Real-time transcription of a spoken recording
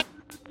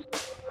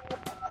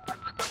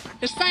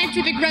The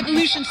scientific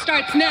revolution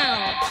starts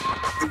now.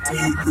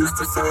 The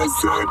Christopher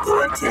Show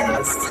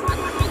podcast.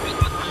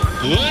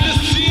 Let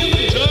us see in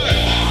the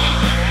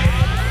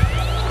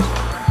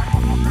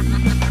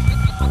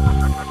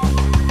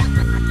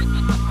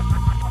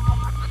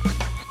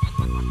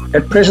dark.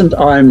 At present,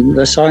 I'm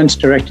the Science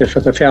Director for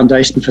the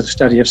Foundation for the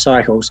Study of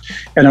Cycles,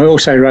 and I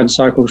also run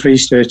Cycles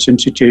Research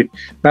Institute.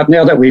 But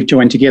now that we've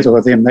joined together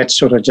with them, that's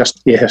sort of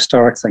just the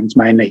historic things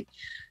mainly.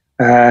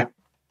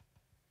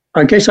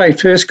 I guess I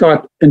first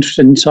got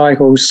interested in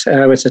cycles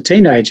as a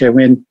teenager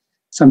when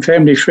some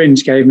family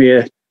friends gave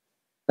me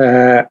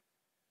the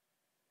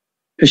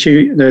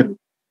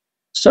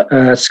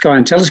Sky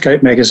and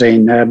Telescope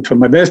magazine for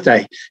my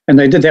birthday, and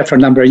they did that for a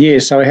number of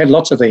years. So I had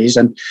lots of these,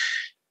 and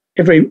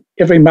every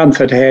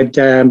month it had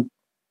the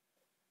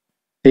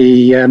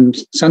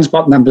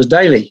sunspot numbers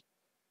daily.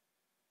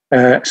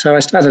 So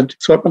I thought,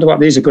 wonder what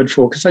these are good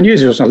for, because I knew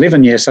there was an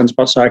 11-year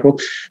sunspot cycle,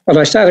 but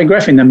I started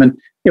graphing them, and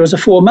there was a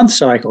 4-month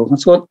cycle. I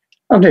thought,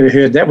 I've never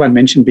heard that one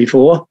mentioned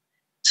before.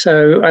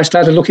 So I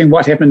started looking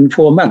what happened in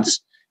 4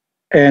 months.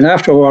 And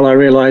after a while, I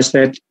realized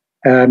that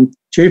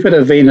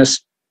Jupiter,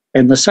 Venus,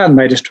 and the Sun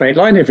made a straight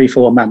line every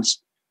 4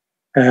 months.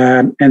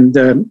 And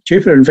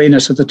Jupiter and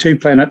Venus are the two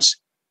planets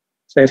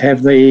that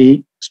have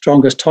the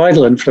strongest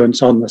tidal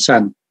influence on the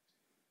Sun.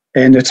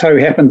 And it so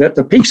happened that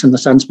the peaks in the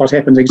sunspot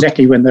happened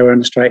exactly when they were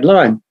in a straight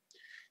line.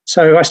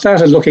 So I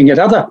started looking at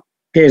other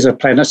pairs of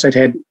planets that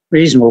had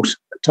reasonable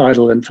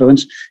tidal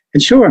influence,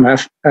 and sure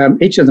enough,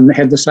 each of them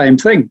had the same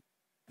thing.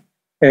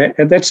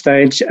 At that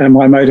stage,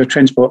 my mode of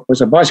transport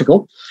was a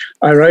bicycle.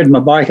 I rode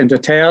my bike into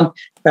town,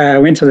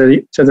 went to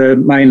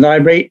the main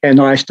library, and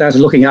I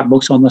started looking up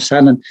books on the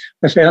Sun, and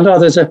I found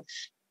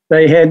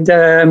they had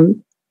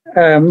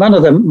none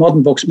of the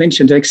modern books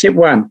mentioned except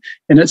one,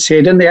 and it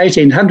said in the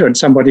 1800s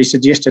somebody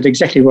suggested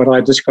exactly what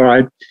I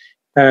described,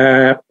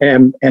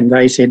 and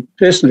they said,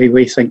 personally,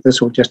 we think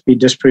this will just be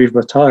disproved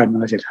with time.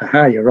 And I said,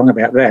 haha, you're wrong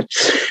about that.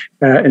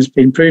 It's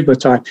been proved with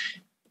time.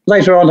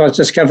 Later on, I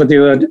discovered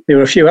there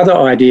were a few other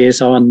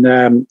ideas on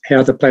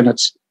how the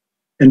planets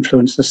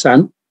influence the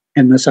Sun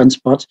and the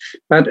sunspots.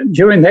 But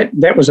during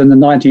that was in the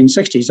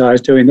 1960s. I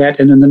was doing that,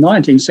 and in the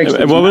 1960s.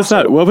 And what was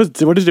that? What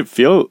did it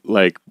feel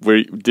like?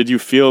 Did you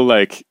feel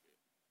like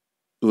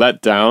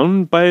let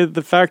down by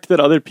the fact that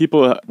other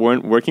people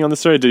weren't working on the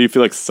story? Did you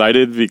feel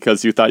excited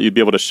because you thought you'd be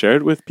able to share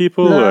it with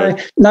people?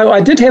 No, I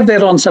did have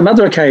that on some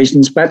other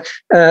occasions, but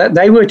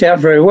they worked out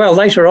very well.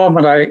 Later on,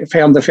 when I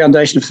found the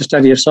Foundation for the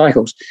Study of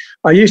Cycles,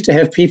 I used to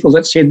have people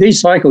that said, these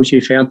cycles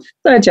you found,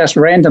 they're just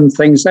random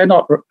things.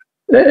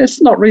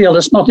 It's not real.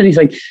 It's not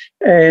anything.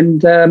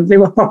 And there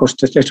were proper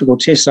statistical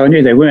tests, so I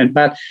knew they weren't.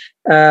 But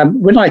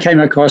when I came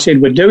across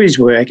Edward Dewey's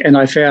work, and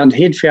I found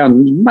he'd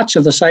found much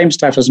of the same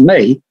stuff as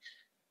me,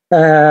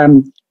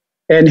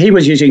 and he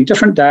was using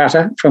different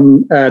data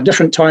from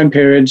different time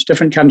periods,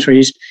 different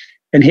countries,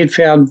 and he'd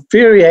found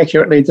very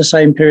accurately the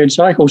same period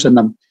cycles in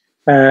them.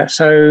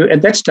 So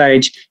at that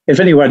stage,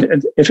 if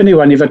anyone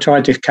ever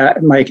tried to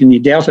make any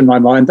doubt in my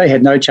mind, they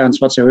had no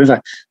chance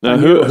whatsoever. Now,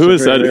 who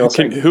is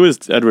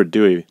Edward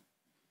Dewey?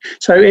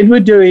 So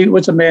Edward Dewey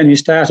was a man who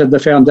started the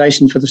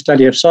Foundation for the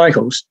Study of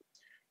Cycles.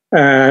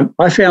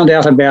 I found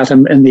out about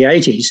him in the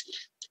 80s,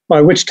 by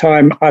which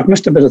time I've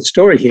missed a bit of the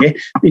story here,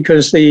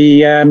 because so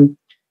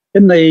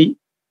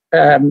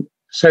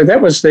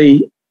that was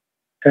the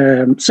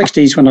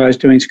 60s when I was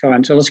doing Sky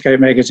and Telescope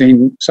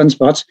magazine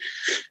sunspots.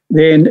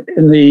 Then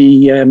in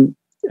the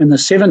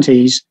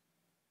 70s,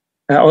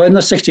 or in the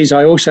 60s,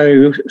 I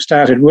also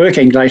started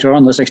working later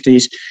on in the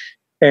 60s,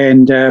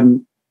 and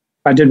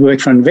I did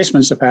work for an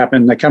investments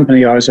department in the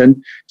company I was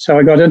in. So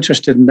I got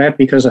interested in that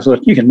because I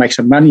thought you can make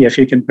some money if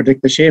you can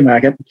predict the share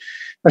market.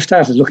 I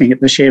started looking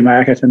at the share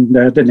market and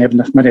didn't have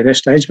enough money at that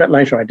stage, but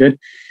later I did.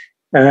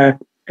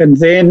 And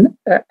then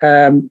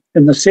in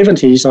the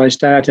 70s, I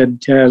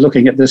started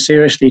looking at this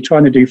seriously,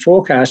 trying to do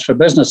forecasts for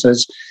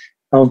businesses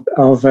of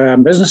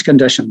business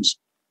conditions.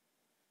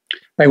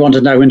 They want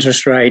to know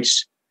interest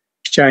rates,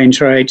 exchange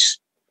rates,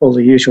 all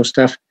the usual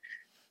stuff.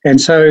 And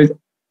so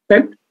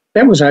that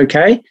was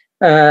okay.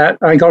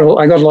 I got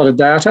a lot of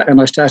data,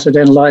 and I started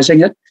analysing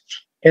it.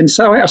 And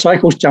so our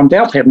cycles jumped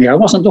out at me. I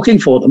wasn't looking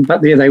for them,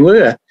 but there they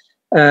were.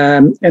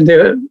 I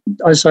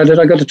decided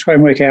I got to try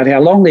and work out how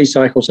long these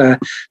cycles are.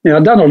 Now,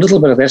 I've done a little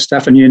bit of that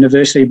stuff in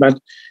university, but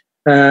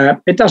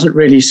it doesn't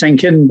really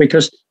sink in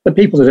because the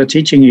people that are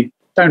teaching you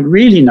don't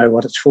really know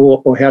what it's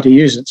for or how to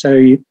use it. So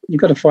you've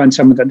got to find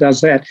someone that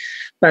does that.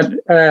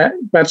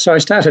 But so I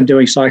started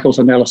doing cycles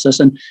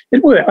analysis, and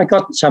it worked. I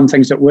got some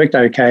things that worked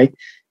okay,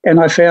 and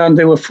I found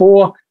there were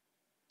 4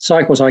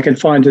 cycles I could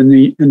find in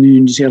the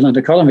New Zealand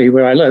economy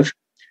where I live,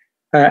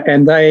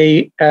 and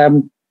they.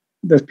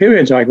 The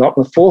periods I got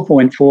were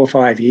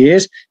 4.45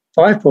 years,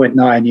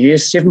 5.9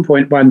 years,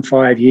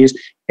 7.15 years,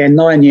 and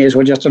 9 years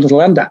were just a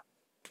little under.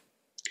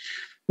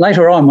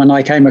 Later on, when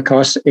I came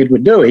across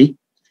Edward Dewey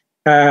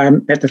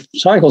at the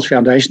Cycles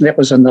Foundation, that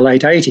was in the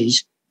late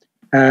 80s,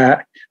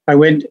 I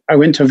went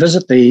to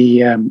visit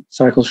the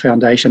Cycles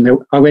Foundation.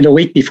 I went a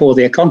week before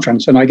their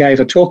conference, and I gave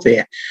a talk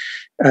there.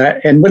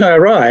 And when I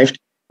arrived,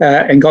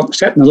 and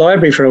sat in the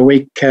library for a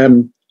week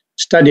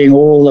studying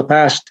all the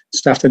past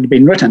stuff that had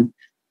been written.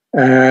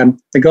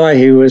 The guy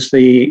who was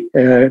the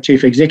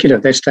chief executive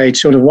at that stage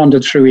sort of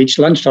wandered through each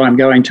lunchtime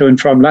going to and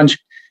from lunch,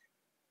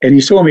 and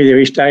he saw me there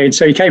each day, and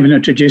so he came and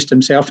introduced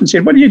himself and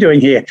said, "What are you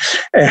doing here?"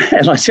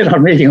 And I said,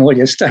 "I'm reading all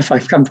your stuff.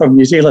 I've come from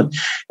New Zealand."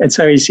 And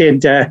so he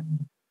said,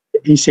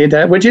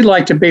 "Would you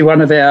like to be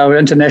one of our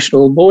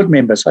international board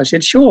members?" I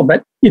said, "Sure,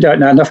 but you don't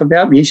know enough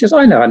about me." He says,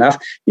 "I know enough."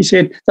 He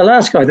said, "The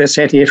last guy that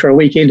sat here for a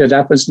week ended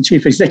up as the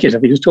chief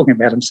executive." He was talking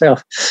about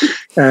himself.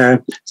 So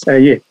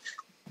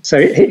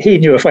he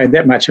knew if I had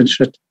that much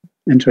interest,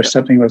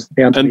 something was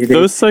bound to be there.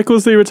 And those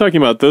cycles that you were talking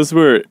about, those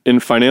were in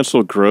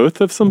financial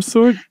growth of some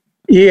sort?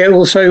 Yeah,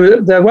 well, so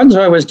the ones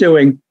I was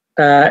doing,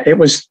 it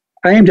was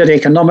aimed at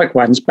economic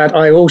ones, but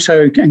I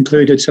also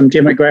included some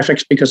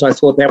demographics because I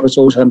thought that was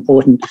also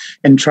important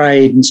in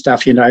trade and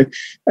stuff, you know.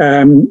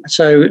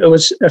 So it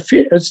was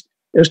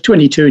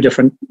 22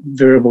 different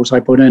variables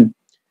I put in.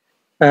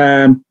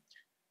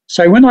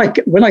 So when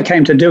I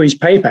came to Dewey's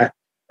paper,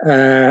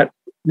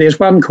 there's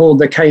one called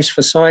The Case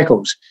for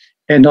Cycles,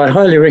 and I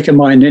highly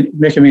recommend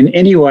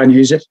anyone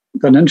who's got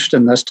an interest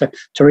in this to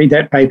read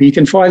that paper. You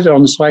can find it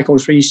on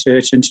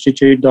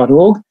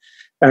cyclesresearchinstitute.org.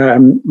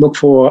 Look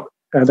for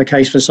The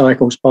Case for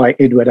Cycles by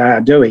Edward R.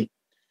 Dewey.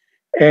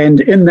 And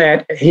in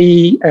that,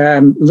 he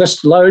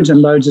lists loads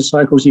and loads of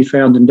cycles he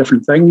found in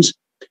different things.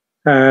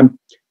 And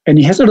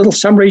he has a little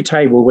summary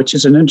table, which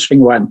is an interesting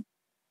one.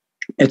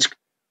 It's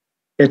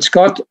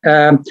got...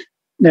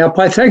 now,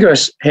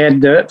 Pythagoras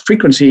had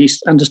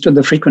understood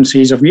the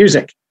frequencies of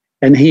music,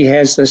 and he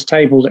has this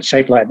table that's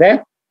shaped like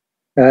that,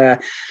 a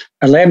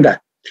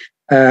lambda.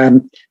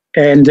 And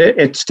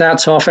it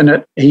starts off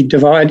and he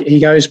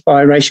goes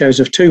by ratios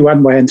of 2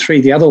 one way and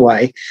 3 the other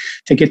way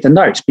to get the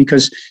notes,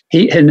 because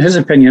in his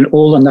opinion,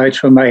 all the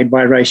notes were made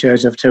by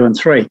ratios of 2 and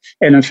 3.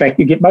 And in fact,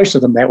 you get most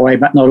of them that way,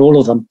 but not all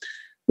of them.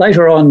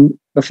 Later on,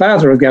 the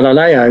father of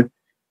Galileo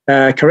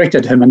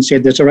corrected him and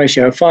said there's a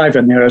ratio of 5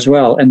 in there as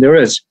well, and there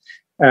is.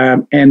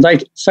 And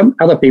some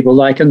other people,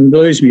 like in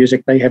blues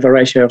music, they have a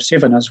ratio of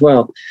 7 as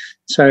well.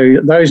 So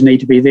those need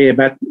to be there,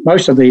 but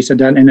most of these are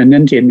done in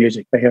Indian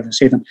music. They have a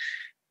 7.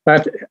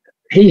 But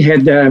he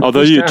had...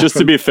 Although,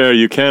 to be fair,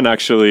 you can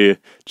actually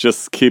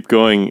just keep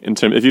going in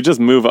terms... If you just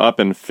move up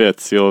in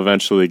fifths, you'll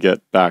eventually get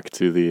back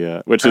to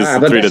the... which is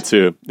 3 to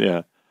 2,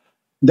 yeah.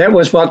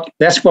 That's what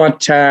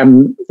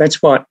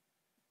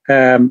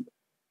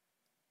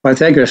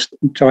Pythagoras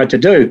tried to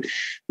do,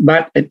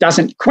 but it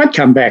doesn't quite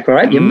come back,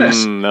 right? You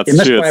miss.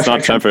 That's true. It's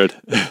not tempered.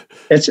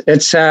 It's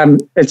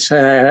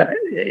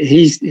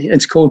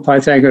called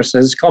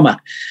Pythagoras' comma.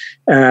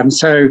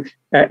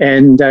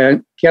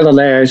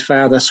 Galileo's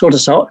father sort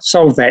of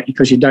solved that,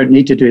 because you don't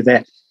need to do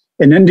that.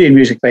 In Indian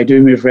music, they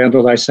do move around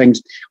all those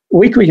things.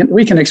 We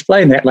can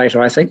explain that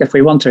later, I think, if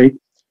we want to.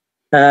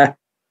 But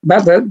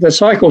the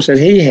cycles that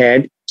he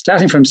had,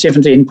 starting from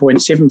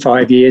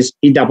 17.75 years,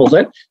 he doubled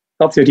it.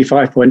 Got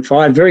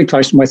 35.5, very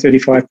close to my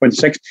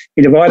 35.6.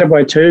 He divided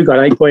by 2, got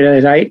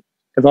 8.88.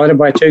 Divided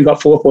by 2, got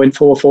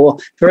 4.44,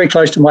 very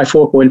close to my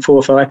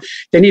 4.45.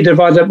 Then he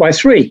divided it by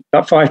 3,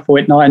 got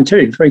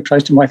 5.92, very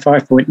close to my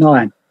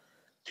 5.9.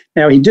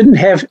 Now, he didn't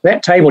have,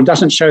 that table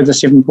doesn't show the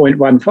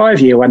 7.15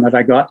 year one that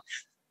I got,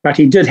 but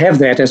he did have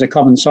that as a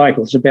common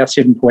cycle. It's about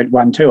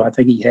 7.12, I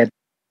think he had.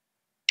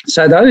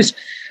 So those...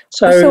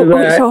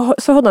 So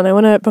hold on. I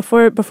want to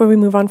before we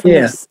move on from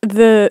this.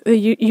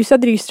 You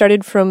said that you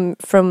started from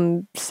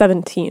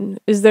 17.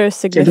 Is there a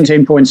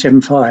significant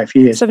 17.75?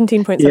 Yes,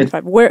 17.75. Yeah.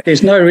 Where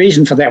there's no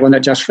reason for that one. That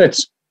just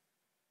fits.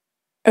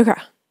 Okay, all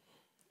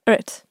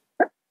right.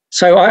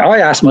 So I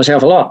asked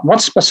myself a lot.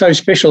 What's so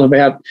special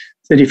about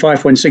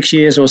 35.6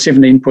 years or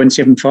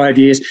 17.75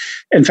 years?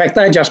 In fact,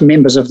 they're just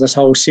members of this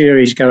whole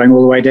series going all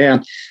the way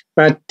down.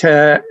 But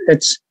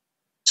it's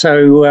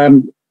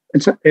so.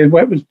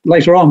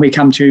 Later on, we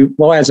come to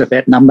why is it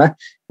that number?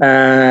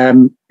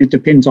 It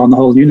depends on the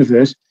whole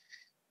universe.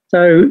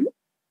 So,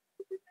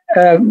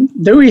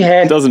 Dewey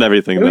had... Doesn't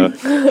everything, though?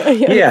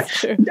 Yeah,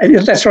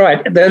 that's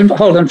right. The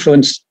whole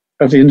influence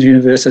of the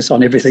universe is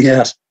on everything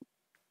else.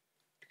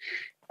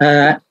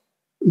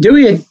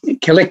 Dewey had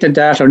collected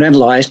data and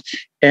analysed,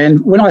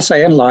 and when I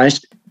say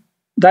analysed,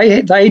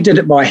 they did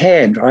it by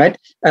hand, right?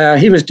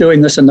 He was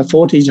doing this in the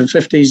 40s and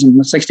 50s and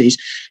the 60s,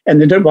 and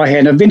they did it by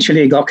hand.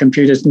 Eventually, he got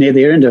computers near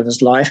the end of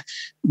his life,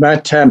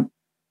 but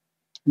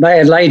they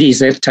had ladies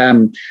that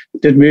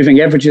did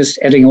moving averages,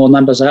 adding all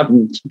numbers up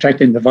and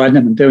subtracting and dividing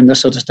them and doing this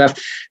sort of stuff,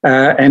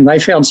 and they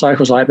found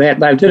cycles like that.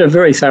 They did a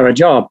very thorough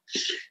job.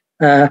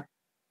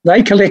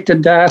 They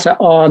collected data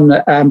on,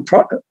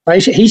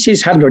 he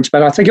says hundreds,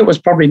 but I think it was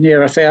probably near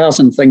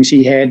 1,000 things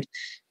he had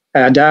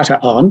data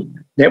on,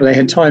 that they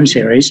had time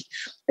series,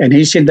 and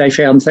he said they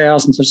found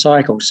thousands of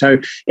cycles. So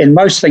in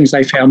most things,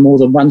 they found more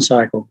than one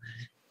cycle.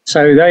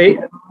 So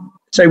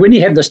when he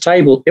had this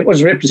table, it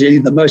was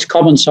representing the most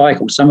common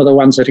cycles, some of the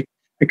ones that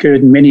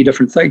occurred in many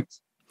different things.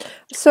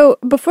 So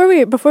before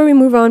we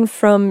move on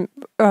from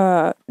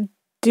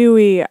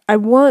Dewey, I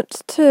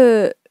want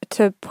to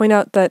point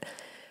out that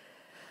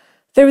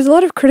there was a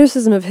lot of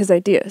criticism of his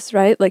ideas,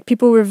 right? Like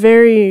people were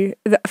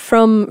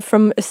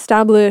from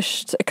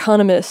established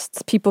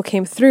economists, people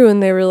came through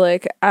and they were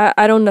like,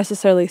 I don't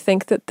necessarily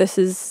think that this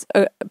is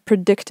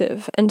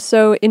predictive. And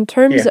so in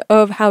terms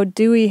of how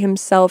Dewey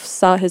himself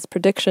saw his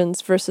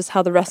predictions versus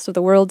how the rest of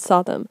the world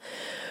saw them,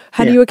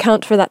 how do you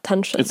account for that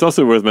tension? It's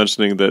also worth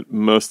mentioning that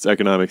most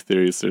economic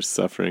theories are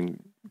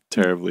suffering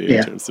terribly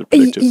in terms of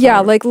predictive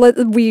power. Like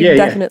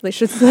definitely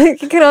should.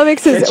 Like,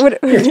 economics is what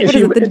is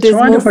it? The dismal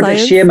trying to predict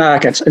science? share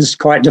markets is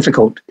quite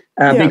difficult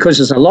because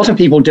there's a lot of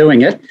people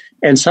doing it,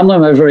 and some of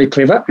them are very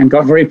clever and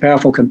got very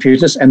powerful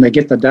computers, and they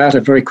get the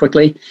data very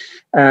quickly.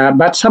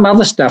 But some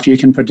other stuff you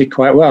can predict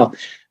quite well.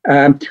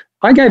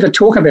 I gave a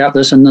talk about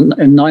this in the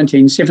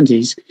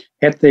 1970s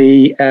at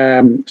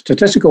the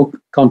statistical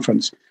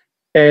conference.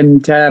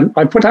 And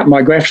I put up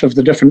my graphs of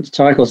the different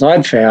cycles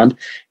I'd found,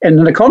 and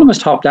an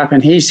economist hopped up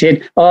and he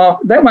said, oh,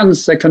 that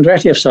one's the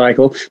Kondratiev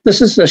cycle,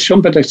 this is the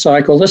Schumpeter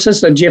cycle, this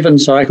is the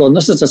Jevons cycle, and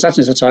this is the such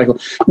and such cycle.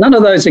 None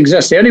of those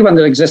exist. The only one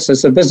that exists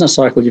is the business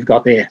cycle you've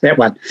got there, that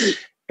one.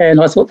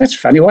 And I thought, that's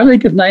funny. Why do they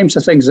give names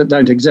to things that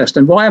don't exist?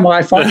 And why am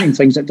I finding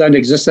things that don't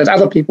exist that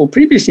other people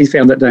previously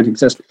found that don't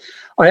exist?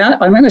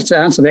 I managed to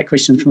answer that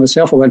question for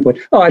myself at one point.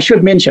 Oh, I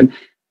should mention,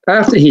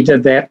 after he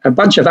did that, a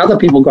bunch of other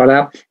people got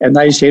up and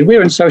they said,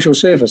 we're in social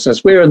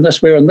services, we're in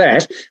this, we're in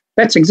that.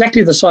 That's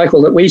exactly the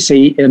cycle that we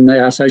see in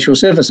our social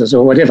services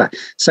or whatever.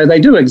 So they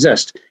do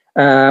exist,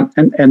 and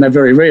they're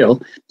very real.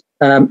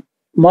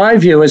 My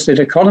view is that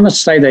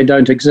economists say they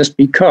don't exist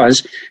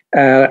because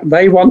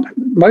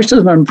most of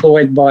them are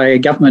employed by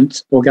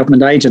government or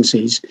government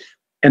agencies,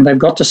 and they've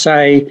got to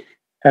say,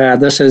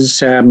 this is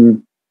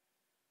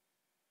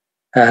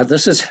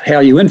how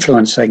you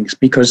influence things,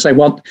 because they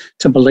want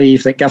to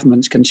believe that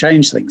governments can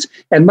change things.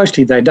 And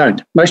mostly they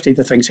don't. Mostly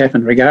the things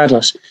happen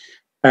regardless.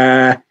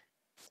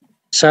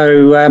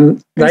 So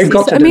they've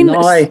got to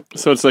deny...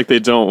 So it's like they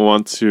don't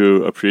want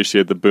to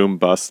appreciate the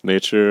boom-bust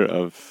nature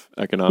of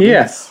economics?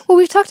 Yeah. Well,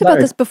 we've talked about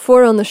this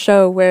before on the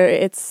show, where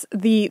it's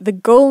the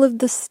goal of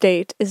the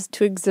state is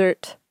to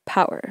exert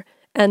power.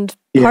 And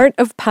part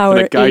of power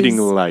is... the guiding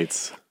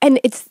lights. And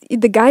it's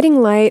the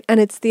guiding light, and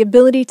it's the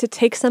ability to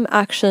take some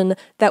action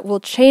that will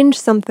change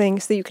something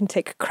so you can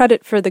take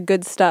credit for the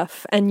good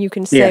stuff, and you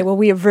can say, well,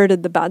 we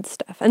averted the bad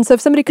stuff. And so if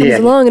somebody comes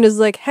along and is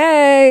like,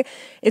 hey,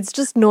 it's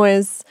just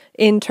noise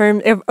in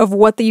terms of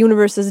what the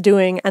universe is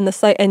doing, and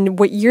and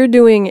what you're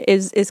doing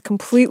is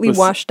completely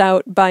washed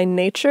out by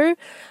nature...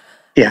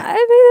 Yeah,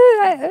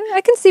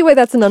 I can see why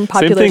that's an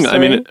unpopular Same thing. story. I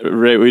mean,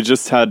 Ray, we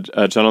just had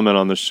a gentleman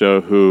on the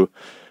show who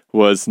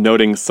was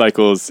noting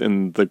cycles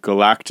in the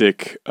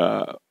galactic,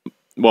 the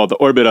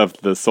orbit of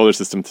the solar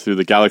system through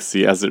the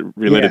galaxy as it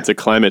related to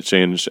climate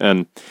change.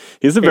 And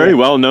he's a very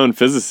well-known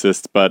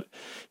physicist, but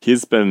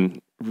he's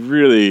been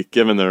really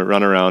given the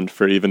runaround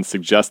for even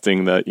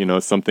suggesting that,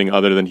 something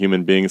other than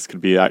human beings could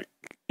be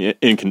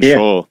in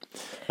control.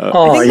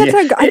 I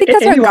think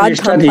that's our God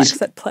complex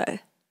at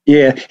play.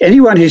 Yeah,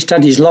 anyone who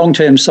studies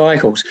long-term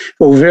cycles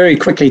will very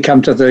quickly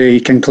come to the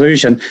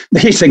conclusion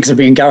these things have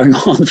been going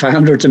on for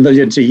hundreds of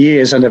millions of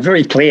years and are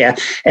very clear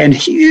and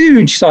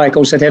huge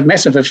cycles that have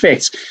massive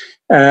effects.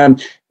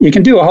 You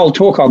can do a whole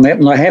talk on that,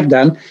 and I have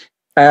done.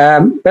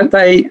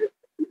 The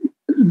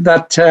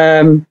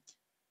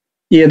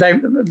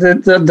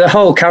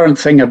whole current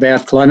thing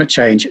about climate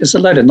change is a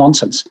load of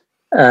nonsense.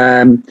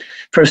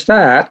 For a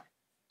start,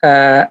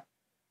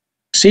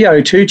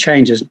 CO2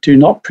 changes do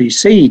not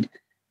precede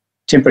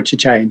temperature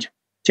change.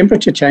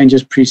 Temperature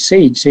changes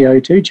precede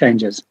CO2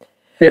 changes.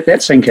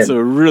 That's thinking. It's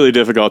a really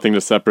difficult thing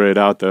to separate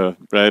out, though,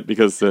 right?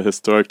 Because the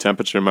historic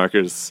temperature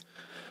markers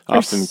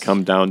often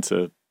come down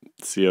to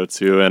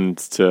CO2 and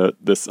to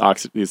these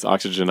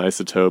oxygen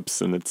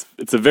isotopes, and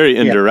it's a very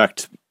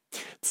indirect.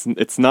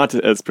 It's not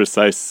as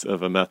precise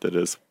of a method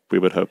as we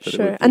would hope that it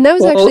would be. And that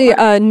was actually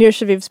Nir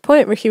Shaviv's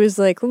point, where he was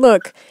like,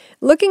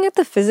 looking at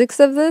the physics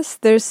of this,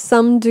 there's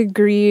some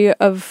degree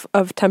of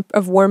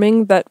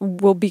warming that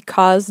will be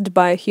caused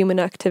by human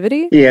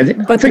activity. Yeah,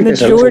 but the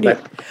majority.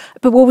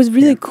 But what was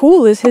really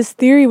cool is his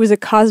theory was a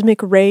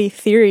cosmic ray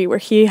theory, where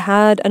he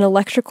had an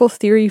electrical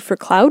theory for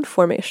cloud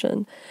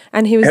formation.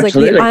 And he was like,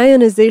 the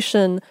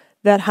ionization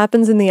that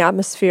happens in the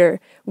atmosphere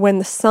when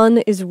the sun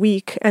is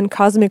weak and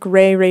cosmic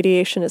ray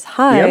radiation is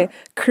high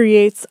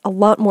creates a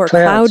lot more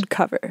cloud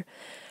cover.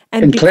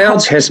 And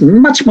clouds has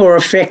much more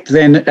effect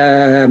than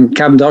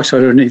carbon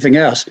dioxide or anything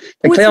else.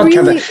 The cloud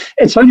cover,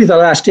 it's only the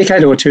last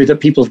decade or two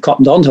that people have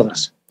cottoned onto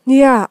this.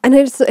 Yeah, and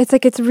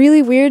it's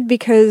really weird,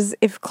 because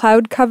if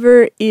cloud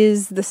cover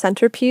is the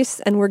centerpiece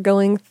and we're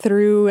going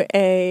through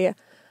if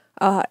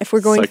we're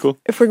going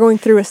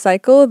through a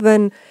cycle,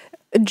 then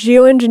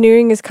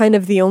geoengineering is kind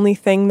of the only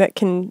thing that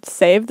can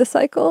save the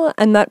cycle,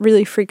 and that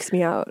really freaks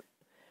me out.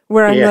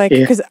 Where I'm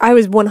because I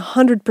was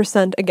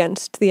 100%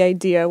 against the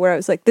idea, where I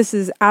was like, this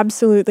is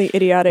absolutely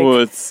idiotic.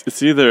 Well,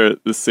 it's either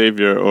the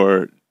savior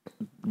or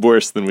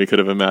worse than we could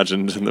have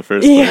imagined in the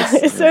first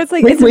place. So it's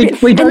like...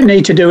 We don't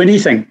need to do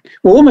anything.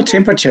 Warmer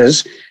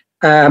temperatures,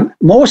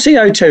 more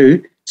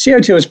CO2.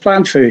 CO2 is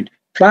plant food.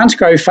 plants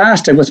grow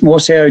faster with more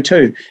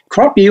CO2.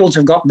 Crop yields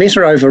have got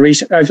better over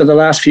the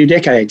last few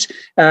decades.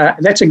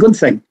 That's a good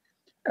thing.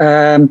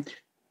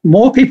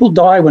 More people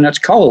die when it's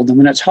cold than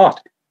when it's hot.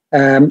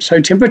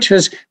 So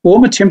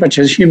warmer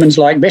temperatures, humans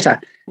like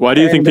better. Why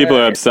do you think people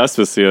are obsessed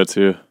with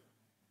CO2?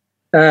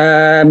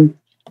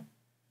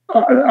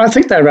 I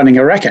think they're running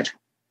a racket.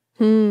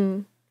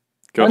 Go,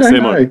 I don't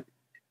know. More.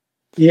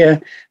 Yeah.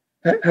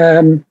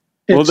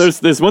 Well,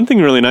 there's one thing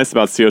really nice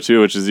about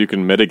CO2, which is you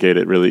can mitigate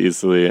it really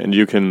easily, and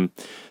you can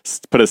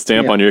put a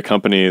stamp on your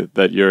company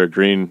that you're a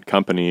green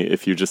company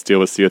if you just deal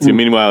with CO2.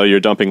 Meanwhile, you're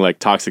dumping like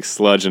toxic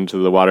sludge into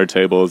the water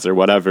tables or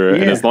whatever,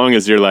 and as long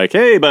as you're like,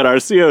 hey, but our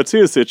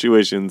CO2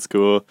 situation's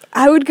cool.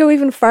 I would go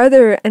even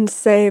farther and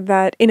say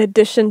that in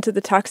addition to the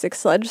toxic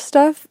sludge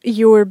stuff,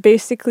 you're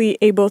basically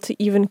able to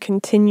even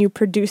continue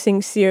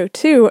producing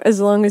CO2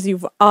 as long as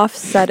you've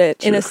offset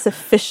it in a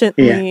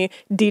sufficiently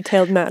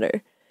detailed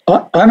manner.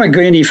 I'm a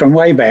greenie from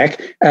way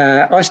back.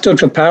 I stood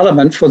for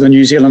Parliament for the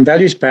New Zealand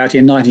Values Party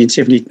in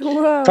 1975.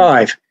 Wow.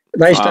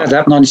 They started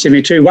up in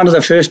 1972, one of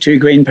the first two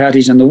green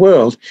parties in the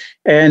world.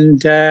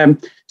 And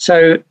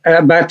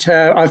but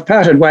I've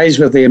parted ways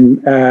with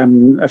them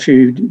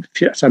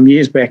some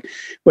years back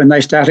when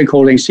they started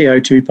calling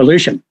CO2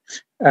 pollution.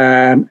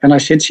 And I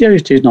said,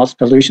 CO2 is not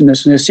pollution.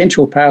 It's an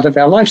essential part of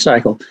our life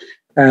cycle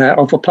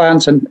of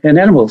plants and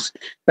animals.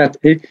 But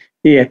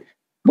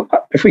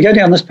if we go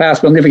down this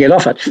path, we'll never get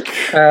off it.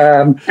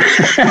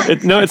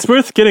 It's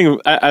worth getting.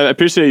 I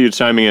appreciate you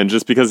chiming in,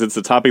 just because it's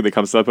a topic that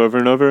comes up over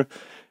and over,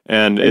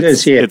 and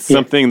it's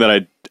something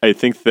that I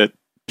think that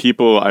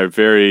people are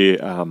very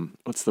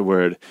what's the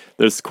word?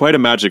 There's quite a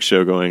magic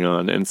show going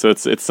on, and so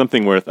it's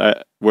something worth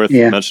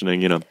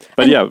mentioning,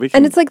 But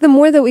and it's like the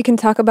more that we can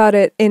talk about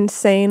it in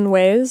sane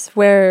ways,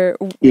 where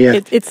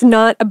it's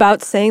not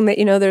about saying that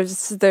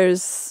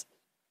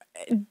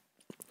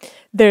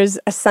there's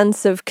a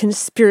sense of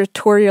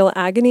conspiratorial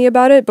agony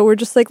about it, but we're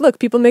just like, look,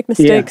 people make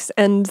mistakes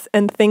and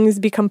things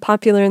become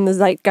popular in the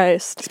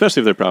zeitgeist.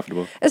 Especially if they're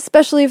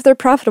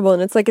profitable.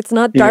 And it's like, it's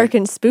not dark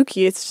and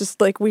spooky. It's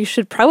just like, we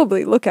should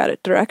probably look at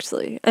it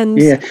directly.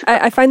 And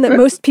I find that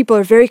most people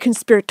are very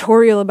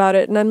conspiratorial about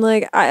it. And I'm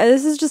like,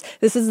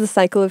 this is the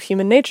cycle of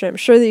human nature. I'm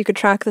sure that you could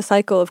track the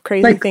cycle of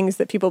crazy things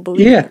that people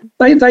believe in.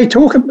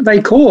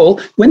 They call,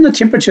 when the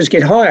temperatures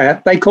get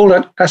higher, they call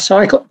it a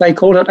cycle, they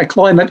call it a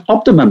climate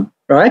optimum.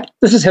 Right?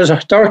 This is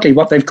historically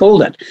what they've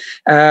called it.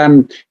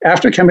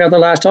 After coming out of the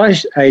last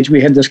ice age, we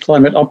had this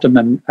climate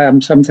optimum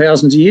some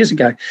thousands of years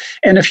ago.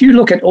 And if you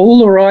look at all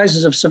the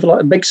rises of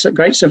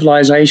great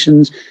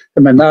civilizations,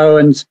 the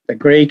Minoans, the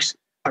Greeks,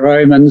 the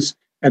Romans,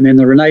 and then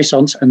the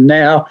Renaissance, and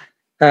now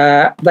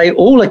they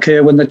all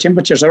occur when the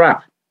temperatures are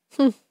up.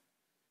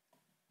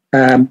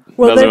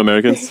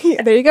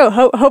 Mesoamericans. There you go.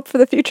 Hope for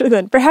the future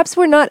then. Perhaps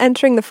we're not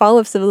entering the fall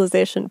of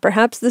civilization.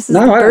 Perhaps this is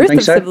the birth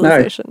of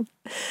civilization.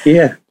 No.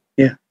 Yeah.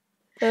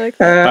 I like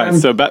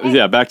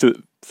that. Back to.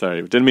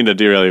 Sorry, didn't mean to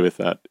derail you with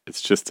that.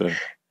 It's just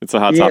it's a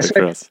hot topic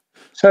for us.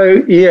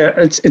 So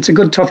it's a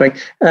good topic.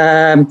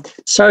 I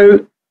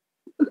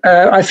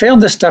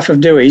found this stuff of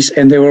Dewey's,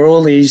 and there were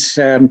all these.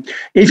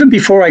 Even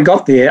before I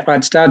got there,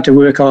 I'd started to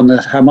work on the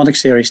harmonic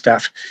theory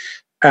stuff.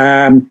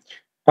 I'd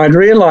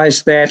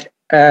realised that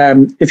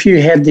if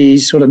you had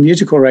these sort of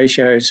musical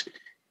ratios,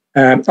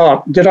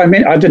 I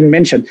didn't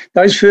mention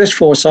those first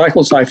four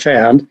cycles I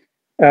found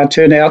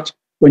turn out.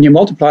 When you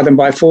multiply them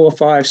by 4,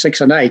 5,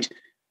 6, and 8,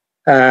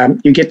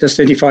 you get this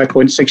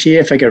 35.6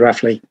 year figure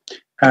roughly.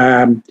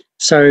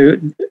 So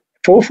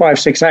 4, 5,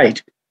 6,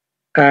 8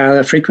 are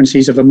the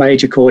frequencies of a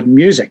major chord in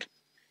music.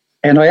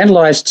 And I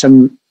analysed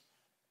some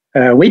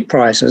wheat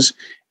prices,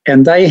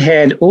 and they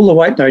had all the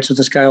white notes of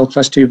the scale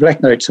plus 2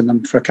 black notes in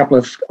them for a couple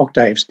of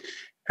octaves.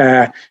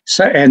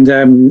 So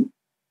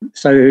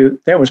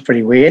that was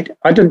pretty weird.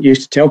 I didn't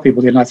used to tell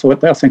people then. I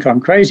thought they'll think I'm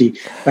crazy.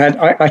 But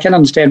I can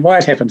understand why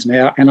it happens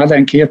now, and I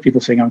don't care if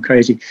people think I'm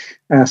crazy.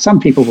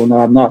 Some people will know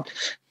I'm not.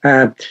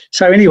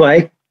 So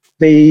anyway,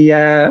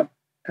 I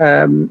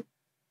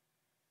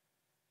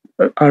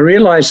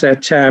realised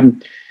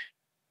that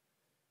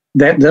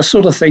that this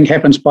sort of thing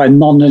happens by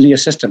nonlinear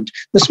systems.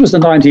 This was the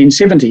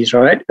 1970s,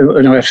 right,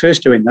 when I was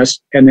first doing this,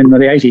 and then the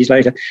 80s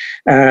later.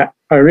 I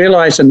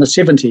realised in the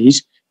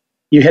 70s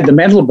you had the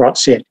Mandelbrot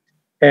set.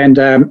 And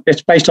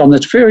it's based on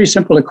this very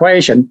simple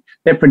equation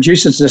that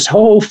produces this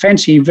whole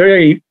fancy,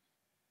 very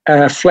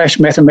flash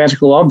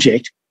mathematical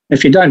object.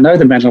 If you don't know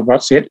the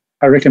Mandelbrot set,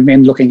 I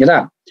recommend looking it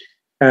up.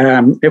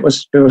 It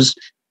was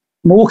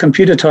more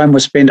computer time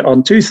was spent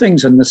on two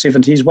things in the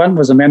 70s. One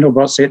was the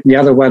Mandelbrot set, and the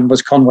other one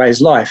was Conway's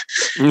Life.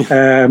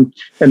 And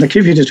the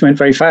computers went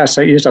very fast,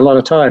 so it used a lot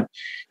of time.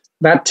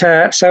 But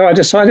so I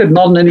decided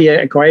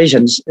nonlinear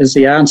equations is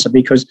the answer,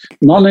 because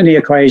nonlinear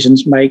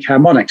equations make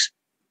harmonics.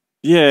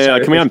 Yeah,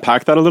 can we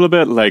unpack that a little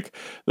bit? Like,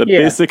 the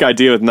basic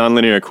idea with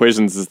nonlinear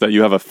equations is that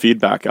you have a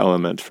feedback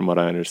element, from what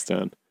I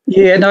understand.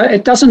 Yeah, no,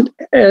 it doesn't.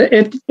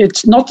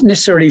 It's not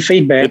necessarily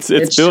feedback.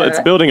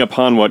 It's building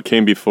upon what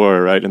came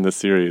before, right, in the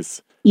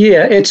series.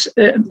 Yeah, it's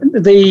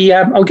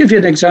I'll give you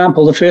an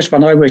example. The first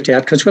one I worked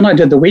out, because when I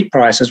did the wheat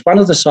prices, one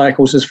of the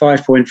cycles is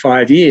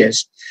 5.5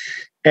 years.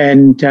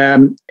 and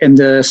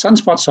the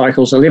sunspot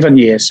cycle is 11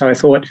 years. So I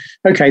thought,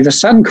 okay, the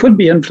sun could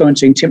be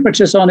influencing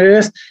temperatures on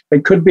Earth.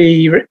 It could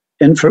be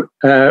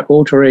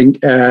altering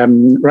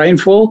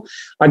rainfall.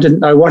 I didn't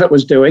know what it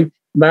was doing,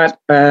 but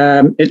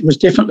it was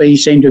definitely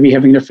seemed to be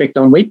having an effect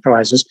on wheat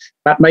prices,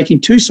 but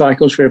making 2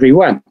 cycles for every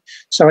one.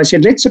 So I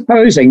said, let's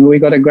supposing we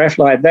got a graph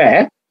like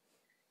that,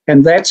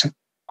 and that's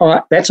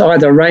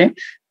either rain.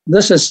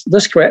 This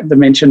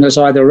dimension is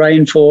either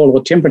rainfall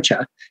or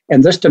temperature,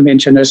 and this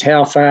dimension is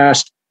how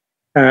fast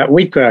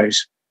wheat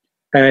grows.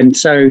 And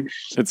so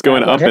it's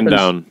going up and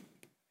down.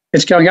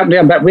 It's going up and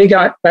down, but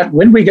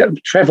when we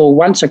travel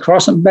once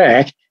across and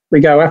back, we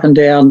go up and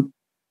down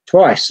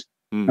twice,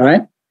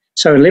 right?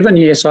 So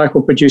 11-year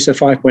cycle produces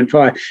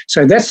 5.5.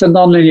 So that's the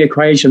nonlinear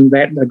equation,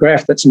 the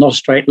graph that's not a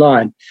straight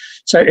line.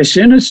 So as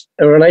soon as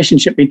a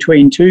relationship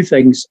between two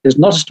things is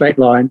not a straight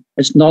line,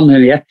 it's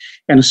nonlinear.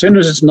 And as soon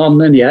as it's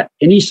nonlinear,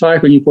 any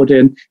cycle you put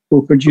in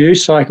will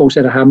produce cycles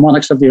that are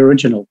harmonics of the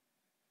original.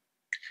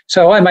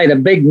 So I made a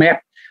big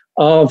map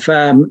of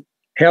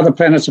how the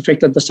planets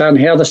affected the sun,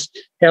 how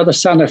the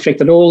sun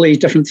affected all these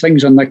different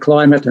things on the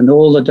climate and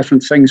all the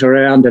different things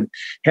around, and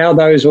how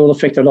those all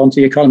affected onto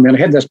the economy. And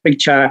I had this big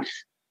chart.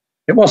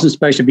 It wasn't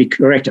supposed to be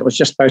correct. It was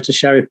just supposed to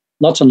show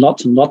lots and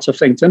lots and lots of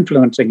things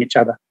influencing each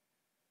other.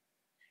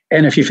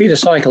 And if you feed a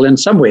cycle in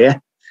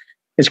somewhere,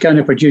 it's going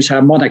to produce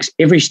harmonics.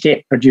 Every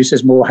step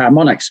produces more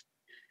harmonics.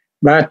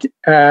 But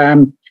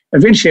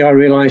eventually I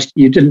realized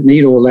you didn't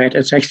need all that.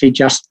 It's actually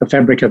just the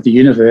fabric of the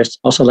universe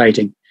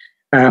oscillating.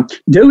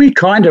 Dewey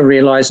kind of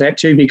realized that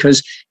too,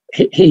 because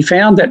he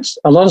found that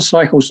a lot of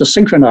cycles are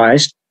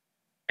synchronized,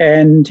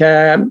 and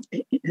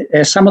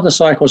some of the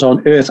cycles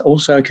on Earth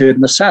also occurred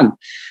in the sun.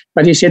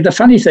 But he said the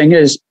funny thing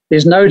is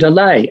there's no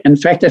delay. In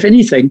fact, if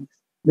anything,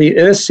 the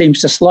Earth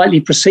seems to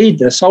slightly precede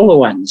the solar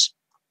ones.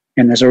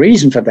 And there's a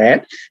reason for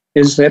that,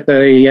 is that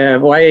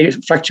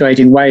the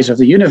fluctuating waves of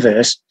the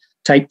universe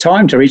take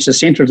time to reach the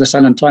center of the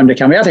sun and time to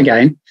come out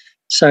again.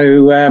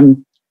 So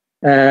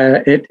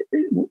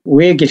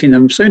we're getting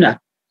them sooner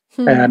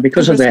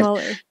because of that.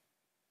 Smaller.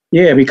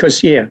 Yeah,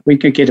 because, we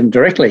could get them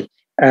directly.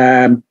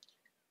 And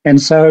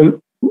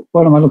so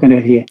what am I looking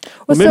at here?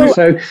 Well,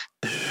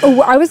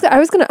 I was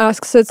going to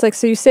ask, so it's like,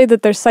 so you say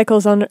that there's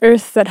cycles on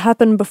Earth that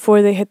happen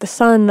before they hit the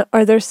sun.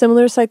 Are there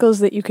similar cycles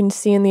that you can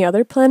see in the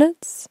other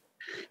planets?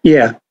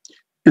 Yeah.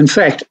 In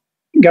fact,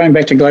 going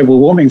back to global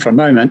warming for a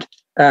moment,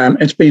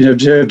 it's been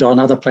observed on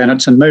other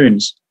planets and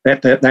moons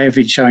that they have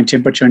been showing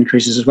temperature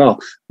increases as well,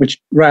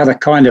 which rather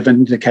kind of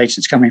indicates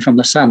it's coming from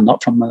the sun,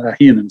 not from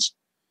humans.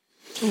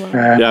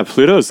 Wow.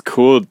 Pluto's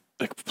cooled.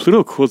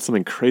 Pluto cooled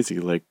something crazy,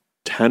 like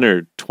 10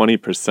 or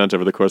 20%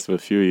 over the course of a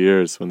few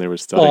years when they were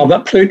studying. Oh,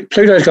 but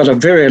Pluto's got a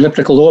very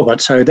elliptical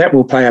orbit, so that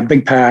will play a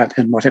big part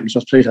in what happens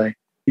with Pluto.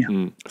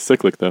 Yeah.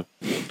 Cyclic, though.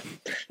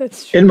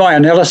 In my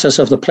analysis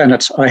of the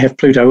planets, I have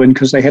Pluto in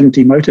because they hadn't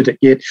demoted it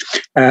yet.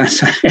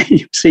 So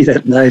you see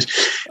that in those.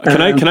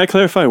 Can I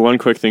clarify one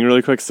quick thing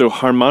really quick? So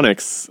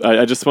harmonics,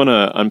 I just want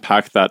to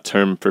unpack that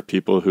term for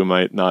people who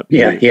might not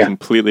be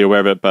completely aware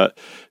of it, but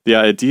the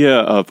idea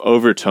of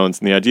overtones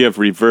and the idea of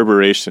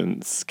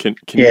reverberations, can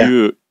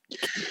you...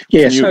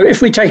 Yeah, so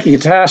if we take a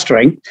guitar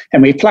string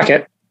and we pluck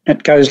it,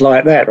 it goes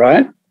like that,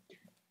 right?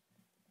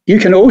 You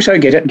can also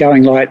get it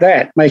going like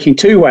that, making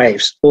 2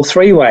 waves or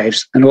 3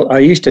 waves. And I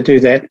used to do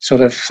that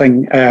sort of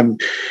thing,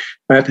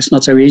 but it's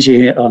not so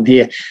easy on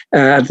here.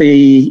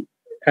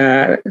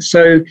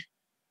 So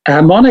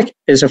harmonic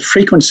is a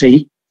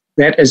frequency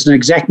that is an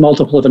exact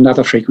multiple of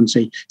another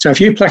frequency. So if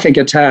you pluck a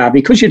guitar,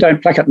 because you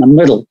don't pluck it in the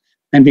middle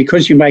and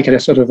because you make it a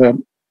sort of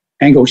an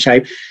angle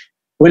shape,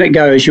 when it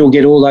goes, you'll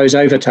get all those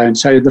overtones.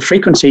 So the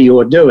frequency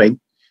you're doing,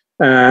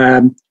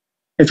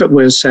 if it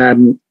was,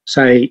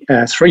 say,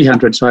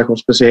 300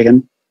 cycles per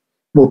second,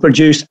 will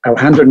produce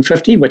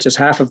 150, which is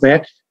half of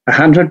that,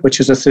 100,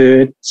 which is a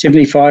third,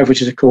 75,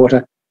 which is a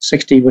quarter,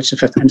 60, which is a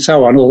fifth, and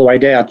so on, all the way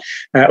down,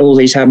 all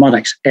these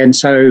harmonics. And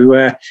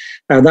so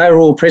they're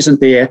all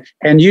present there.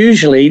 And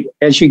usually,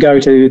 as you go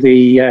to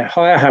the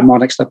higher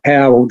harmonics, the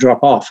power will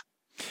drop off.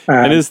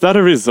 And is that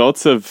a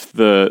result of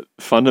the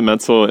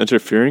fundamental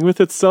interfering with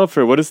itself,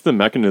 or what is the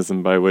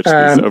mechanism by which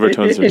these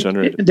overtones are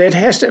generated? There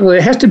has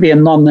to be a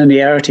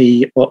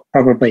non-linearity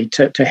probably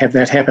to have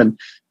that happen.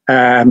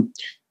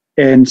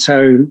 And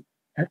so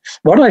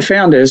what I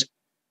found is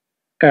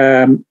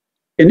in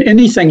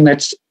anything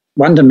that's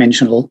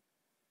one-dimensional,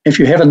 if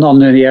you have a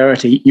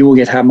non-linearity, you will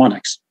get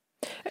harmonics.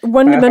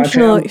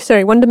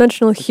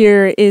 One-dimensional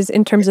here is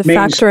in terms of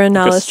factor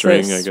analysis.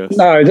 String, I guess.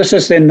 No, this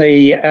is in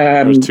the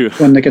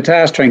when the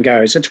guitar string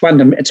goes. It's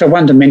a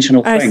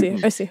one-dimensional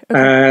thing. I see.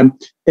 Okay.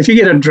 If you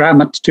get a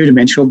drum, it's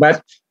 2-dimensional,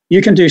 but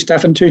you can do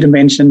stuff in 2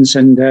 dimensions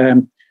and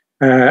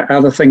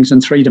other things in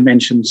 3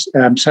 dimensions.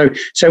 So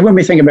when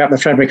we think about the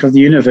fabric of the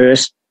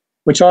universe,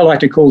 which I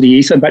like to call the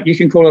ether, but you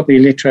can call it the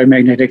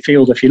electromagnetic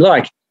field if you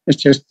like. It's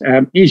just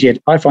easier.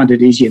 I find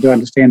it easier to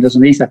understand as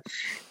an ether.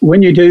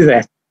 When you do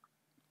that,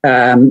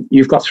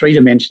 you've got 3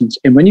 dimensions.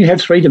 And when you have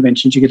 3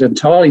 dimensions, you get an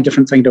entirely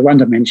different thing to 1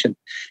 dimension.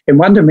 In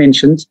 1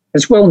 dimension,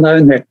 it's well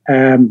known that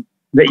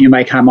that you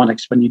make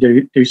harmonics when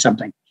you do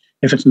something.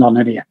 if it's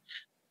nonlinear.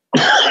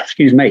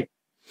 Excuse me.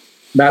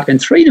 But in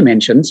 3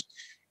 dimensions,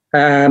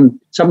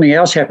 something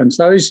else happens.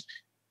 Those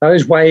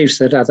waves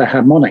that are the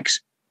harmonics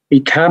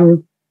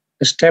become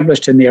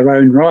established in their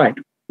own right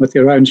with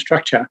their own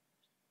structure.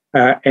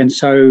 And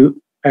so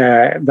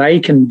they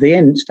can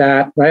then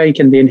have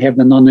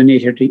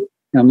the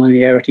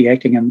nonlinearity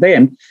acting in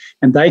them,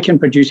 and they can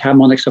produce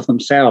harmonics of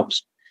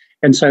themselves.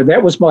 And so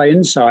that was my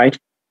insight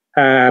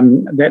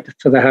that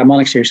for the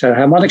harmonics theory. So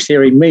harmonics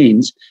theory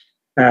means,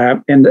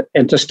 and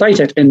to state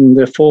it in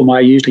the form I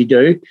usually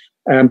do,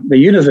 the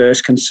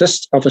universe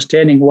consists of a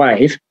standing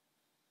wave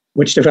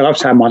which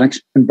develops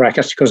harmonics in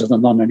brackets because of the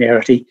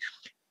nonlinearity.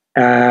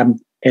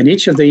 And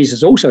each of these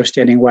is also a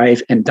standing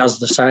wave and does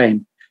the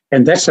same.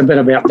 And that's a bit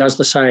about does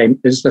the same.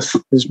 This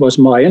was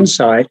my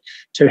insight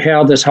to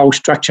how this whole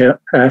structure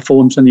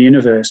forms in the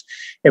universe.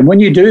 And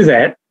when you do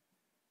that,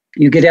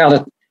 you get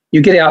out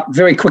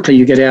very quickly.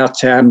 You get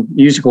out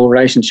musical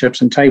relationships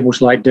and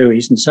tables like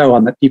Dewey's and so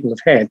on that people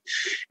have had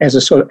as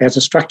a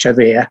structure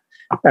there.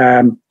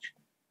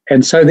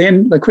 And so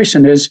then the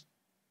question is,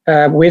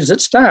 where does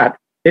it start?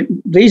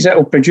 These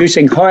are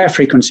producing higher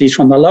frequencies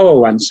from the lower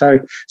ones. So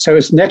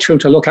it's natural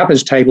to look up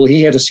his table.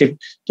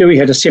 Dewey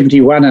had a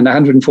 71 and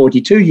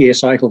 142 year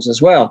cycles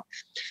as well.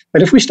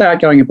 But if we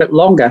start going a bit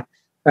longer,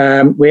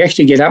 we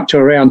actually get up to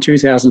around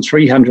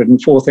 2,300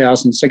 and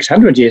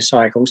 4,600 year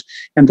cycles,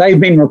 and they've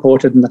been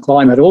reported in the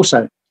climate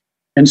also.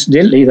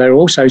 Incidentally, they're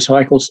also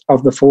cycles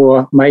of the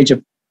four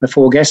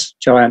gas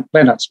giant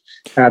planets.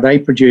 They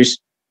produce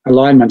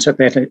alignments at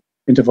that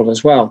interval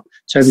as well.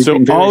 So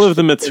all of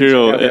the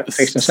material,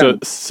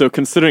 so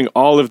considering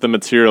all of the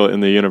material in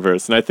the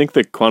universe, and I think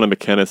the quantum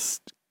mechanics,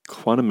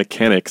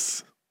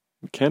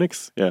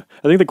 yeah,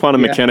 I think the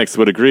quantum mechanics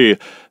would agree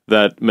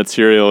that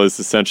material is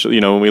essentially,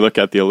 when we look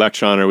at the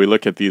electron or we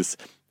look at these,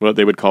 what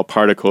they would call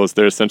particles,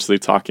 they're essentially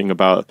talking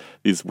about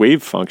these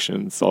wave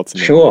functions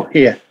ultimately. Sure,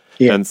 yeah.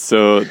 And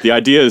so the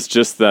idea is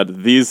just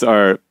that these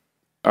are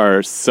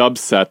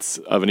subsets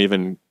of an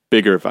even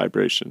bigger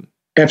vibration.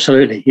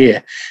 Absolutely,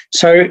 yeah.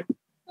 So,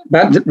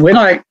 but when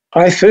I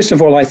first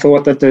of all, I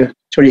thought that the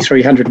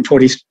 2,300 and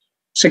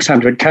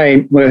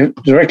 4,600 were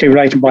directly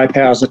related by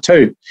powers of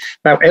 2.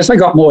 But as I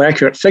got more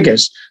accurate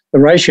figures, the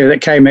ratio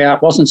that came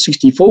out wasn't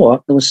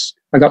 64.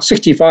 I got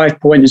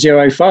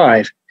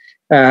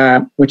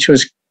 65.05, which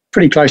was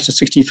pretty close to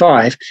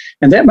 65.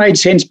 And that made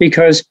sense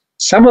because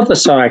some of the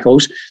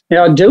cycles,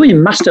 now Dewey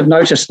must have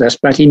noticed this,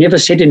 but he never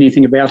said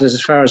anything about it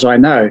as far as I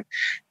know.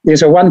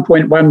 There's a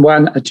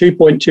 1.11, a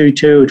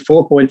 2.22,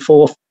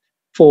 4.44,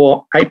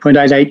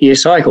 8.88 year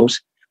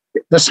cycles.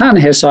 The sun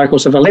has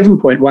cycles of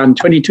 11.1,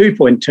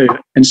 22.2,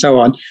 and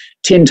so on,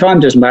 10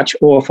 times as much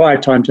or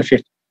 5 times if you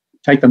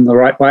take them the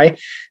right way.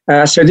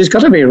 So there's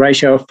got to be a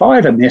ratio of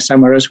 5 in there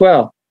somewhere as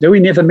well. Dewey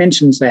never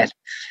mentions that.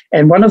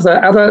 And one of the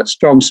other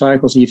strong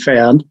cycles he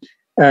found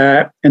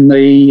in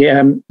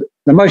the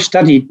most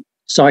studied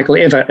cycle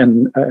ever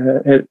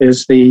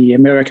is the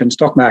American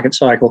stock market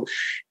cycle,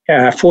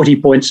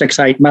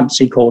 40.68 months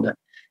he called it,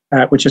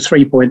 which is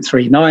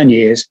 3.39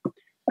 years.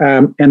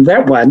 And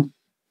that one,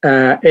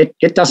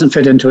 it doesn't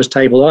fit into his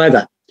table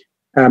either.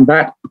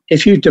 But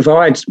if you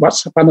divide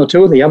what's one or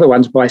two of the other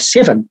ones by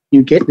 7,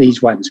 you get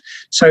these ones.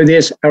 So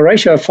there's a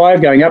ratio of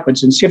 5 going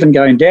upwards and 7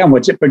 going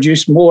downwards. It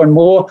produced more and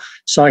more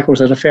cycles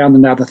that are found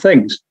in other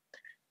things.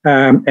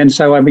 And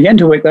so I began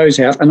to work those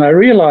out, and I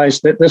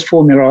realized that this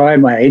formula I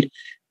made,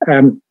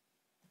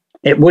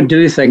 it would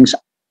do things,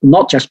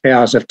 not just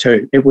powers of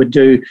 2. It would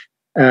do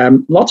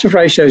lots of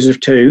ratios of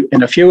 2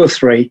 and a few of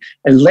 3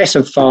 and less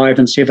of 5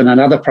 and 7 and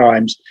other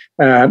primes,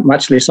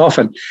 much less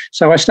often.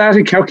 So I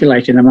started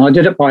calculating them, and I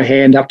did it by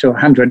hand up to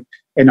 100,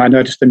 and I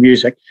noticed the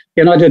music.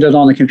 Then I did it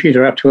on the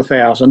computer up to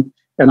 1,000,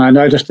 and I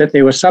noticed that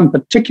there were some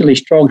particularly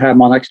strong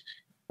harmonics.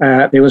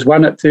 There was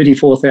one at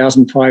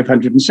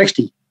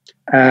 34,560.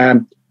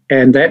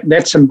 And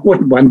that's an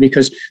important one,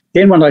 because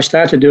then when I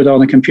started to do it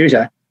on the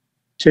computer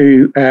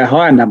to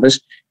higher numbers,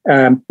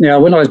 now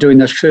when I was doing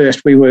this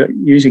first, we were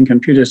using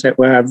computers that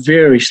were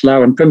very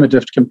slow and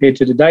primitive compared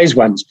to today's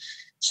ones.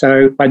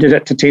 So I did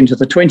it to 10 to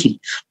the 20.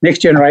 Next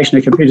generation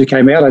of computer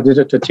came out, I did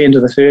it to 10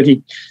 to the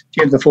 30,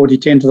 10 to the 40,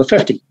 10 to the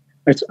 50.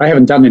 I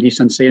haven't done any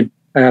since then.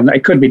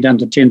 It could be done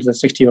to 10 to the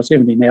 60 or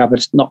 70 now, but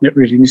it's not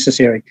really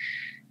necessary.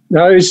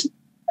 Those,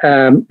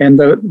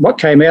 what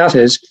came out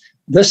is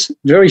this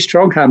very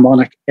strong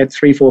harmonic at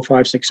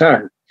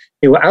 34560.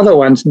 There were other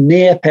ones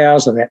near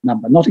powers of that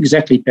number, not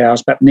exactly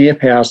powers, but near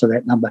powers of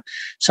that number.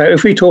 So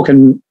if we talk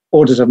in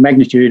orders of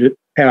magnitude,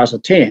 powers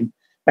of 10,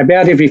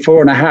 about every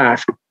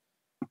 4.5,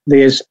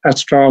 there's a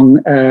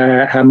strong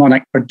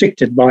harmonic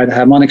predicted by the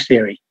harmonics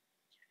theory.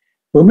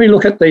 When we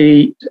look at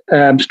the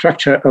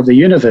structure of the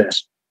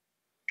universe,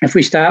 if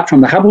we start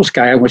from the Hubble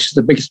scale, which is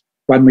the biggest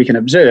one we can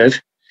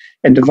observe,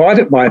 and divide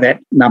it by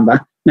that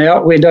number,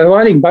 now we're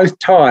dividing both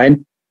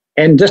time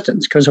and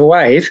distance, because a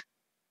wave,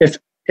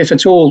 if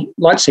it's all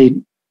light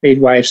speed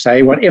waves,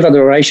 say, whatever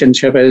the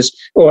relationship is,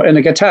 or in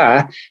a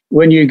guitar,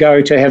 when you go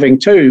to having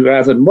 2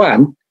 rather than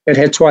 1, it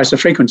has twice the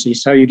frequency.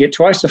 So you get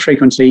twice the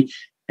frequency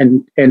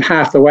and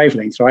half the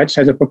wavelength, right?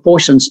 So the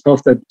proportions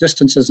of the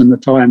distances and the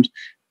times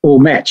all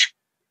match.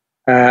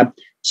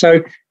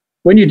 So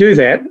when you do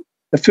that,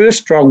 the first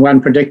strong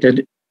one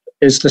predicted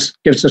gives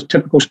us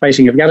typical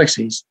spacing of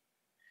galaxies.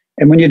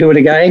 And when you do it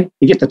again,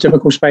 you get the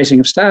typical spacing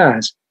of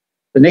stars.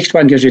 The next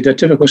one gives you the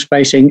typical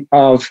spacing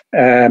of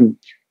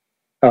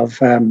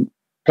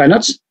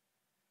planets,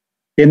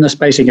 then the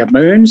spacing of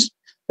moons.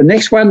 The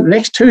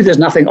next two, there's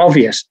nothing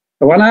obvious.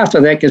 The one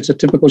after that gives the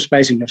typical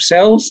spacing of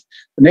cells.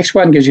 The next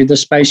one gives you the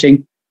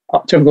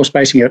typical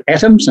spacing of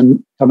atoms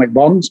and atomic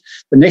bonds.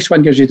 The next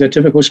one gives you the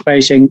typical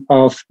spacing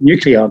of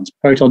nucleons,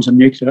 protons and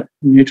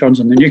neutrons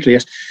in the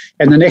nucleus.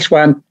 And the next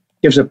one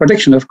gives a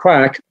prediction of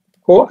quarks,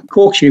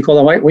 you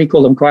call them, we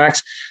call them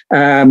quarks.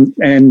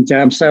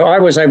 So I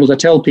was able to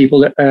tell people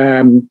that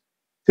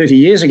 30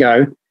 years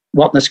ago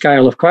what the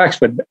scale of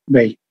quarks would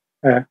be.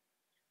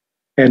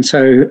 And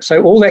so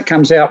all that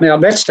comes out. Now,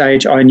 at that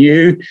stage, I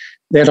knew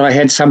that I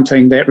had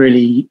something that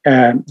really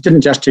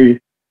didn't just do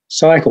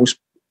cycles,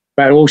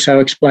 but also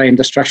explained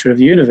the structure of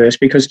the universe,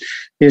 because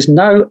there's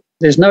no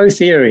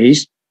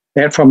theories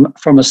that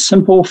from a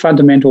simple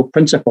fundamental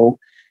principle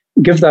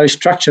give those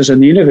structures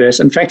in the universe.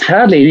 In fact,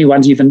 hardly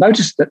anyone's even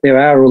noticed that there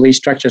are all these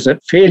structures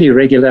at fairly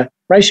regular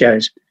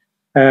ratios.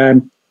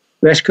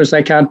 That's because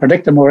they can't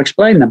predict them or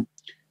explain them.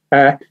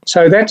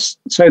 So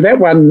that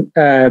one,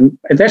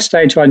 at that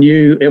stage, I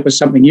knew it was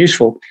something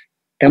useful.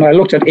 And I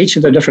looked at each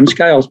of the different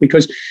scales,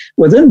 because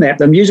within that,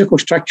 the musical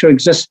structure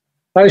exists.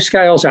 Those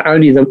scales are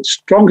only the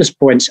strongest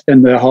points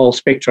in the whole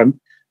spectrum.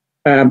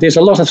 There's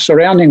a lot of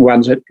surrounding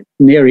ones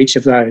near each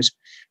of those.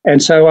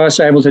 And so I was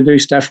able to do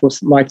stuff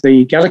with, like,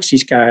 the galaxy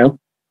scale.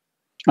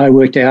 I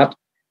worked out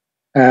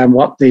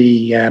what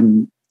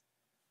the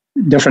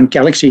different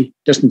galaxy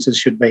distances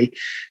should be.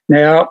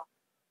 Now,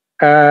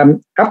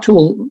 up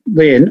till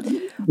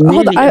then,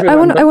 hold on.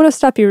 I want to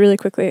stop you really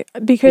quickly,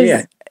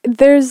 because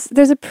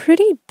there's a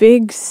pretty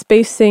big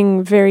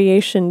spacing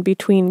variation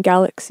between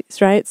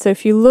galaxies, right? So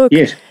if you look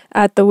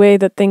at the way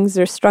that things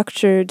are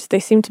structured, they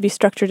seem to be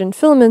structured in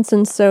filaments.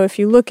 And so if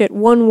you look at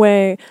one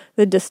way,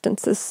 the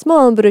distance is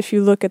small, but if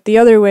you look at the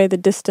other way, the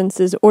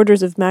distance is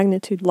orders of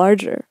magnitude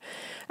larger.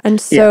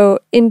 And so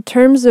in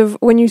terms of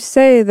when you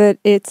say that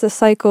it's a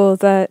cycle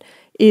that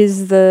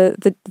is a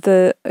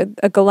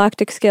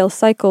galactic scale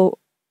cycle,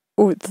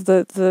 or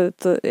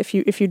if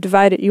you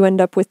divide it, you end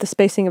up with the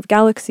spacing of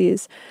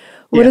galaxies.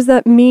 What does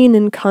that mean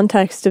in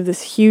context of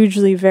this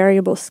hugely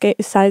variable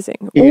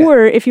sizing? Yeah.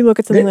 Or if you look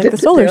at something like the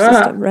solar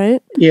system,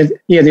 right? Yeah,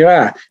 there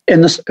are.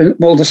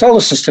 The solar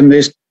system,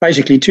 there's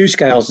basically two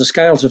scales, the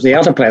scales of the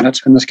outer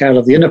planets and the scale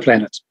of the inner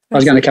planets. I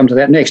was going to come to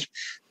that next.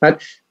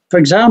 But, for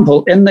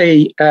example, in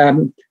the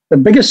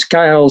biggest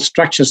scale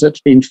structures that's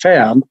been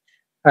found,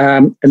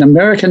 an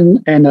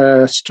American and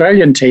an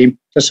Australian team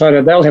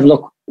decided they'll have a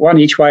look one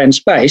each way in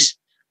space,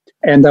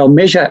 and they'll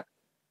measure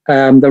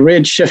the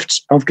red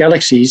shifts of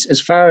galaxies as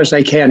far as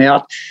they can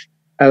out.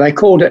 They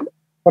called it,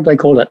 what they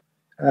called it?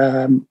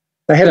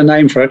 They had a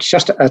name for it. It's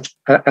just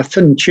a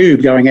thin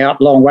tube going out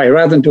a long way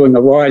rather than doing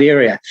a wide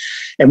area.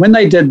 And when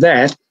they did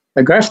that,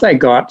 the graph they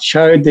got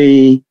showed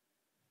the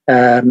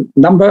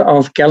number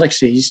of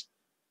galaxies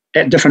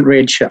at different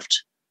red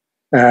shifts,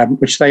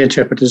 which they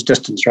interpret as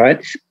distance,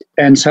 right?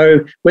 And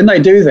so when they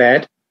do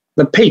that,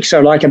 the peaks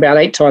are like about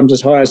 8 times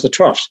as high as the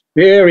troughs,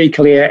 very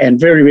clear and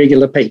very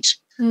regular peaks.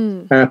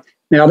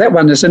 Now, that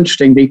one is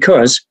interesting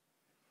because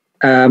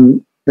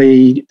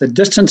the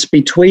distance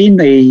between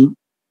the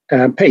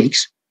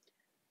peaks,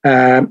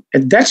 at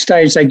that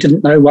stage, they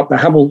didn't know what the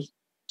Hubble,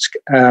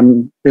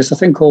 there's a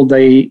thing called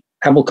the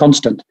Hubble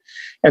constant,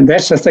 and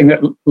that's the thing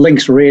that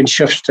links red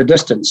shifts to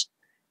distance,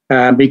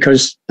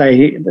 because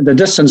the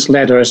distance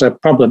ladder is a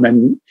problem,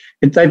 and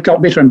they've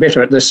got better and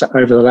better at this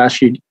over the last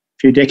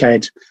few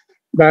decades.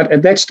 But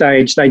at that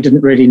stage, they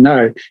didn't really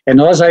know.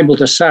 And I was able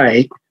to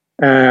say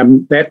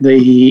that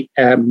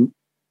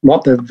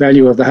what the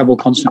value of the Hubble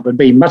constant would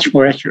be much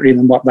more accurately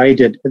than what they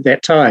did at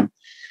that time.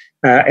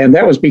 And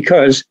that was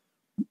because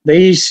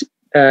there's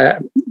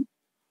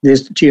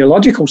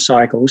geological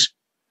cycles,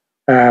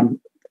 one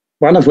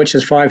of which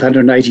is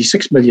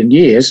 586 million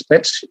years.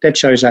 That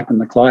shows up in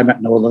the climate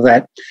and all of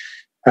that,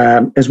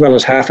 as well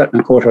as half it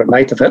and a quarter and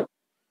eighth of it.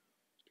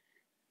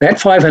 That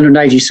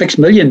 586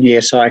 million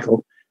year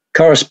cycle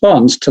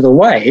corresponds to the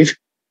wave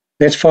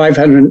that's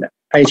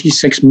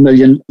 586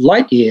 million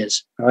light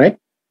years, right?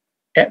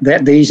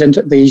 That these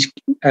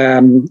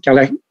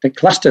galactic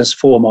clusters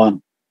form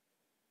on.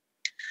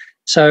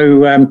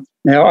 So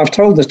now I've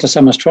told this to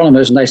some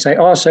astronomers, and they say,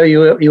 "Oh, so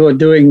you are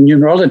doing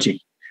numerology?"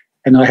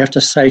 And I have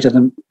to say to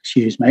them,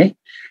 "Excuse me,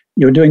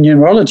 you're doing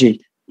numerology.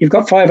 You've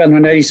got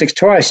 586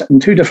 twice in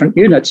 2 different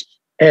units,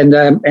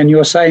 and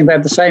you're saying they're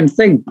the same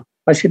thing."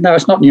 I said, "No,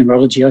 it's not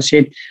numerology." I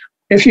said,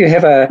 "If you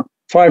have a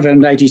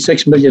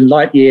 586 million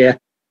light year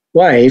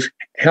wave,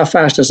 how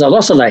fast does it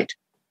oscillate?"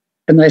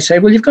 And they say,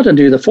 "Well, you've got to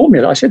do the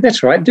formula." I said,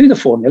 "That's right, do the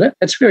formula.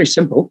 It's very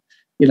simple.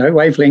 You know,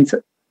 wavelength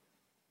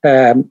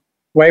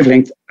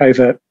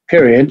over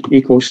period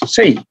equals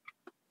c."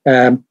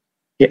 And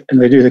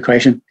they do the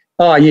equation.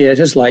 Oh, yeah, it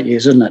is light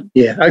years, isn't it?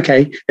 Yeah,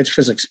 okay, it's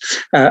physics.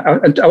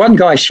 One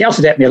guy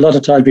shouted at me a lot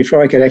of times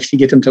before I could actually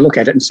get him to look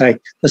at it and say,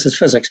 this is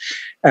physics.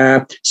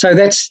 So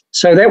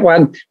that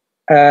one,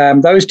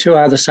 those two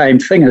are the same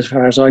thing as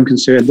far as I'm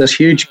concerned. This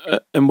huge...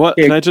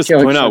 Can I just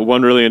point out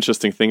one really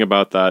interesting thing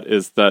about that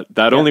is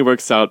that only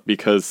works out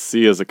because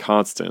C is a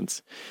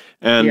constant.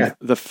 And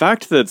the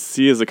fact that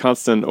C is a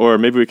constant, or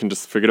maybe we can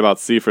just forget about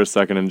C for a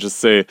second and just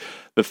say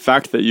the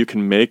fact that you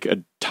can make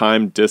a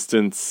time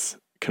distance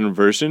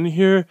conversion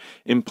here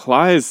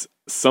implies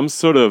some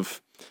sort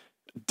of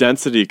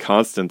density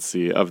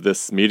constancy of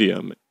this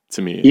medium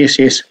to me. Yes,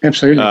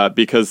 absolutely.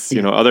 Because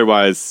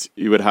otherwise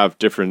you would have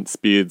different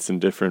speeds in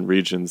different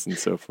regions and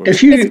so forth.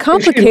 It's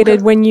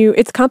complicated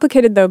it's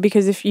complicated though,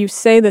 because if you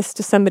say this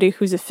to somebody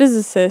who's a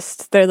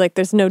physicist, they're like,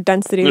 there's no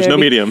density. There's no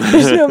medium.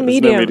 There's no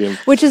medium.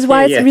 Which is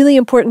why it's really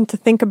important to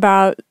think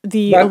about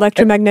the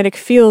electromagnetic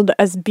field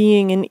as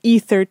being an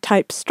ether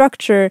type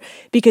structure,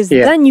 because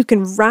then you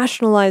can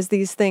rationalize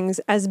these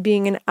things as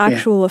being an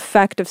actual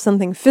effect of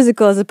something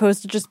physical, as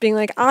opposed to just being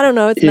like, I don't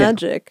know, it's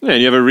magic. Yeah, and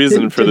you have a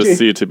reason for the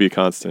C to be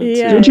constant.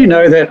 Yeah. Did you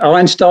know that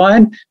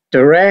Einstein,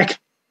 Dirac,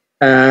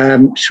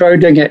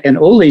 Schrodinger, and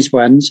all these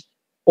ones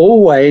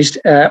always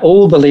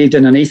all believed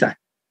in an ether?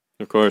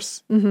 Of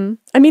course. Mm-hmm.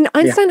 I mean,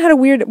 Einstein had a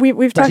weird...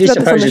 We've talked about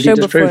this on the show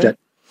before.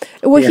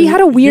 Well, he had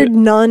a weird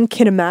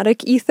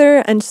non-kinematic ether,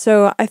 and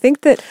so I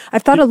think that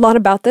I've thought a lot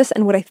about this,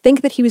 and what I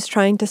think that he was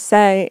trying to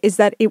say is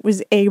that it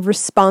was a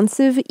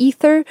responsive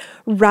ether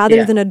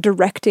rather than a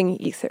directing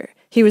ether.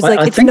 He was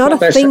it's not a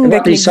thing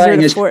that can exert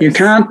a force. You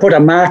can't put a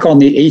mark on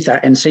the ether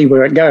and see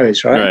where it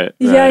goes, right? Right.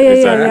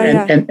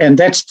 Yeah. And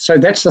that's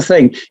the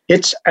thing.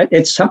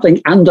 It's something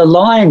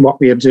underlying what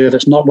we observe.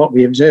 It's not what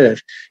we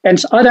observe.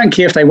 And I don't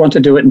care if they want to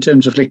do it in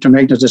terms of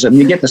electromagnetism.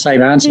 You get the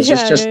same answers.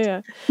 It's just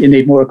you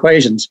need more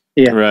equations.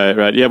 Yeah.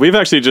 Right. Yeah, we've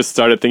actually just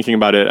started thinking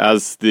about it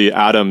as the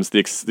atoms,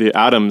 the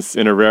atoms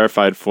in a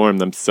rarefied form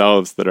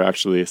themselves that are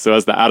actually, so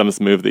as the atoms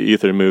move, the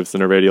ether moves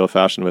in a radial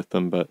fashion with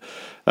them, but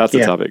that's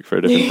a topic for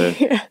a different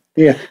day.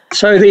 Yeah.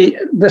 So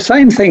the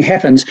same thing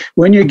happens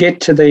when you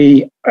get to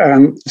the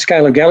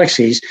scale of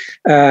galaxies.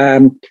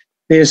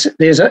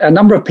 There's a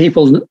number of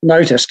people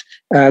noticed,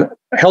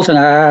 Helton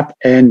Arp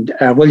and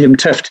William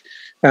Tift,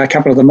 a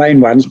couple of the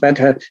main ones, but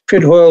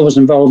Fred Hoyle was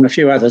involved in a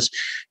few others,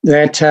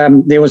 that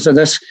there was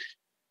this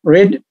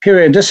red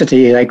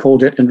periodicity, they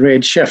called it, in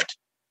red shift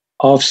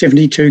of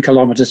 72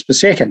 kilometers per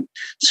second.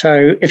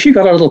 So if you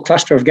got a little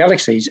cluster of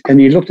galaxies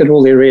and you looked at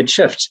all their red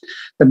shifts,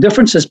 the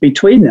differences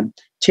between them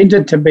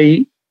tended to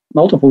be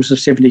multiples of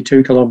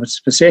 72 kilometers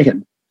per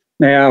second.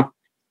 Now,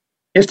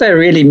 if they're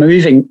really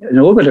moving in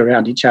orbit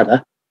around each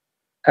other,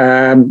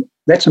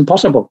 that's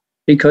impossible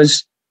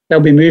because they'll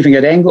be moving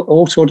at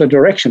all sorts of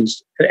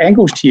directions, at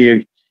angles to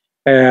you.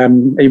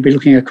 You'll be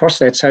looking across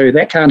that, so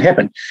that can't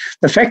happen.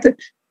 The fact that,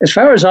 as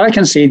far as I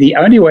can see, the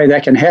only way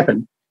that can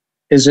happen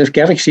is if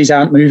galaxies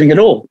aren't moving at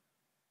all.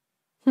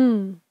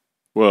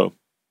 Whoa.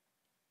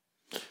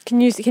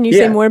 Can you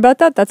say more about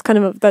that? That's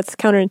that's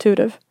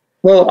counterintuitive.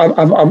 Well,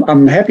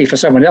 I'm happy for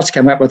someone else to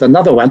come up with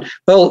another one.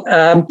 Well,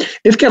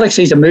 if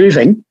galaxies are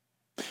moving,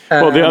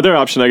 the other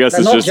option, I guess,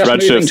 is just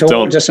redshifts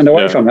don't just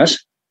away from us.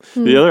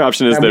 The other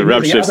option is that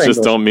redshifts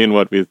just don't mean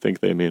what we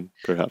think they mean,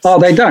 perhaps. Oh,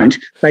 they don't.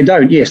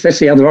 Yes, that's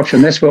the other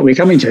option. That's what we're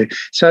coming to.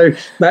 So,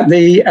 but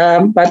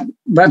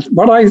but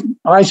what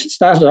I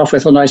started off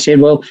with, and I said,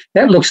 well,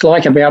 that looks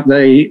like about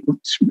the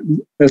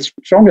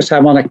strongest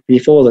harmonic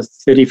before the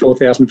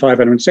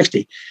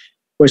 34,560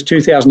 was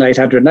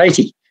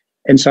 2,880,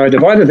 and so I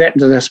divided that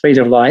into the speed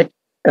of light,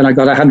 and I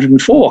got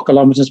 104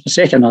 kilometers per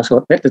second. I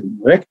thought that didn't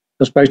work. I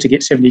was supposed to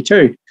get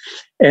 72.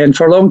 And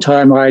for a long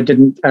time, I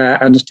didn't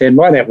understand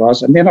why that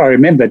was. And then I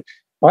remembered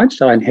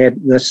Einstein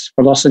had this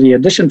velocity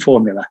addition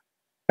formula.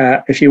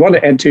 If you want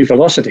to add two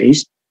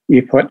velocities,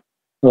 you put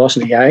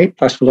velocity A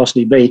plus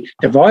velocity B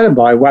divided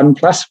by 1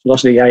 plus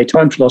velocity A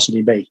times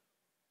velocity B.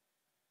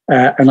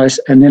 And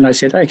then I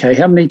said, okay,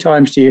 how many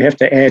times do you have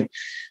to add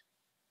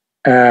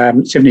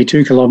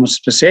 72 kilometers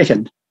per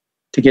second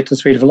to get to the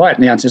speed of light?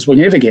 And the answer is, well,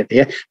 you never get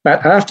there.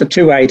 But after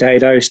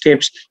 2880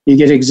 steps, you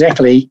get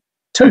exactly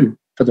 2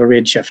 for the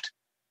redshift.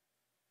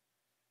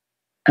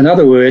 In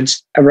other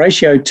words, a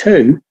ratio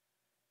 2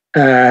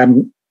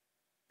 in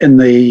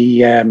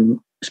the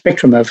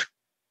spectrum of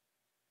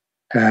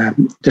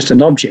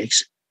distant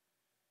objects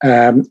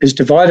is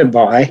divided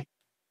by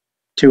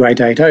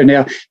 2880.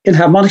 Now, in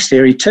harmonics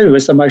theory, 2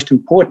 is the most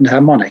important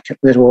harmonic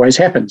that always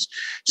happens.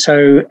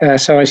 So I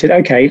said,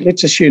 okay,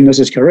 let's assume this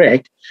is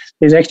correct.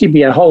 There's actually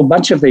be a whole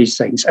bunch of these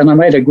things. And I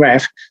made a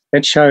graph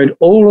that showed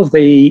all of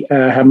the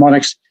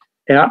harmonics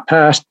out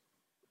past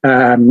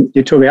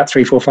to about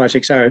 3, 4, 5,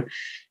 6, 0,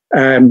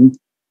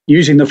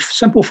 using the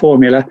simple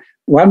formula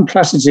 1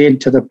 plus z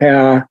to the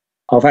power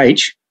of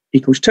h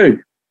equals 2.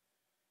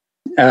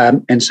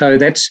 And so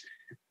that's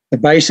the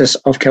basis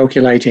of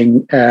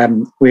calculating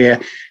where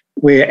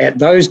at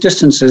those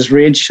distances,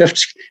 red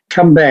shifts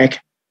come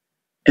back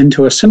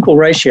into a simple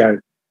ratio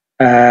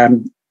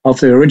of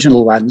the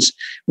original ones,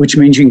 which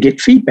means you can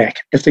get feedback.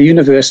 If the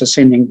universe is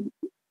sending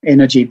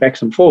energy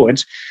backs and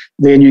forwards,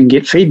 then you can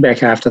get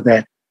feedback after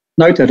that.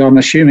 Note that I'm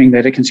assuming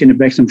that it can send it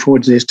backs and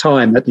forwards. There's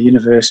time that the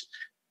universe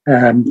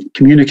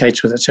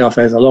communicates with itself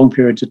over long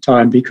periods of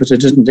time because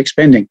it isn't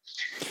expanding.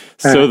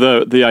 So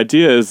the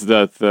idea is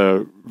that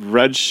the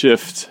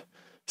redshift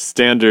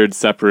standard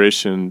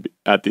separation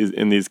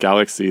in these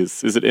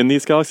galaxies, is it in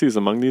these galaxies,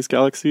 among these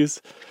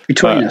galaxies?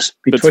 Between us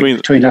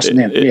and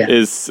them,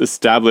 is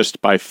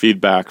established by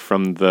feedback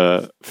from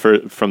the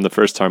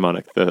first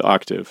harmonic, the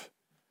octave.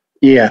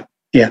 Yeah.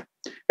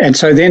 And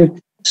so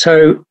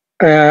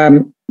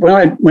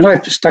when I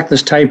stuck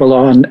this table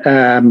on,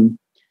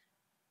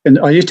 and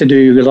I used to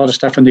do a lot of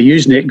stuff in the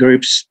Usenet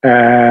groups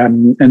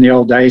in the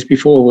old days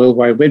before World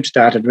Wide Web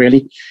started,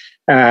 really.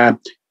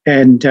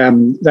 And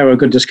they were a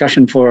good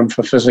discussion forum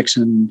for physics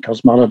and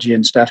cosmology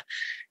and stuff.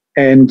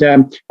 And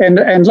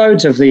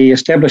loads of the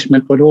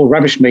establishment would all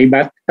rubbish me,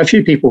 but a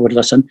few people would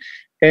listen.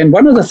 And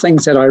one of the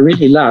things that I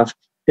really love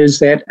is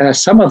that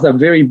some of the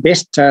very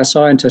best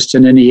scientists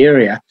in any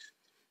area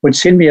would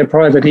send me a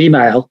private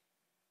email.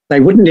 They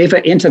wouldn't ever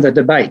enter the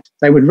debate.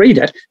 They would read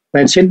it.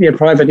 They'd send me a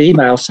private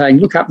email saying,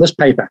 look up this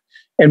paper.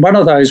 And one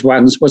of those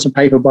ones was a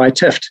paper by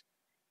Tift.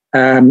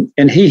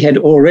 And he had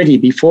already,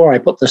 before I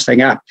put this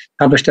thing up,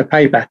 published a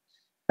paper.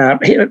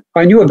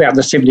 I knew about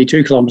the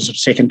 72 kilometres a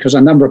second because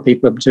a number of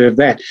people observed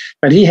that.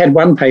 But he had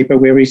one paper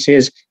where he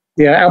says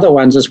there are other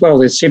ones as well.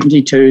 There's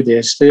 72,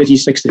 there's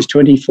 36, there's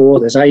 24,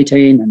 there's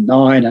 18 and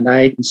 9 and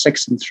 8 and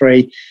 6 and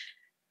 3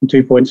 and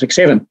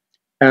 2.67.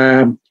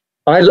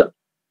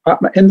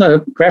 In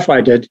the graph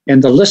I did,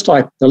 and the list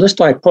I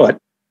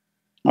put,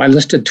 I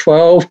listed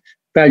 12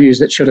 values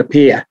that should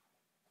appear.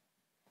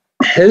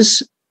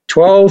 His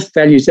 12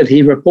 values that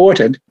he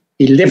reported,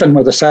 11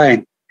 were the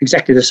same,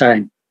 exactly the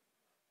same.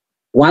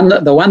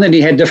 The one that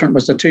he had different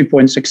was the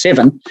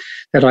 2.67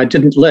 that I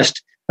didn't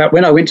list. But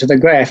when I went to the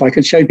graph, I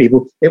could show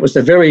people it was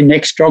the very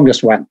next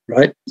strongest one,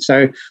 right?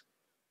 So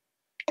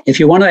if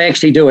you want to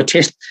actually do a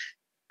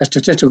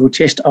statistical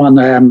test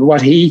on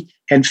what he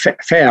had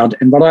found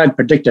and what I had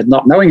predicted,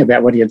 not knowing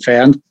about what he had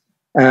found,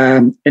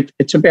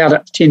 it's about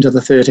a 10 to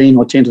the 13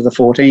 or 10 to the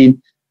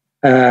 14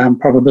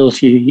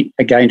 probability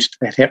against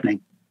that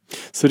happening.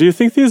 So do you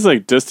think these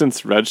like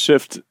distance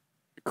redshift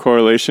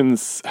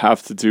correlations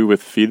have to do with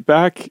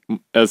feedback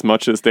as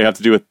much as they have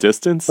to do with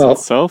distance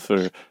itself,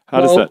 or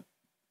how does that?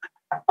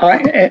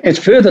 It's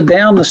further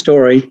down the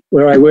story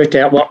where I worked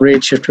out what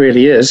redshift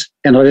really is,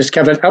 and I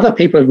discovered other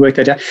people had worked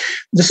it out.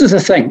 This is the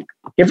thing.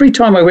 Every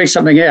time I worked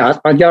something out,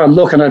 I'd go and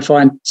look and I'd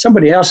find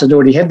somebody else had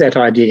already had that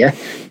idea,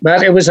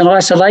 but it was in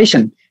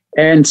isolation.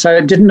 And so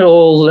it didn't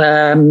all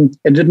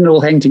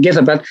hang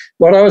together. But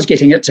what I was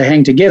getting it to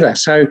hang together.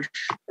 So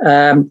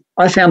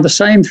I found the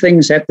same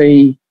things at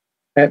the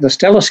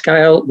stellar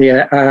scale,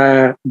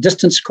 the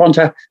distance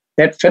quanta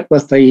that fit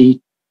with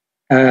the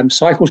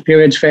cycles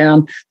periods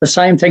found. The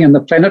same thing in the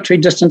planetary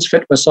distance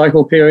fit with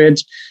cycle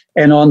periods,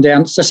 and on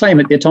down. It's the same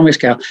at the atomic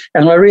scale.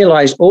 And I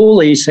realized all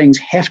these things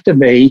have to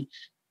be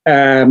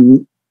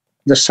the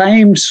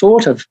same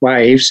sort of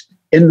waves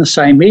in the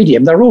same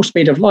medium. They're all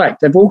speed of light.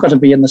 They've all got to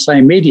be in the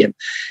same medium.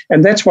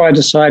 And that's why I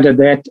decided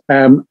that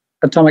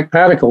atomic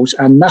particles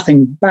are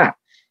nothing but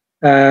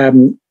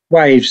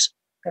waves.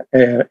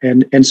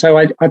 And so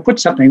I put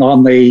something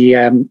on the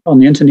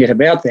internet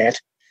about that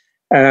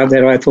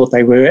I thought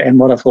they were and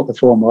what I thought the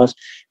form was.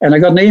 And I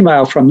got an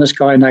email from this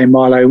guy named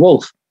Milo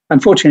Wolf.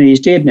 Unfortunately, he's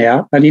dead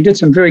now, but he did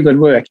some very good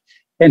work.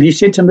 And he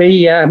said to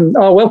me,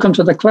 welcome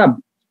to the club.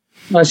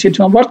 And I said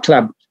to him, what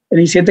club? And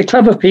he said, the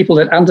club of people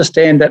that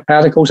understand that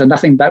particles are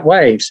nothing but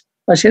waves.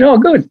 I said, oh,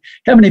 good.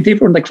 How many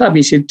people are in the club?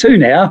 He said, 2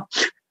 now.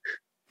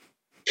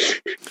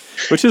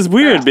 Which is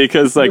weird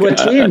because there were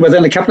 10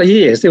 within a couple of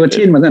years.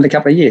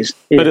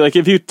 Yeah. But like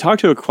if you talk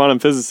to a quantum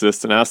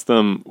physicist and ask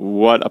them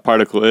what a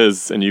particle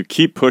is and you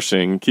keep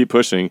pushing,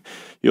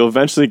 you'll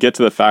eventually get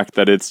to the fact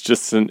that it's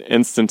just an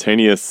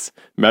instantaneous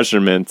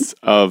measurement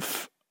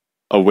of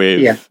a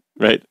wave. Yeah.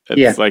 Right?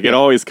 It's it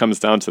always comes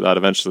down to that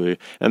eventually.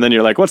 And then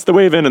you're like, what's the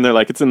wave in? And they're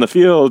like, it's in the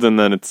field. And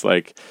then it's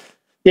like,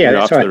 you're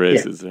off to the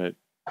races, right?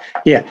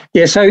 Yeah.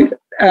 So,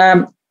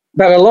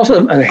 but a lot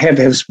of them have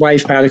this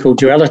wave particle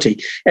duality.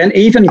 And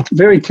even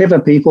very clever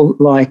people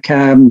like,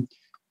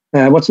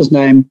 what's his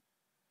name?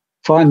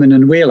 Feynman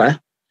and Wheeler,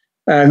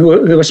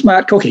 who are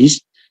smart cookies.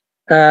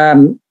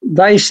 Feynman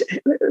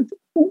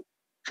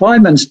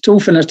still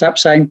finished up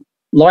saying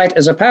light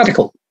is a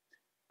particle.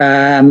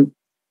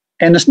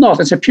 And it's not.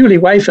 It's a purely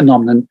wave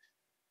phenomenon.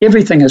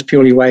 Everything is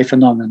purely wave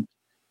phenomenon.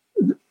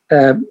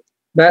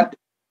 But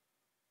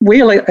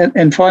Wheeler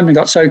and Feynman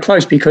got so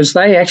close because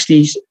they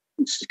actually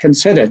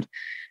considered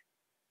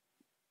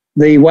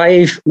the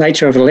wave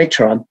nature of an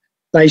electron.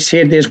 They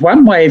said there's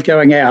one wave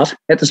going out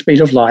at the speed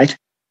of light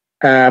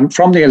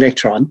from the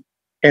electron,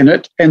 and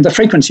the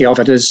frequency of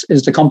it is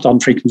the Compton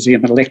frequency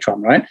of an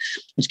electron, right?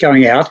 It's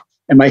going out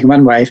and making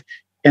one wave.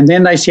 And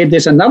then they said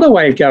there's another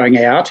wave going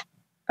out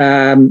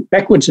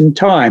backwards in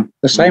time,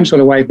 the same sort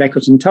of wave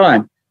backwards in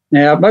time.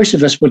 Now, most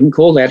of us wouldn't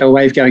call that a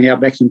wave going out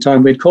backwards in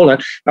time. We'd call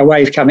it a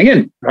wave coming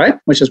in, right?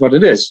 Which is what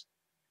it is.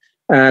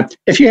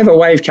 If you have a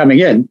wave coming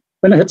in,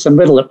 when it hits the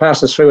middle, it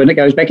passes through and it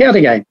goes back out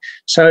again.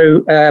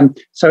 So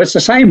it's the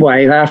same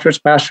wave after it's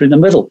passed through the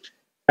middle.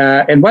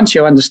 And once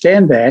you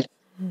understand that,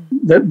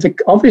 the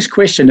obvious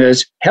question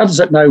is, how does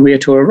it know where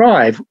to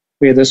arrive,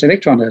 where this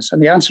electron is?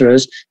 And the answer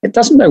is, it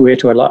doesn't know where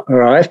to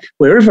arrive.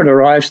 Wherever it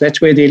arrives,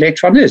 that's where the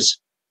electron is.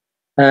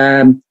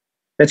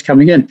 That's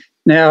coming in.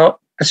 Now,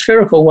 a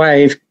spherical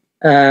wave,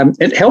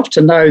 it helps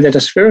to know that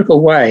a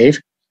spherical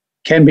wave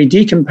can be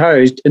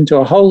decomposed into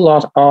a whole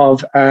lot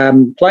of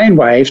plane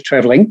waves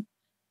traveling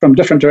from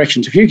different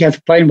directions. If you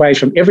have plane waves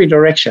from every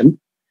direction,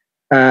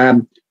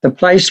 the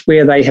place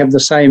where they have the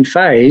same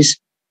phase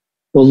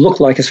will look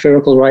like a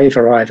spherical wave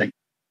arriving.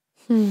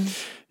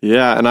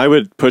 Yeah, and I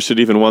would push it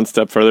even one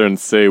step further and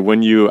say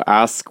when you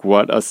ask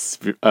what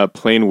a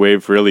plane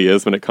wave really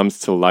is when it comes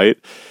to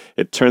light,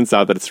 it turns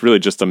out that it's really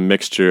just a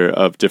mixture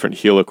of different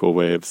helical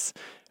waves.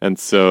 And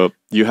so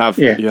you have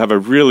a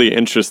really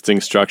interesting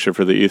structure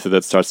for the ether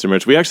that starts to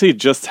emerge. We actually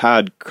just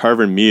had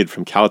Carver Mead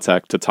from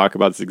Caltech to talk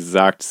about this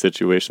exact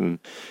situation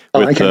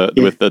with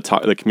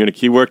the community.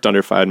 He worked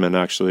under Feynman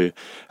actually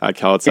at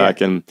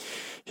Caltech, and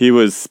he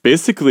was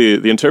basically,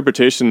 the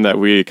interpretation that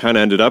we kind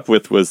of ended up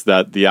with was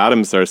that the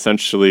atoms are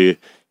essentially,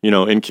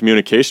 in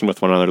communication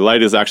with one another.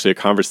 Light is actually a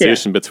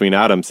conversation between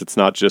atoms. It's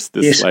not just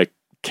this like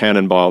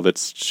cannonball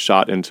that's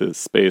shot into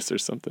space or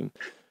something.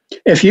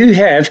 If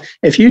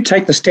you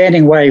take the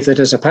standing wave that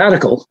is a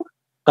particle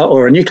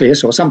or a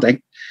nucleus or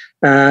something,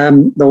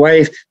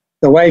 the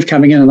wave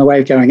coming in and the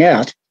wave going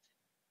out,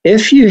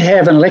 if you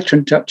have an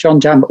electron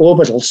jump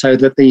orbital so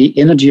that the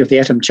energy of the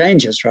atom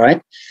changes,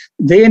 right,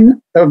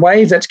 then the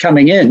wave that's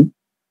coming in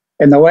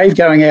and the wave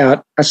going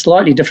out are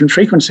slightly different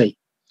frequency.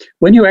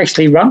 When you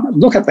actually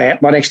look at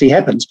that, what actually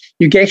happens,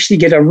 you actually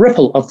get a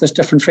ripple of this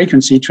different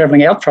frequency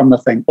traveling out from the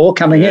thing or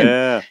coming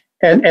in.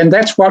 And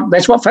that's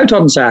what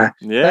photons are.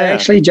 Yeah.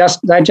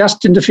 They're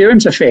just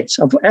interference effects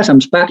of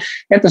atoms. But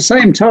at the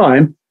same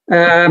time,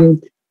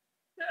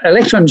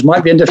 electrons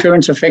might be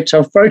interference effects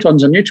of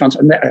protons and neutrons,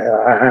 and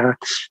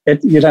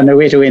you don't know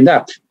where to end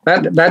up.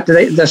 But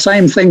the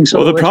same thing.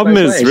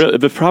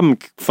 The problem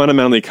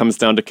fundamentally comes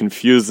down to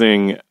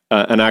confusing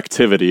an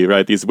activity,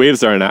 right? These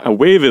waves are a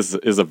wave is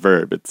a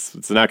verb.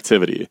 It's an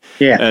activity.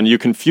 Yeah. And you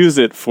confuse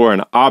it for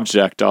an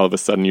object all of a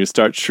sudden. You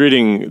start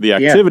treating the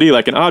activity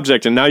like an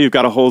object, and now you've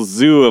got a whole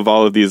zoo of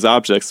all of these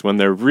objects when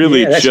they're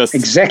really just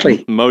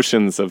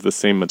motions of the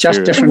same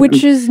material.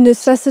 Which is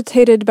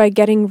necessitated by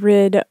getting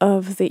rid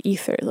of the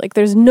ether. Like,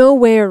 there's no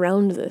way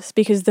around this,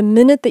 because the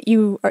minute that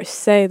you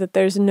say that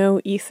there's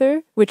no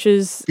ether, which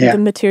is the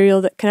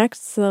material that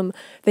connects them,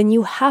 then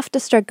you have to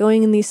start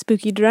going in these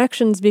spooky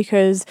directions,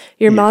 because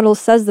your model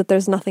says that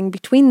there's nothing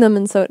between them,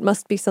 and so it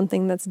must be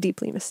something that's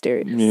deeply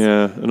mysterious.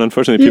 Yeah, and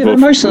unfortunately people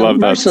most love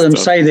that most of them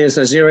say there's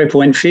a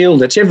 0-point field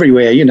that's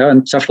everywhere,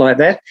 and stuff like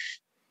that.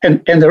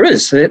 And there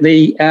is.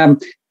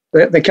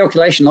 The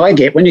calculation I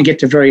get, when you get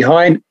to very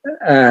high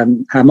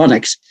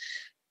harmonics,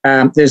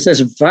 there's this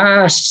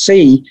vast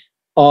sea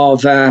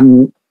of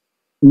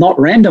not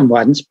random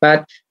ones,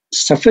 but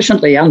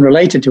sufficiently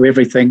unrelated to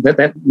everything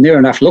that near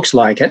enough looks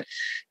like it.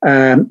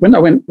 When I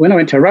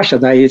went to Russia,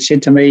 they had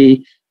said to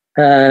me,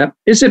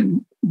 is it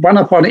 1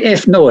 upon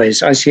F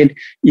noise? I said,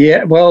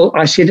 yeah. Well,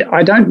 I said,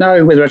 I don't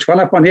know whether it's 1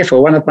 upon F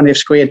or 1 upon F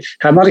squared.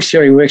 Harmonics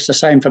theory works the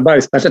same for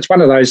both, but it's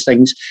one of those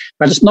things.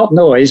 But it's not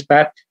noise,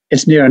 but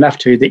it's near enough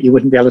to that you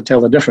wouldn't be able to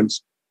tell the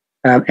difference.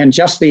 And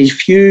just these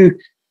few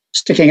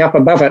sticking up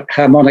above it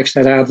harmonics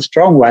that are the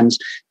strong ones,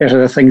 that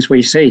are the things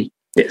we see.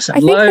 There's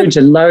loads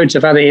and loads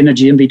of other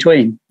energy in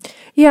between.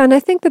 Yeah, and I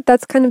think that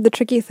that's kind of the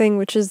tricky thing,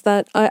 which is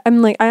that I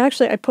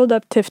pulled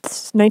up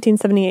Tift's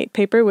 1978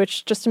 paper,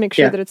 which, just to make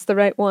sure that it's the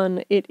right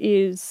one, it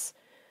is,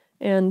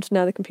 and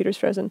now the computer's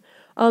frozen.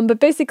 But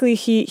basically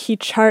he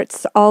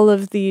charts all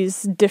of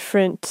these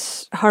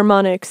different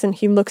harmonics, and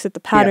he looks at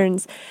the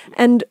patterns,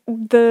 and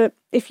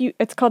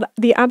it's called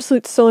the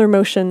absolute solar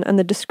motion and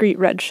the discrete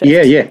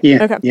redshift.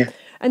 Yeah. Okay. Yeah.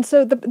 And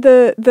so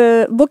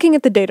the looking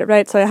at the data,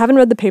 right? So I haven't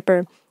read the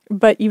paper,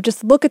 but you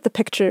just look at the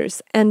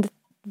pictures, and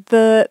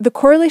the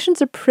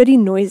correlations are pretty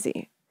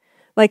noisy.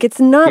 Like, it's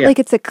not like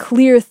it's a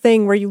clear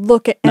thing where you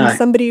look at and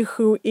somebody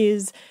who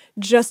is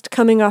just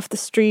coming off the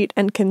street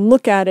and can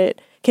look at it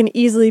can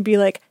easily be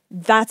like,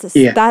 that's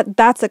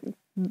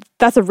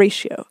a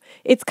ratio.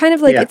 It's kind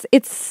of like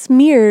it's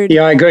smeared.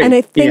 Yeah, I agree. And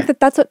I think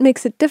that's what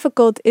makes it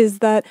difficult, is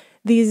that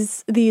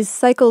these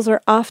cycles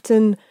are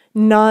often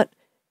not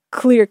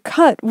clear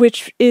cut,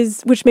 which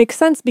makes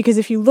sense, because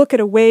if you look at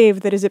a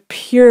wave that is a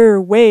pure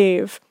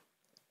wave,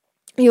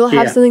 you'll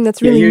have something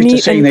that's really neat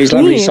and clean. These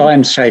lovely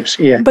sine shapes,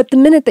 But the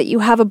minute that you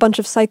have a bunch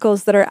of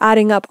cycles that are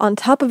adding up on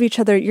top of each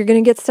other, you're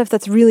going to get stuff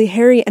that's really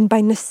hairy and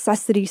by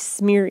necessity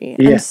smeary.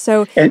 Yeah. And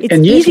so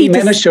and yet he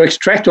managed to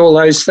extract all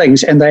those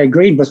things, and they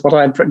agreed with what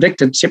I had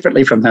predicted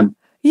separately from him.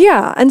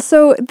 Yeah, and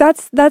so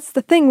that's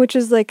the thing, which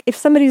is like, if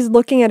somebody's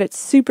looking at it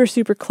super,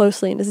 super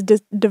closely and is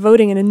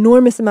devoting an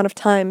enormous amount of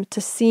time to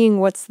seeing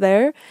what's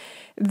there,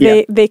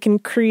 they can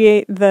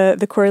create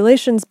the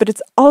correlations, but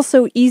it's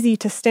also easy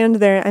to stand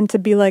there and to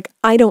be like,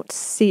 I don't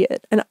see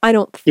it, and I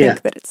don't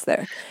think that it's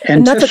there.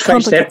 And Tift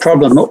faced that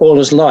problem all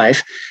his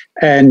life.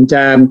 And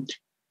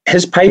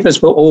his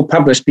papers were all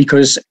published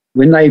because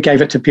when they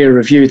gave it to peer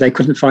review, they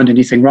couldn't find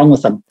anything wrong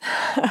with them.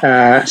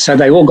 So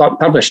they all got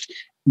published.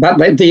 But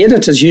the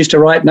editors used to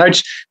write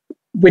notes.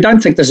 We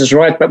don't think this is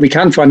right, but we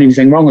can't find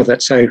anything wrong with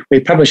it. So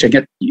we're publishing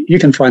it. You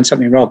can find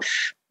something wrong.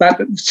 But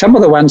some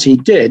of the ones he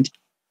did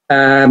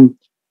 2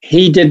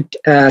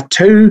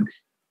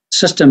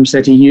 systems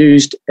that he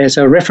used as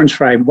a reference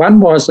frame. One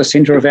was the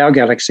center of our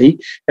galaxy,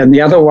 and the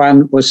other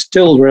one was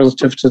still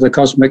relative to the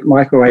cosmic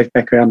microwave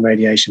background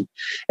radiation.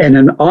 And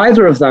in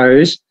either of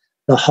those,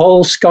 the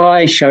whole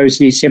sky shows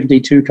these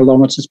 72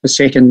 kilometers per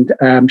second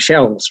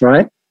shells,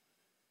 right,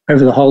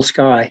 over the whole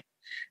sky.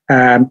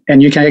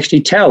 And you can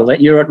actually tell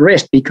that you're at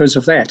rest because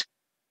of that.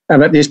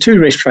 But there's 2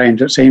 rest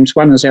frames, it seems.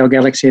 One is our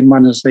galaxy and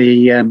one is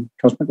the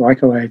cosmic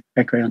microwave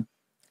background.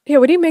 Yeah,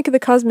 what do you make of the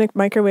cosmic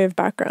microwave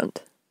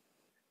background?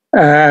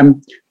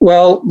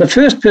 Well, the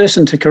first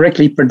person to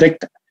correctly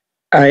predict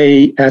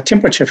a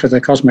temperature for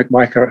the cosmic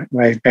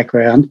microwave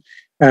background,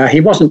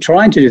 he wasn't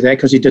trying to do that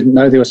because he didn't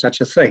know there was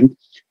such a thing,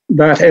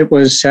 but it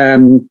was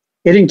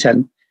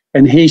Eddington.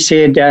 And he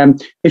said,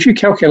 if you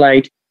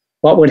calculate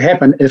what would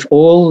happen if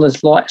all the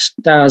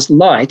stars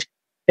light,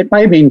 it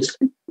may have been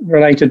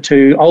related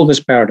to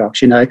Olbers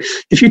paradox.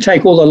 If you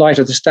take all the light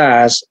of the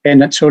stars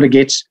and it sort of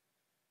gets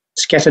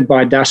scattered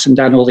by dust and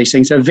done all these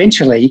things,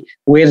 eventually,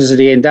 where does it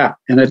end up?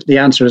 And the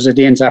answer is it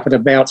ends up at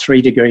about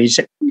 3 degrees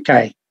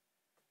K.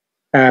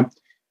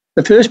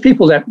 The first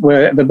people that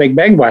were the Big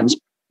Bang ones,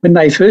 when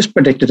they first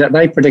predicted it,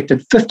 they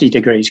predicted 50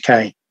 degrees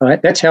K,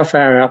 right? That's how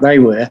far out they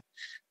were.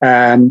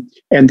 And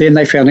then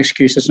they found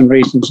excuses and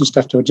reasons and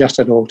stuff to adjust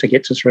it all to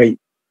get to 3.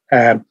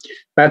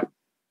 But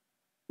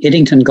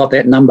Eddington got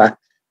that number.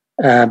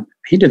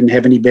 He didn't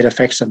have any better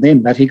facts than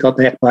them, but he got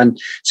that one.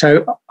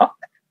 So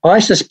I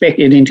suspect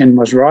Eddington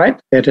was right,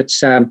 that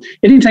it's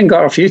Eddington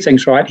got a few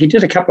things right. He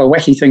did a couple of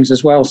wacky things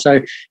as well, so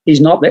he's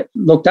not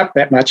looked up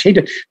that much.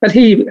 But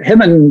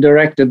him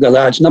directed the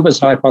large numbers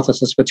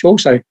hypothesis, which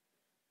also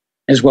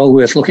is well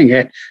worth looking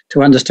at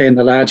to understand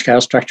the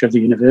large-scale structure of the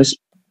universe.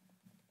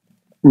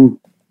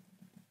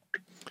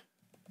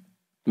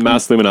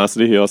 Mass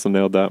luminosity, he also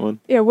nailed that one.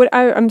 Yeah,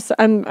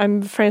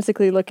 I'm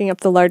frantically looking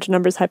up the large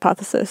numbers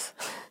hypothesis.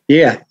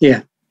 Yeah.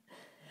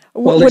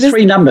 Well, there's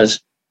 3 numbers.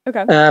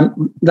 Okay.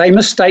 They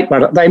misstate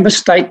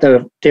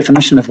the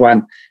definition of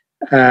one.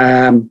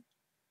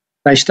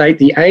 They state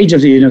the age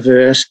of the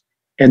universe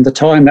and the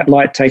time that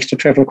light takes to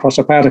travel across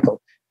a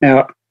particle.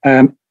 Now,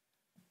 I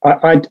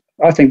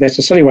think that's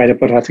a silly way to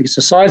put it. I think it's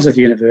the size of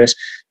the universe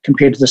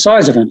compared to the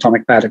size of an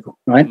atomic particle,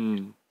 right?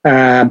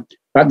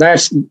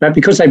 But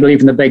because they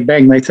believe in the Big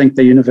Bang, they think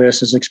the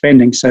universe is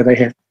expanding, so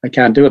they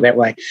can't do it that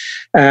way.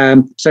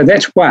 So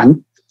that's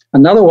one.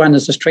 Another one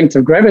is the strength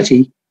of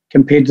gravity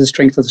compared to the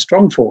strength of the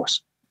strong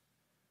force.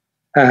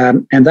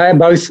 And they're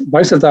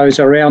both of those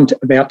are around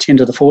about 10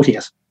 to the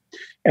 40th.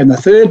 And the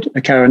third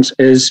occurrence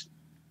is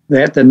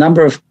that the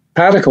number of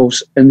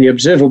particles in the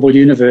observable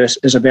universe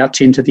is about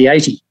 10 to the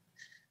 80.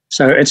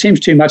 So it seems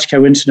too much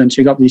coincidence.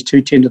 You've got these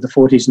 2 10 to the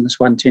 40s and this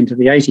one 10 to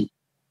the 80.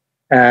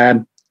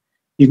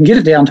 You can get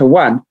it down to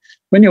 1.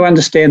 When you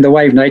understand the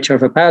wave nature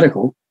of a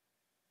particle,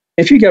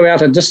 if you go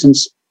out a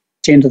distance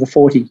 10 to the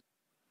 40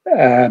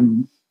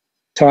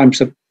 times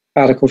the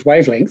particle's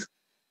wavelength,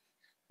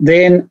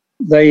 then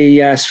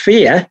the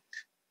sphere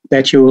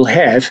that you will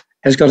have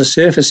has got a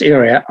surface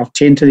area of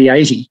 10 to the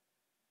 80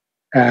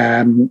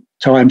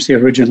 times the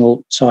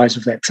original size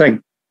of that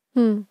thing.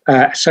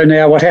 So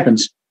now what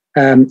happens?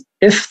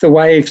 If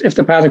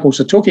the particles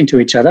are talking to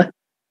each other,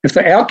 if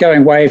the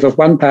outgoing wave of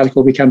one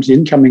particle becomes the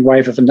incoming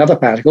wave of another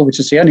particle, which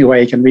is the only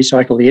way you can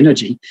recycle the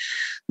energy,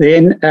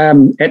 then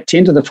at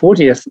 10 to the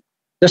 40th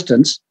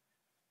distance,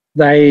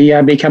 they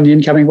become the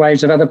incoming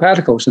waves of other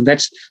particles, and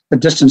that's the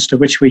distance to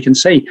which we can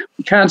see.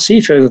 We can't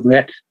see further than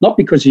that, not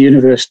because the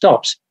universe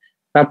stops,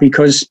 but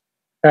because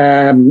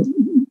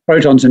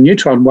protons and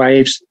neutron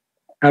waves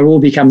are all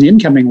become the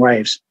incoming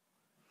waves.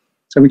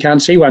 So we can't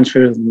see ones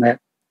further than that.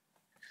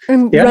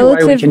 And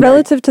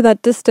relative to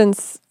that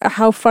distance,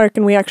 how far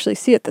can we actually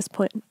see at this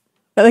point?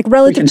 Like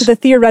relative to the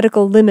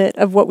theoretical limit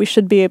of what we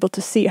should be able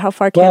to see, how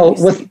far can we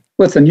see?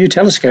 With the new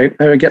telescope,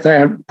 they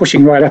are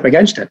pushing right up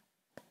against it.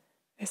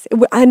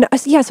 And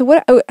so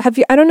what have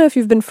you? I don't know if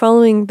you've been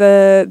following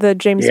the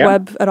James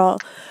Webb at all,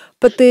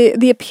 but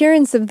the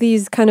appearance of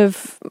these kind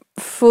of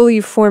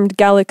fully formed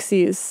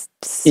galaxies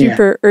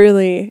super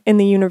early in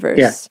the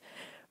universe.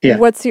 Yeah.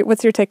 What's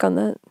your take on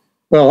that?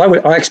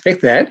 Well, I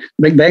expect that.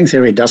 Big Bang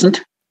Theory doesn't.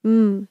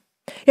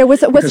 Yeah.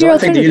 What's your alternative? I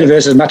think the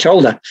universe is much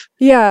older.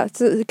 Yeah.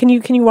 So can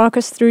you walk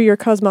us through your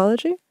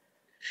cosmology?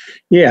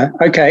 Yeah.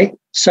 Okay.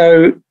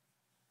 So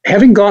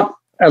having got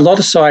a lot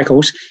of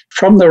cycles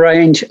from the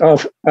range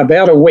of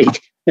about a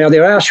week. Now,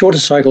 there are shorter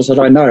cycles that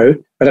I know,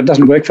 but it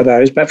doesn't work for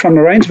those. But from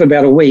the range of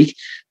about a week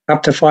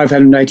up to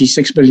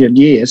 586 billion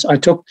years, I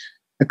took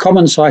the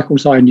common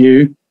cycles I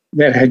knew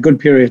that had good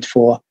periods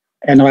for,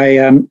 and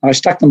I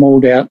stuck them all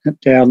down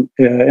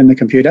in the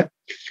computer.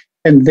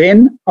 And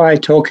then I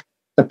took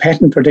the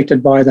pattern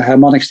predicted by the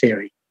harmonics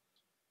theory.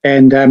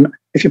 And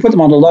if you put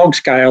them on a log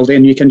scale,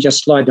 then you can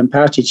just slide them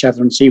past each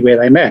other and see where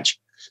they match.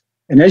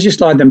 And as you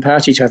slide them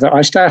past each other,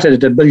 I started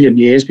at 1 billion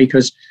years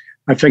because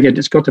I figured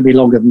it's got to be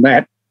longer than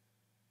that.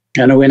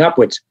 And I went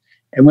upwards.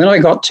 And when I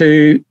got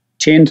to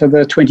 10 to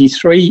the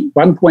 23,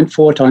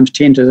 1.4 times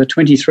 10 to the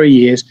 23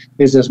 years,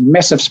 there's this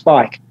massive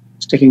spike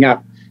sticking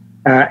up.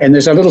 And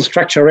there's a little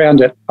structure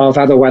around it of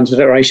other ones that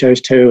are ratios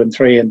 2 and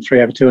 3 and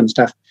 3/2 and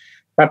stuff.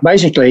 But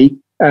basically,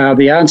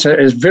 the answer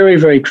is very,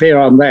 very clear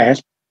on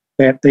that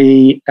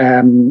the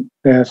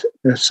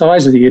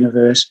size of the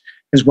universe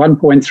is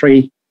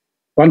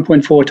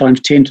 1.4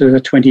 times 10 to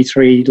the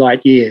 23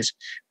 light years,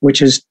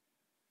 which is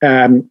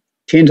 10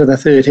 to the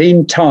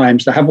 13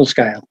 times the Hubble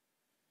scale.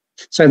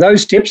 So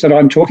those steps that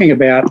I'm talking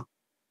about,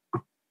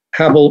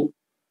 Hubble,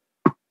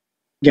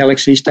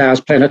 galaxy,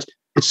 stars, planets,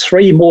 it's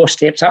 3 more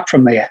steps up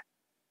from there.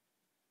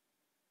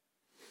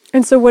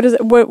 And so what does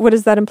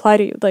that imply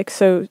to you?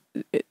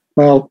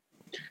 Well,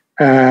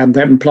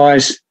 that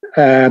implies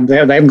they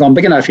haven't gone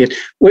big enough yet.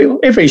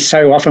 Every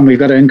so often we've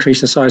got to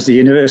increase the size of the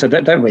universe a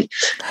bit, don't we?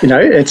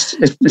 It's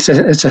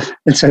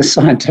a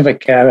scientific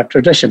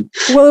tradition.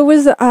 Well, it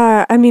was.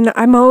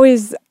 I'm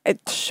always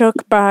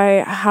shook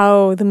by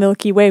how the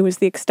Milky Way was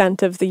the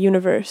extent of the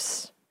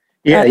universe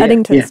at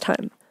Eddington's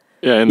time.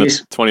 Yeah, in the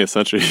 20th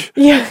century.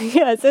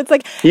 Yeah. So it's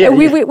like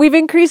we've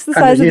increased the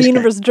size of the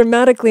universe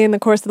dramatically in the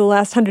course of the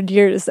last 100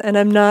 years, and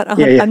I'm not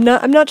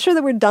sure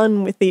that we're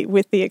done with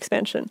the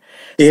expansion.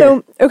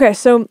 Yeah.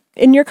 So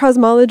in your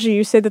cosmology,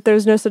 you say that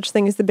there's no such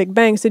thing as the Big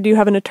Bang. So do you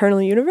have an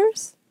eternal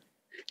universe?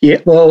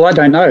 Yeah. Well, I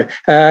don't know.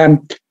 I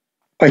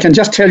can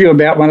just tell you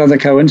about one other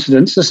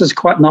coincidence. This is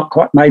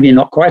maybe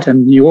not quite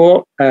in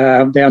your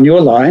down your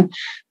line,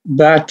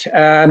 but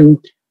I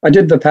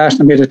did the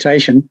Vipassana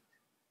meditation.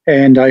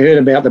 And I heard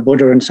about the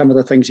Buddha and some of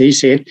the things he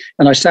said,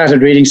 and I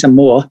started reading some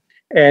more.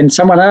 And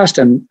someone asked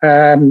him,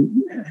 how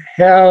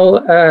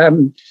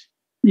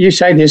you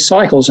say there's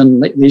cycles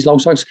and these long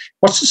cycles.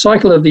 What's the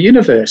cycle of the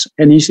universe?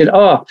 And he said,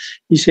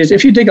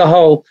 if you dig a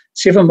hole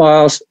 7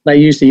 miles, they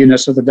use the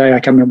units of the day,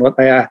 I can't remember what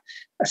they are,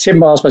 7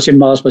 miles by 7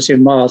 miles by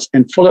 7 miles,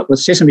 and fill it with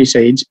sesame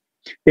seeds.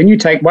 Then you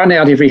take one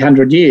out every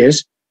 100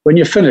 years. When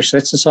you're finished,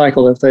 that's the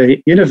cycle of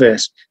the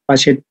universe. I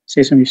said,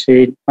 sesame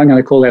seed, I'm going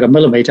to call that a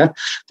millimetre.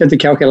 Did the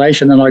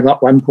calculation, and I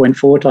got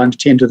 1.4 times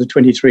 10 to the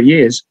 23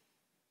 years.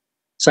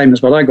 Same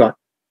as what I got.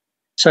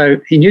 So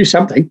he knew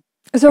something.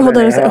 So hold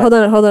on. I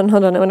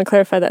want to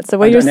clarify that. So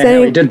what you're saying?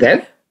 How he did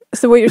that.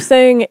 So what you're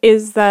saying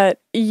is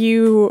that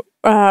you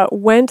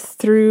went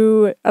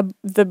through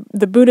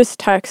the Buddhist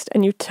text,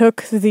 and you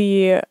took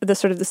the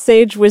sort of the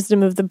sage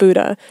wisdom of the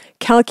Buddha,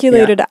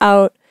 calculated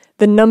out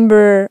the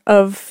number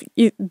of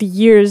the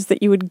years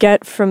that you would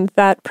get from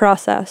that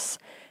process,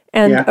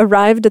 and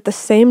arrived at the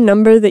same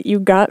number that you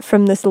got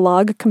from this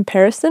log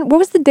comparison. What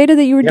was the data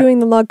that you were doing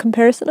the log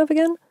comparison of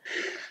again?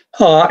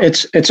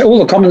 It's all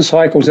the common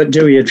cycles that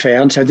Dewey had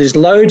found. So there's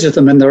loads of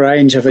them in the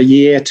range of a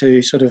year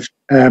to sort of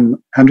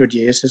 100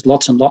 years. There's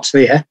lots and lots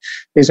there.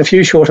 There's a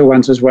few shorter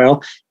ones as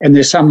well, and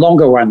there's some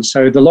longer ones.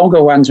 So the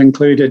longer ones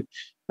included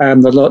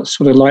the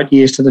sort of light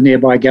years to the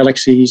nearby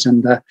galaxies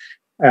and the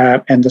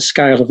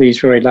scale of these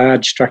very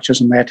large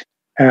structures and that,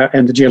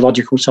 and the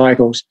geological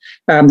cycles.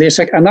 There's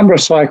a number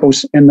of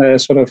cycles in the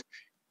sort of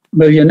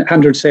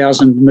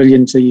 100,000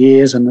 millions of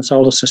years in the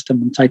solar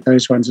system, and take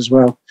those ones as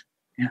well.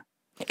 Yeah.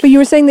 But you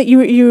were saying that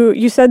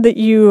you said that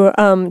you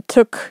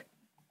took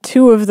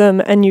 2 of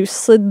them and you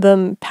slid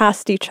them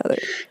past each other.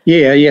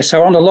 Yeah.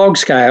 So on a log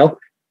scale,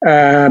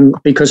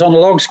 because on a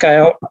log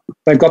scale,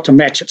 they've got to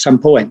match at some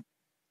point,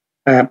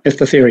 if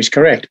the theory is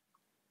correct.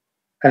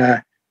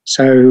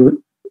 So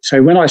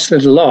when I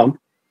slid along,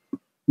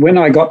 when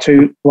I got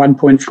to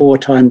 1.4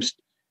 times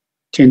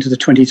 10 to the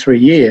 23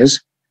 years,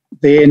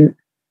 then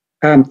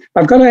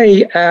I've got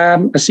a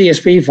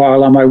CSV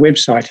file on my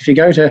website. If you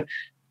go to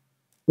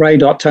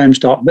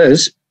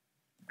ray.tomes.biz,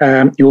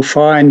 you'll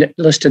find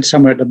listed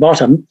somewhere at the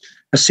bottom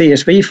a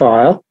CSV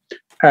file,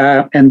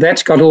 and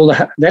that's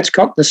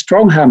got the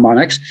strong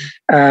harmonics.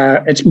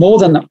 It's more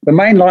than the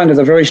main line of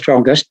the very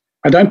strongest.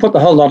 I don't put the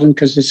whole lot in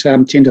because there's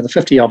 10 to the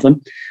 50 of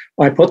them.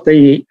 I put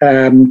the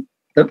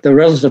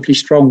relatively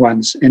strong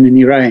ones in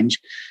any range.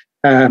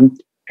 And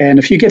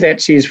if you get that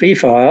CSV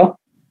file,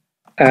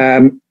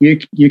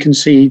 you can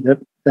see the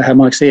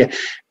harmonics there.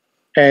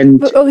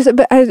 And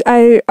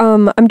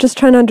I'm just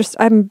trying to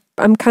understand.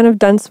 I'm kind of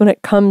dense when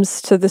it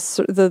comes to this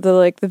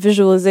the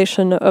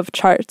visualization of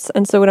charts,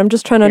 and so what I'm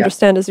just trying to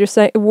understand is you're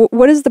saying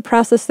what is the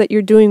process that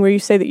you're doing where you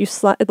say that you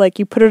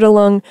put it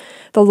along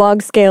the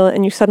log scale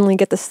and you suddenly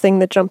get this thing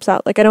that jumps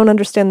out. Like I don't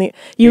understand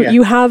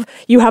you have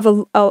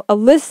a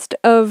list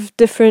of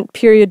different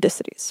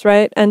periodicities,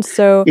 right? And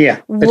so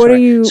what are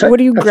you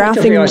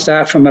graphing? I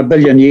start from 1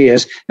 billion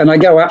years and I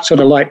go up sort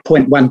of like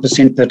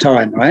 0.1% per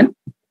time, right?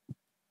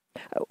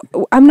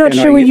 I'm not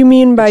sure what you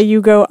mean by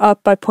you go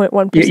up by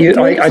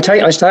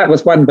 0.1%. I start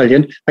with 1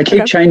 billion. I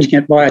keep changing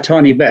it by a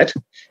tiny bit,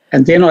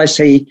 and then I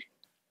see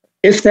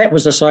if that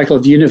was the cycle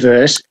of the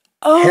universe,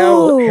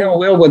 how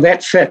well would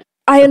that fit?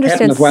 I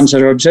understand. The pattern of ones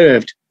that are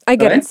observed. I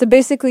get it. So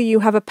basically you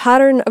have a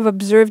pattern of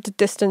observed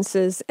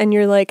distances and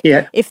you're like,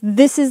 if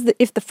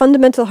the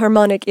fundamental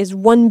harmonic is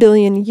 1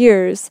 billion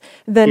years,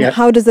 then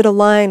how does it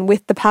align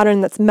with the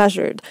pattern that's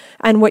measured?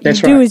 And what you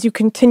do is you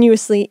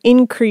continuously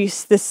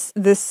increase this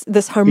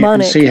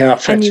harmonic see how it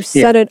fits. And you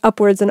set it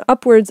upwards,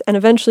 and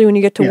eventually when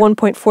you get to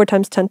 1.4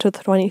 times 10 to the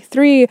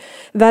 23,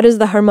 that is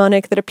the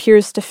harmonic that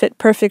appears to fit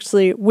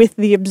perfectly with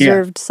the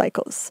observed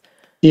cycles.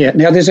 Yeah.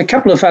 Now, there's a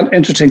couple of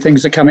interesting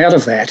things that come out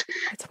of that.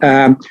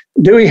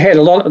 Dewey had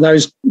a lot of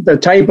those, the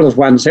table of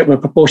ones that were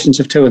proportions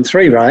of 2 and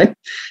 3, right?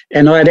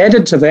 And I had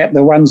added to that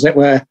the ones that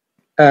were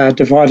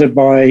divided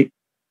by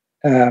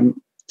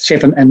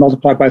 7 and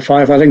multiplied by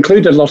 5. I'd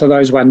included a lot of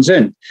those ones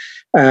in.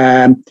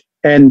 And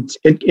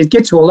it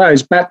gets all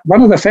those. But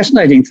one of the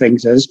fascinating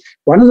things is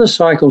one of the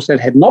cycles that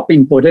had not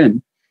been put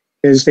in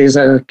is there's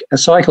a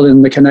cycle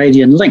in the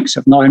Canadian lynx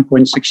of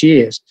 9.6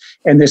 years.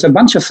 And there's a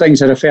bunch of things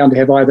that are found to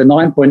have either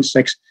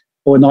 9.6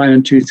 or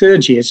 9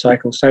 2/3 year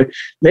cycles. So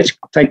let's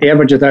take the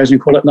average of those and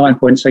call it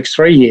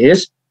 9.63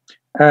 years.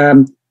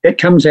 It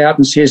comes out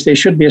and says there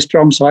should be a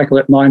strong cycle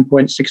at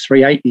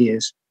 9.638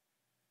 years.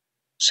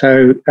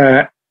 So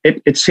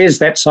it says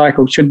that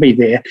cycle should be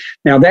there.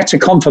 Now, that's a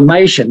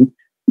confirmation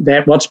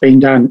that what's being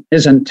done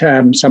isn't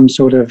some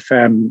sort of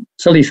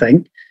silly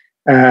thing,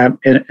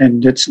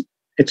 and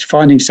it's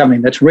finding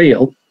something that's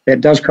real that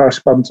does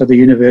correspond to the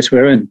universe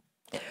we're in.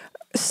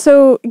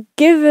 So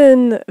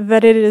given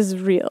that it is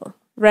real,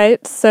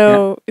 right?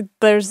 So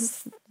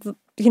there's,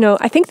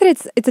 I think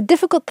that it's a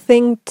difficult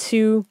thing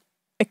to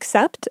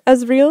accept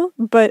as real,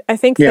 but I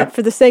think that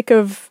for the sake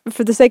of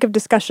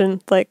discussion,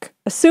 like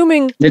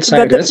assuming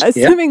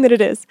that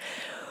it is.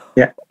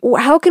 Yeah.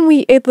 How can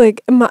we,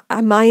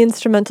 my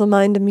instrumental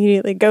mind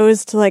immediately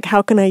goes to like,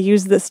 how can I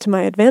use this to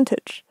my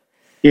advantage?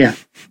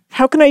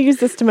 How can I use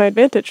this to my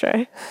advantage,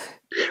 Ray?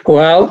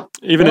 Well,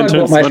 even in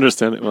terms of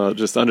understanding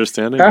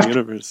the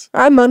universe.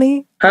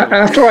 Money.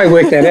 After I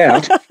worked that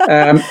out,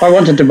 I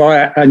wanted to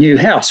buy a new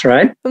house,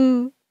 right?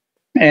 Mm.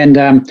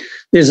 And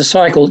there's a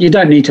cycle. You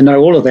don't need to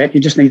know all of that. You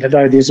just need to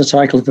know there's a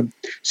cycle of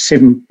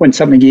 7 point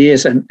something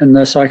years, and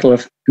the cycle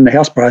of in the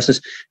house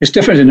prices. It's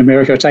different in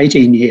America. It's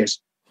 18 years.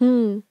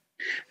 You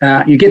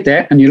get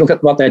that, and you look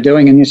at what they're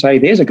doing, and you say,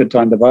 "There's a good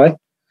time to buy."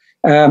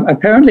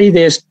 Apparently,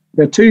 there's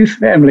the two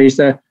families,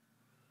 the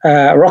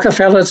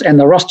Rockefellers and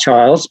the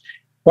Rothschilds.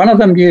 One of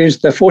them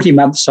used the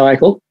 40-month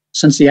cycle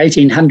since the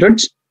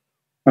 1800s,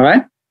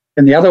 right?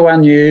 And the other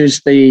one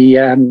used the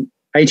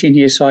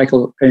 18-year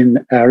cycle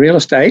in real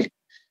estate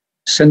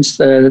since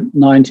the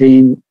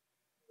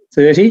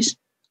 1930s,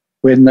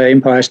 when the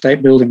Empire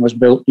State Building was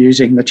built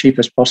using the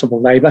cheapest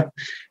possible labor.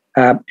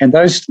 And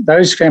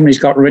those families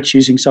got rich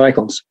using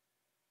cycles.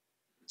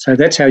 So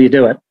that's how you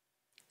do it.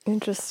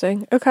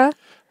 Interesting. Okay.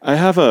 I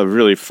have a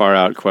really far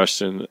out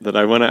question that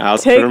I want to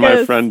ask for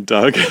my friend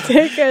Doug.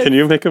 Can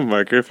you make a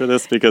marker for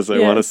this? Because I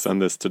want to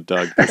send this to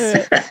Doug.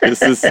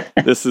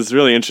 This is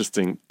really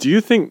interesting. Do you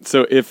think,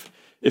 so if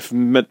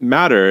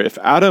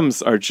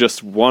atoms are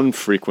just one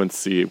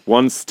frequency,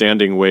 one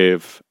standing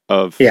wave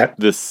of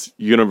this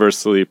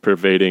universally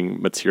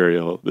pervading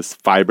material, this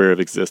fiber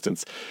of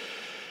existence,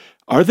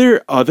 are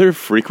there other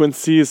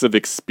frequencies of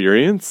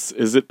experience?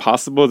 Is it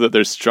possible that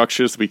there's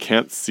structures we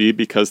can't see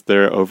because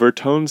they're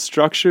overtone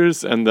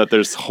structures, and that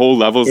there's whole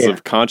levels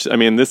of conscious? I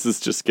mean, this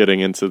is just getting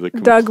into the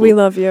Doug, we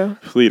love you.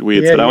 Complete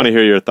weeds, but I want to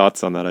hear your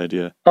thoughts on that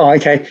idea. Oh,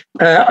 okay.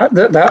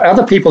 The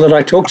other people that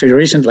I talked to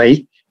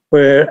recently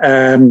were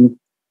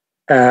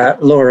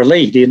Laura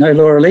Lee. Do you know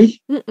Laura Lee?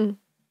 Mm-mm.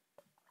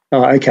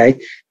 Oh, okay.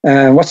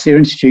 What's their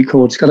institute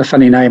called? It's got a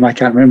funny name. I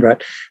can't remember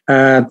it.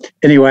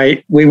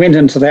 Anyway, we went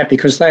into that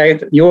because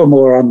you were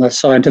more on the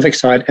scientific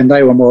side and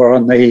they were more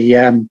on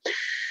the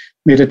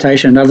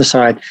meditation and other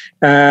side.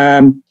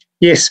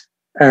 Yes,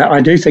 I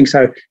do think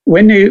so.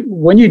 When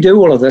you do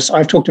all of this,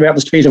 I've talked about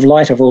the speed of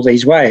light of all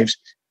these waves.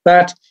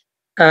 But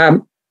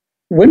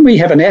when we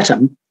have an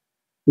atom,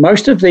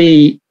 most of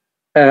the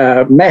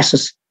mass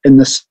is in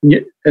the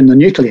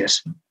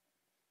nucleus.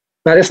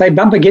 But if they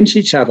bump against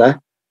each other,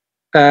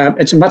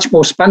 it's a much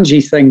more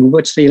spongy thing,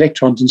 which the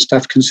electrons and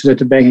stuff consider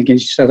to bang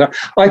against each other.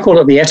 I call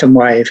it the atom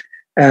wave.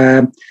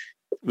 The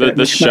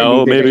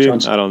shell, maybe?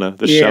 Electrons. I don't know.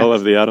 The shell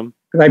of the atom?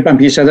 They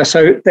bump each other.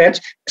 So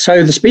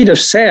the speed of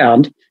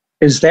sound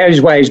is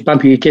those waves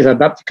bumping together,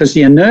 but because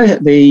the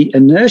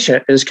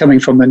inertia is coming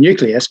from the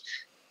nucleus,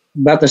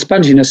 but the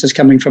sponginess is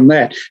coming from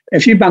that.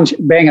 If you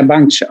bang a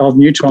bunch of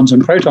neutrons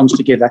and protons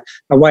together,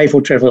 a wave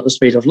will travel at the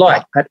speed of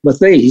light. But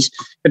with these,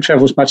 it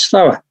travels much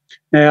slower.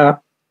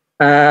 Now,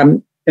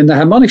 in the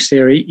harmonics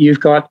theory, you've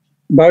got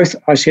both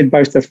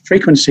the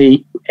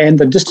frequency and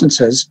the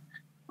distances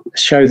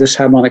show this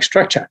harmonic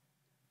structure.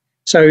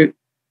 So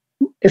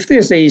if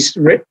there's these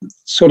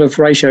sort of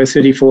ratio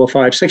 34,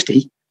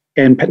 560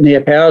 and near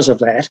powers of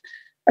that,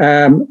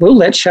 will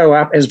that show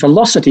up as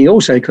velocity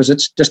also because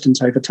it's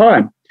distance over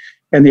time?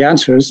 And the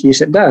answer is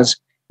yes, it does.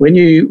 When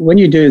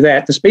you do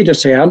that, the speed of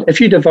sound,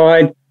 if you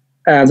divide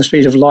the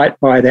speed of light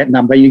by that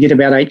number, you get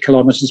about 8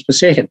 kilometers per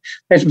second.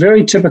 That's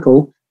very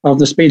typical of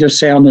the speed of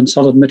sound in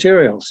solid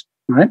materials,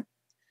 right?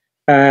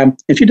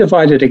 If you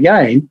divide it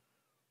again,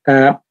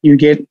 you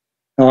get,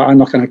 I'm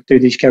not going to do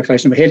these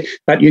calculations in my head,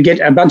 but you get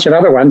a bunch of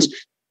other ones.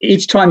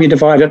 Each time you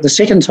divide it, the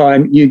second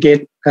time you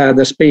get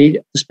the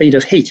speed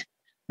of heat.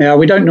 Now,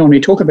 we don't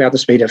normally talk about the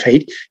speed of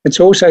heat. It's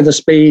also the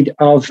speed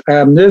of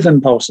nerve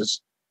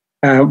impulses.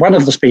 One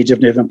of the speeds of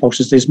nerve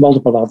impulses, there's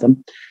multiple of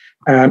them.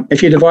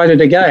 If you divide it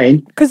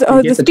again... Because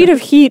the speed of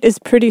heat is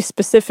pretty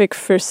specific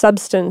for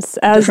substance,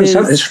 as is...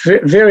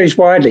 It varies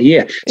widely,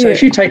 yeah. So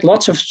if you take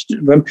lots of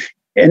them,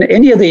 in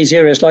any of these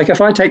areas, like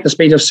if I take the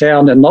speed of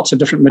sound and lots of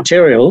different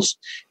materials,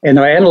 and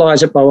I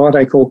analyze it by what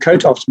I call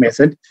Kotoff's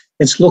method,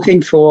 it's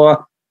looking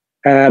for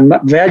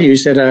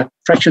values that are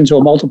fractions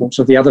or multiples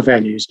of the other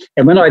values.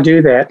 And when I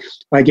do that,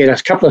 I get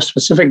a couple of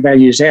specific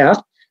values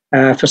out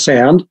for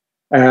sound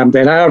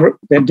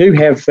that do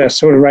have the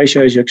sort of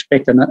ratios you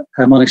expect in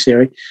harmonics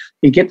theory.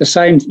 You get the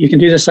same. You can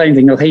do the same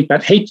thing with heat,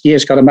 but heat,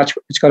 it's got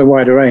a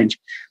wider range.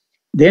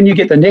 Then you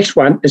get the next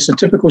one is the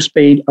typical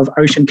speed of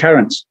ocean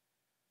currents.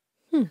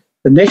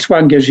 The next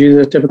one gives you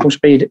the typical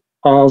speed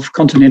of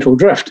continental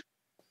drift.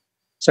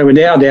 So we're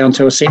now down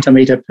to a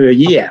centimetre per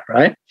year,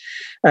 right?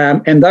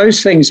 And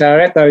those things are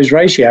at those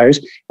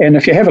ratios. And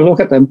if you have a look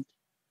at them,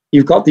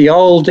 you've got the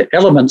old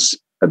elements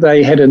that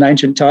they had in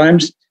ancient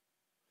times: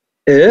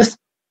 earth,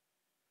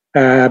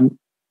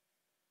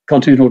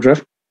 continental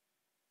drift,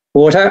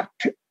 water,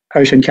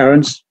 ocean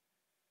currents,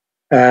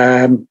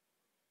 fire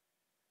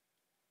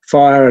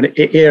and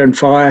air and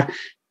fire,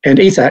 and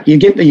ether. You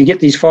get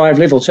these 5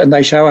 levels, and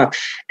they show up.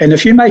 And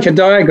if you make a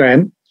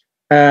diagram,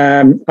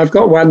 I've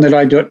got one that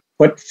I do it,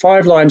 put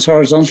 5 lines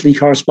horizontally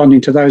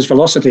corresponding to those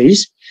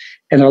velocities,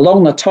 and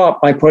along the top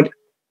I put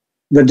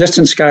the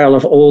distance scale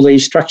of all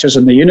these structures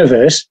in the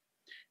universe,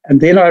 and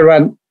then I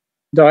run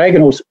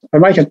diagonals. I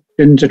make it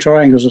into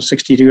triangles of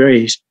 60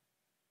 degrees.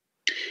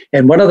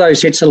 And one of those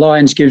sets of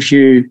lines gives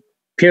you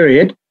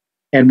period,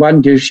 and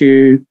one gives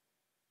you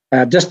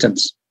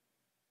distance.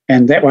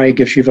 And that way it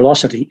gives you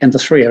velocity. And the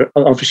 3 are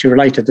obviously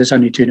related. There's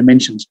only 2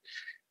 dimensions.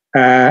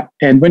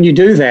 And when you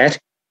do that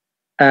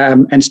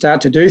and start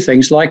to do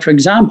things like, for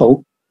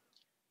example,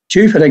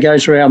 Jupiter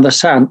goes around the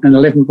sun in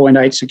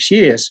 11.86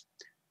 years.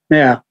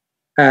 Now,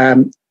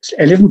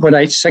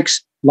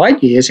 11.86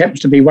 light years happens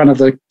to be one of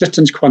the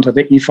distance quanta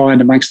that you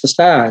find amongst the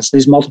stars.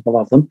 There's multiple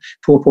of them,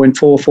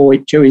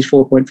 4.44, Dewey's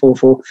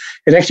 4.44.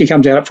 It actually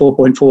comes out at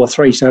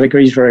 4.43, so it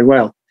agrees very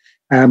well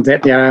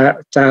that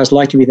the stars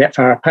like to be that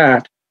far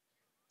apart.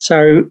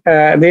 So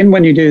then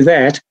when you do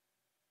that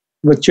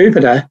with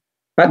Jupiter,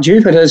 but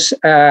Jupiter's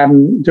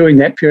doing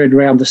that period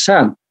around the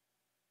sun.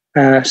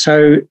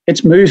 So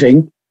it's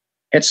moving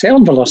at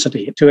sound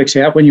velocity. It works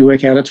out when you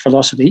work out its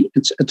velocity.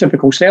 It's a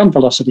typical sound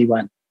velocity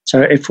one. So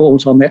it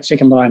falls on that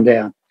second line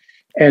down.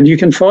 And you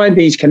can find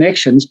these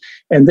connections.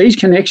 And these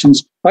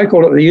connections, I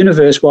call it the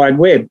universe wide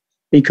web,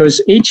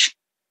 because each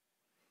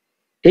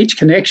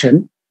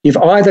connection, you've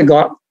either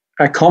got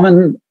a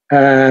common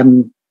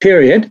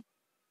period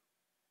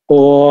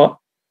or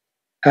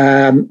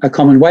a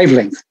common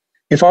wavelength.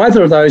 If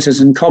either of those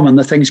is in common,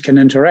 the things can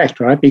interact,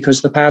 right?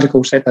 Because the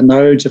particles at the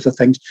nodes of the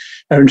things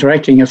are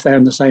interacting if they're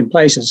in the same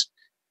places.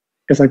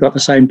 If they've got the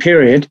same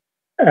period,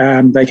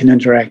 they can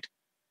interact.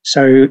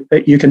 So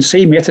you can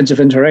see methods of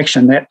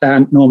interaction that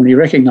aren't normally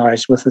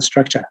recognized with the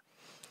structure.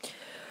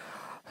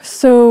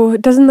 So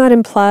doesn't that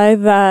imply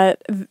that,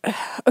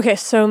 okay,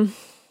 so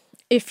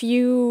if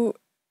you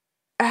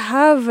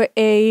have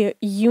a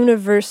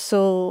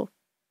universal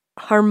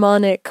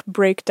harmonic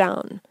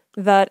breakdown,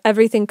 that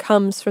everything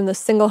comes from the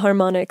single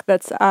harmonic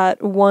that's at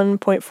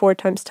 1.4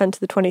 times 10 to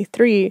the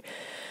 23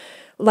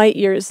 light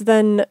years,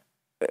 then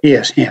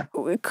yes, yeah.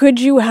 Could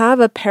you have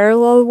a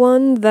parallel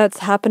one that's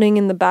happening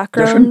in the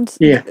background? Different?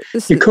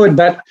 Yeah, you could,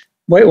 but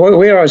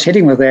where I was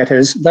heading with that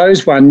is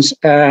those ones,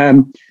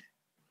 they're,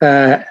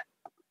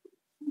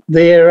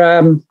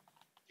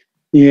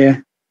 yeah,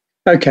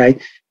 okay.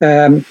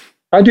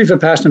 I do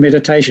Vipassana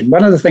meditation.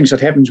 One of the things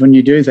that happens when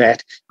you do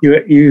that,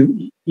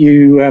 you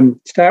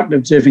start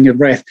observing your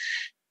breath.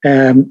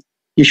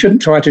 You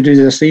shouldn't try to do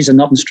this. These are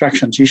not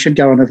instructions. You should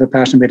go on a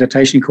Vipassana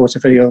meditation course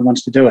if anyone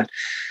wants to do it.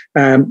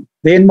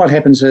 Then what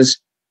happens is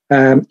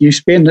you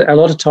spend a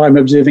lot of time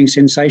observing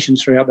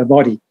sensations throughout the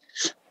body.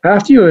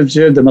 After you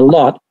observe them a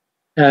lot,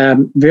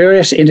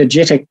 various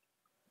energetic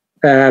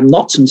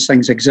knots and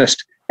things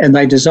exist, and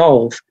they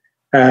dissolve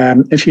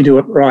if you do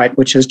it right,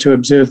 which is to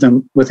observe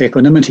them with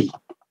equanimity.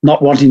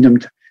 Not wanting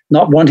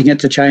it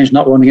to change,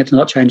 not wanting it to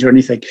not change or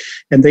anything.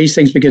 And these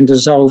things begin to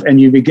dissolve,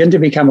 and you begin to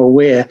become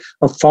aware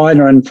of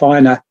finer and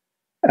finer,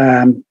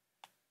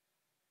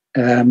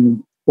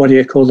 what do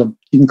you call them?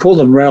 You can call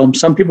them realms.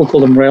 Some people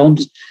call them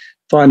realms.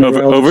 Finer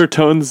realms.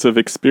 Overtones of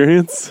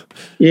experience?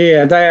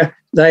 Yeah,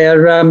 they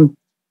are.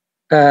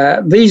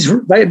 These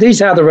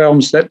are the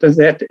realms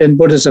that in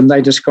Buddhism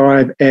they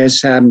describe as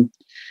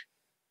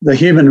the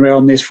human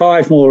realm. There's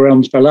 5 more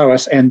realms below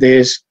us, and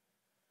there's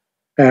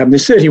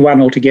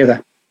 31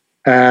 altogether.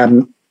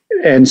 And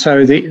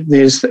so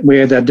there's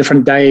where the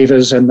different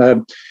devas and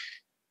the,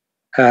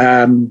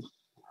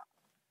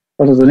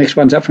 what are the next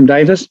ones up from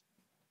devas?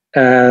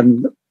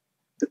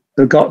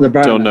 the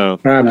Brahma, don't know.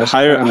 Brahmas,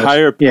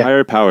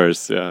 Higher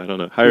powers. Yeah, I don't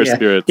know. Higher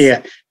spirits.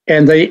 Yeah,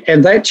 and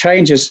that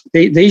changes.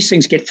 These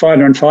things get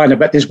finer and finer,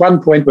 but there's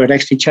one point where it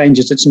actually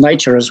changes its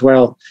nature as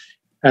well.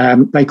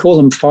 They call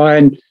them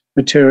fine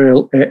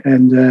material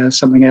and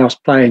something else,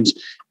 planes.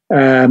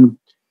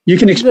 You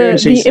can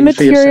experience the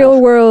immaterial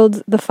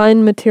world, the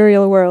fine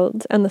material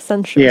world, and the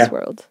sensuous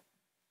world.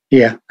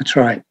 Yeah, that's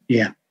right.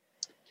 Yeah.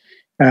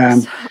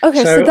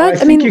 Okay, so that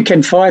I think you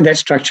can find that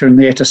structure in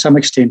there to some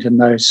extent in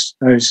those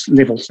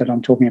levels that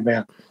I'm talking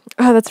about.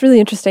 Oh, that's really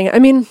interesting. I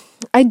mean,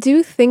 I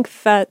do think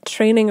that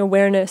training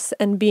awareness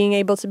and being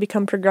able to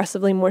become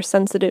progressively more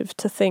sensitive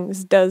to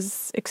things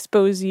does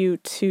expose you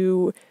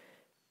to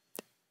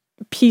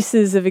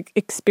pieces of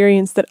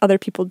experience that other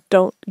people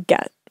don't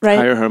get, right?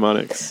 Higher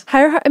harmonics.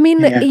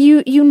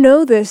 You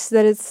know this,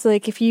 that it's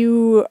like if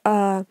you,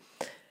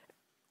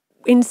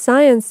 in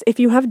science, if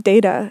you have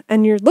data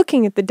and you're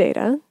looking at the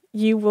data,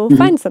 you will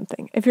find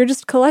something. If you're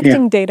just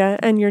collecting data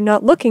and you're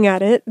not looking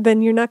at it,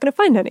 then you're not going to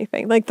find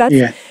anything. Like that's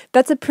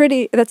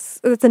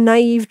a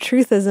naive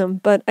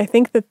truthism, but I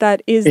think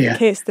that is the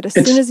case, that as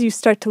soon as you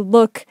start to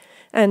look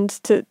and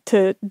to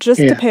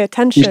pay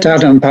attention, you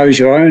start to impose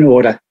your own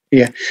order.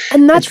 Yeah.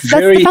 And that's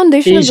the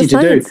foundation of the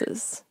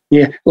sciences.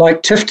 Yeah,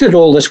 like Tiff did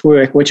all this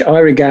work, which I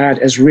regard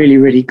as really,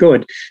 really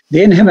good.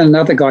 Then him and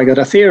another guy got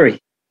a theory.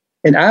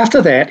 And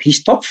after that, he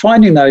stopped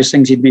finding those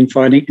things he'd been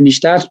finding, and he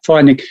started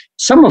finding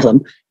some of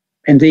them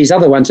and these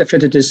other ones that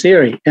fitted his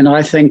theory. And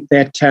I think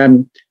that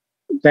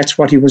that's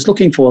what he was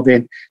looking for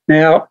then.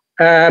 Now,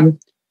 I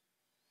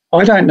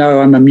don't know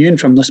I'm immune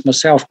from this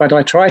myself, but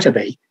I try to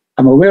be.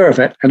 I'm aware of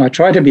it, and I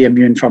try to be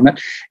immune from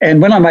it. And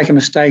when I make a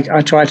mistake,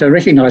 I try to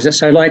recognize it.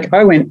 So, like,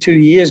 I went 2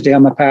 years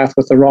down the path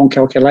with the wrong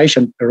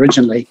calculation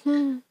originally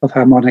of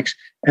harmonics.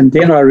 And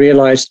then I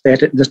realized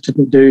that this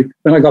didn't do,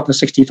 when I got the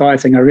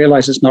 65 thing, I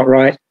realized it's not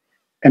right.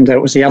 And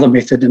that was the other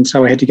method. And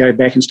so I had to go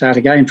back and start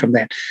again from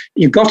that.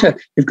 You've got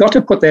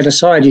to put that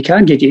aside. You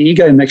can't get your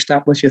ego mixed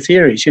up with your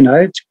theories,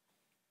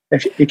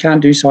 If you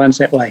can't do science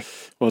that way.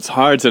 Well, it's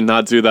hard to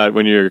not do that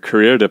when your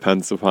career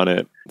depends upon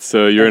it.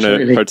 So you're in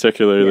a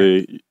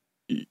particularly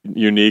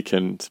unique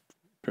and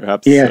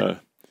perhaps...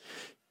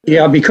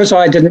 because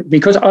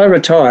I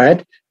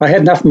retired, I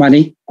had enough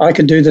money, I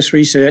could do this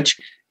research,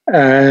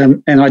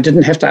 and I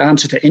didn't have to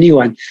answer to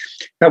anyone.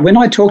 But when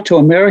I talked to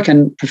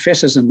American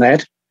professors in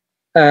that,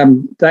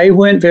 they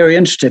weren't very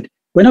interested.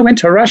 When I went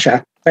to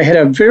Russia, they had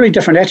a very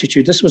different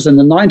attitude. This was in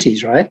the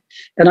 90s, right?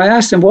 And I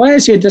asked them, why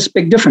is there this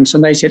big difference?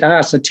 And they said,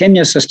 it's a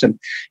tenure system.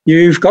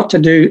 You've got to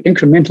do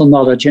incremental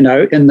knowledge, in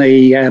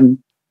the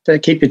to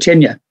keep your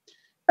tenure.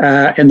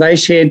 And they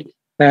said,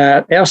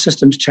 our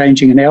system's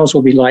changing and ours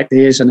will be like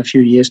theirs in a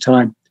few years'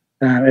 time.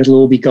 It'll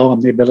all be gone,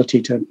 the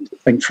ability to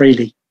think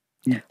freely.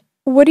 Yeah.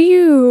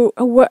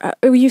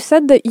 You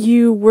said that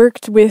you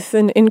worked with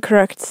an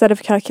incorrect set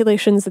of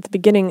calculations at the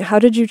beginning. How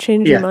did you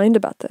change your mind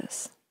about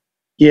this?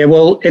 Yeah,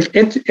 well,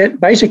 it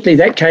basically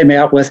that came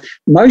out with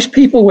most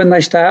people when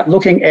they start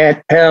looking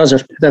at powers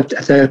of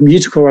the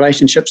musical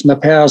relationships and the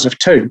powers of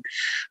two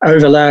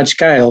over large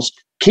scales,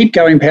 keep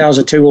going powers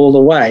of two all the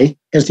way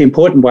as the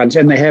important ones,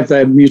 and they have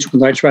the musical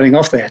notes running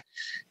off that.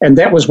 And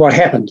that was what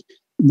happened.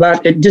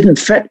 But it didn't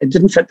fit. It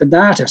didn't fit the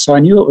data, so I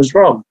knew it was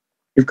wrong.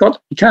 You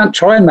can't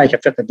try and make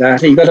it fit the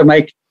data. You've got to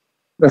make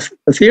the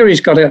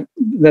theory's got to,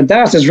 the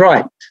data's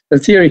right. The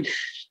theory,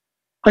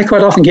 I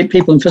quite often get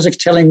people in physics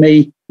telling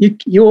me,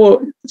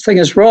 your thing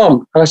is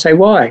wrong. I say,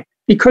 why?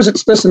 Because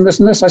it's this and this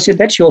and this. I said,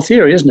 that's your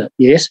theory, isn't it?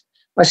 Yes.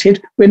 I said,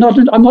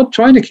 I'm not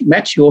trying to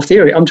match your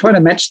theory. I'm trying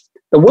to match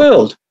the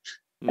world.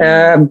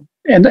 And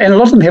a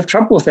lot of them have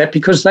trouble with that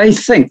because they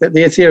think that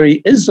their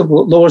theory is the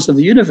laws of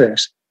the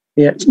universe.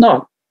 Yeah, it's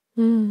not.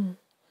 And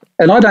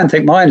I don't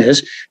think mine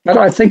is, but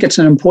I think it's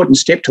an important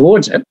step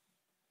towards it.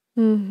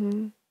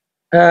 Mm-hmm.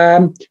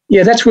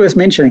 That's worth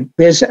mentioning.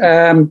 There's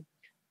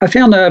I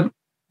found a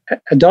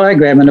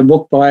diagram in a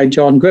book by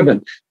John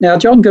Gibbon. Now,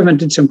 John Gibbon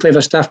did some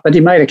clever stuff, but he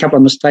made a couple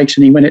of mistakes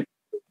and he went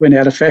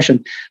out of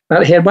fashion.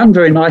 But he had one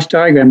very nice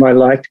diagram I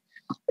liked,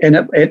 and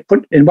it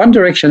put in one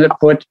direction it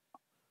put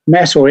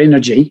mass or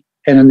energy,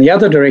 and in the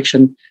other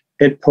direction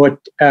it put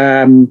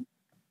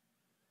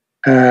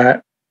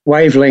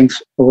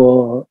wavelength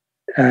or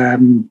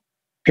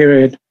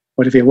period,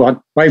 whatever you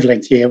want,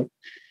 wavelength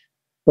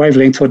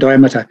or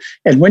diameter.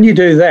 And when you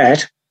do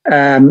that,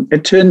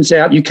 it turns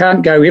out you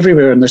can't go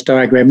everywhere in this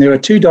diagram. There are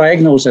two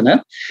diagonals in it.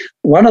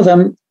 One of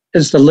them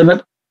is the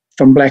limit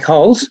from black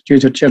holes due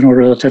to general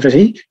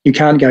relativity. You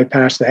can't go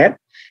past that.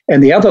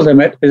 And the other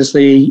limit is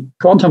the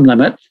quantum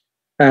limit,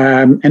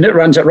 and it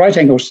runs at right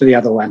angles to the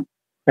other one.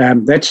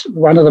 That's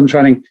one of them's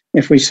running,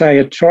 if we say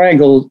a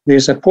triangle,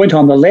 there's a point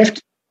on the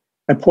left,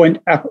 a point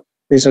up.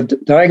 There's a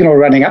diagonal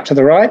running up to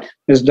the right.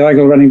 There's a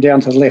diagonal running down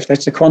to the left.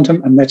 That's the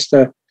quantum, and that's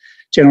the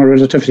general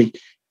relativity.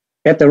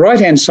 At the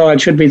right-hand side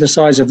should be the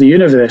size of the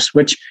universe,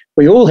 which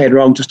we all had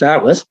wrong to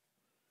start with.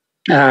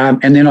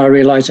 And then I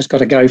realized it's got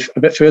to go a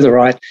bit further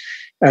right.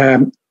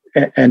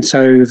 And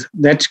so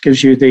that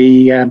gives you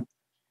the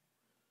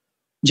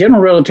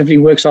general relativity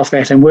works off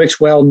that and works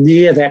well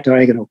near that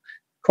diagonal.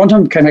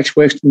 quantum mechanics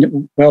works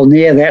well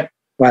near that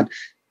one.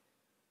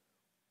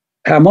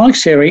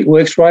 Harmonics theory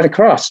works right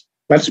across,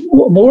 but it's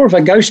more of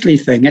a ghostly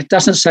thing. It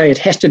doesn't say it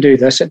has to do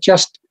this. It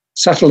just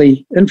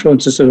subtly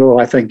influences it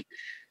all, I think.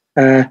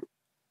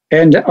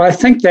 And I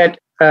think that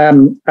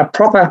a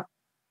proper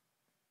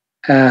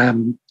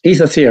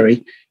ether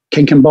theory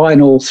can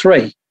combine all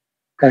three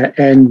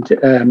and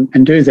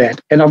do that.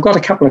 And I've got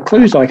a couple of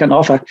clues I can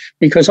offer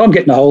because I'm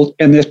getting old,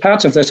 and there's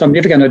parts of this I'm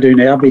never going to do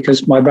now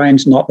because my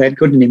brain's not that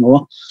good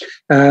anymore.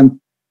 When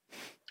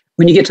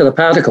you get to the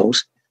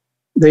particles,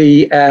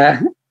 they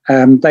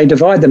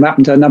divide them up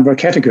into a number of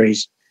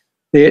categories.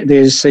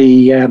 There's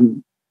the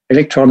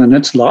electron and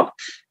its lot,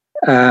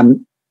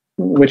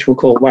 which we'll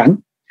call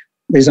one.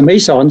 There's the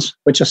mesons,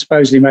 which are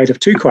supposedly made of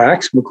two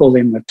quarks. We'll call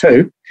them the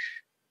two.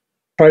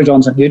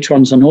 Protons and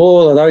neutrons and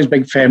all of those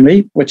big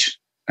family, which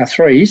are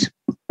threes.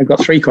 They've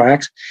got three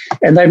quarks.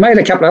 And they've made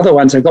a couple of other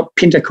ones. They've got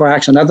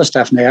pentaquarks and other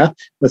stuff now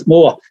with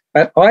more.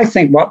 But I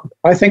think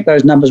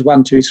those numbers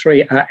 1, 2,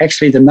 3 are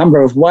actually the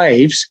number of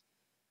waves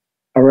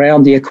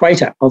around the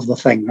equator of the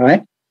thing,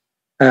 right?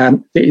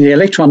 The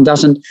electron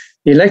doesn't.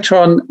 That's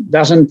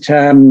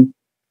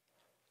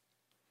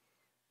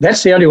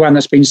the only one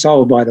that's been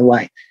solved, by the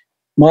way.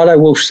 Milo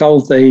Wolf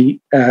solved the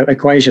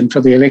equation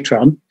for the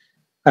electron,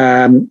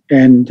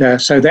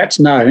 so that's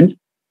known.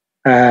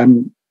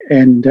 And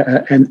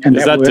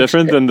is that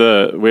different than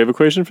the wave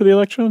equation for the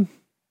electron?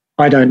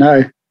 I don't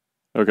know.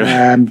 Okay,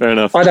 fair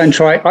enough. I don't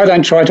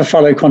try to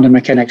follow quantum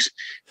mechanics.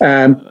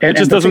 It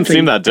just doesn't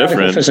seem that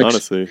different,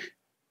 honestly.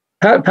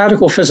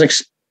 Particle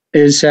physics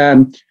is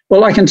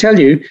well, I can tell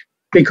you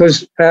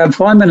because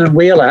Feynman and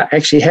Wheeler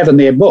actually have in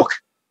their book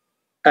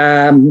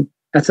a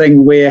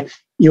thing where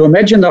you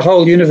imagine the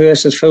whole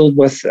universe is filled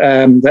with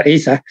the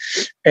ether,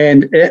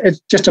 and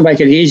just to make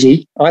it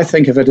easy, I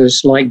think of it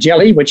as like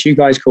jelly, which you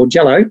guys call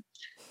jello,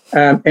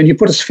 and you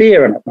put a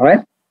sphere in it,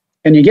 right?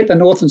 And you get the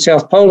north and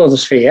south pole of the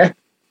sphere,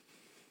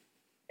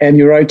 and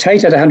you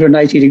rotate it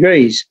 180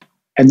 degrees,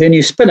 and then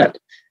you spin it.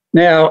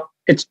 Now,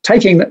 it's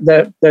taking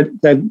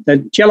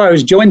the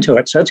jello's joined to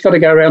it, so it's got to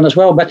go around as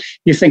well, but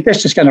you think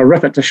that's just going to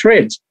rip it to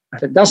shreds,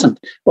 but it doesn't.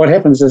 What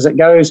happens is it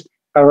goes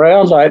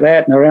around like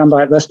that and around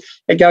like this.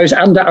 It goes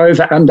under,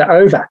 over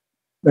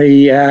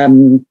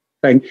the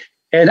thing.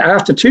 And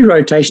after 2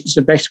 rotations,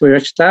 it's back to where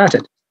it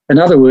started. In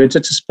other words,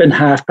 it's a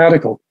spin-half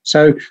particle.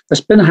 So the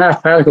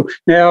spin-half particle.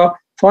 Now,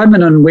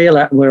 Feynman and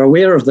Wheeler were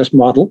aware of this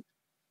model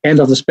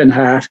and of the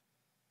spin-half.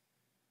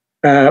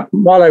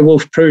 Milo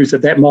Wolf proves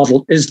that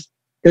model is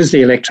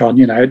the electron.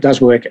 You know, it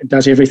does work. It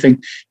does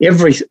everything.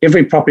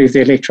 Every property of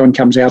the electron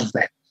comes out of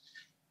that.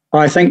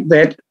 I think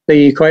that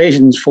the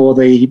equations for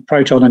the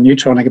proton and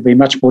neutron are going to be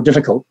much more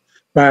difficult.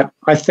 But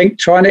I think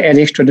trying to add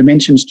extra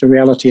dimensions to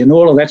reality and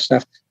all of that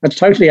stuff, that's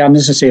totally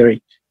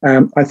unnecessary.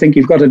 I think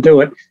you've got to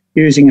do it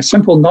using a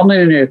simple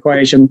nonlinear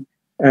equation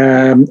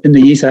in the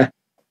ether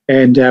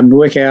and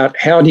work out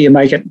how do you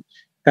make it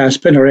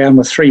spin around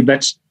with 3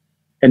 bits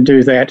and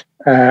do that.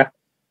 And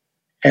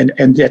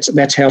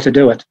that's how to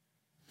do it.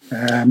 We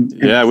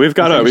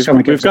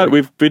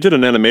did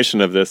an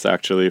animation of this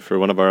actually for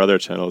one of our other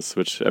channels,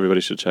 which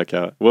everybody should check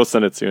out. We'll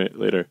send it to you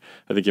later.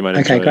 I think you might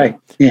enjoy great.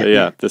 it.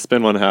 Yeah, the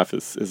spin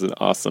 1/2 is an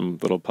awesome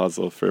little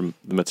puzzle for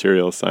the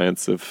material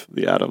science of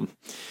the atom.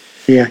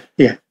 Yeah.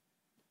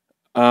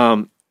 Do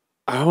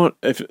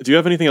you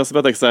have anything else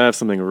about that? Because I have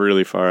something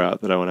really far out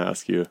that I want to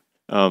ask you.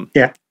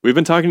 We've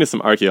been talking to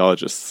some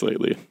archaeologists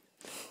lately.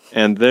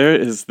 And there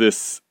is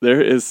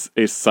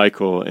a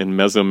cycle in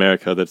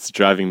Mesoamerica that's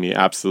driving me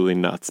absolutely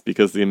nuts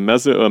because the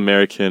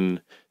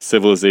Mesoamerican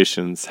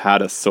civilizations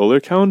had a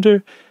solar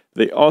calendar.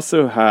 They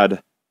also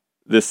had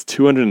this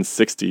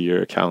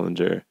 260-year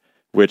calendar,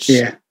 which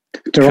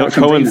derived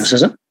from Venus,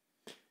 is it?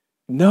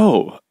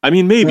 No, I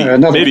mean maybe you're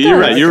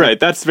right. You're right.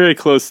 That's very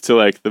close to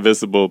like the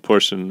visible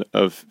portion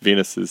of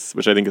Venus's,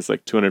 which I think is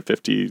like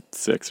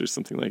 256 or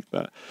something like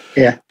that.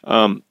 Yeah.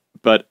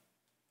 But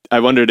I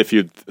wondered if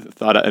you'd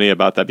thought any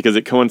about that because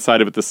it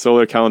coincided with the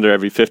solar calendar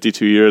every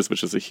 52 years,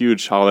 which is a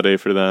huge holiday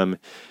for them.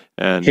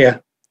 And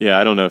I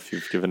don't know if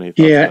you've given any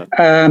thought to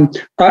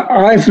that.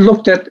 I've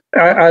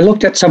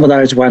looked at some of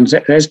those ones,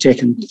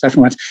 Aztec and stuff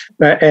ones,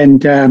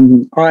 and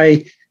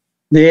they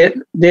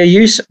did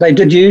use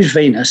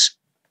Venus,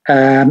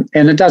 and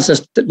it does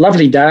this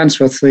lovely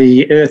dance with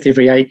the Earth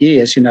every 8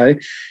 years, you know,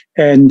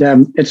 and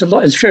it's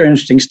very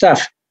interesting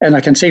stuff. And I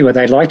can see where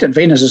they liked it.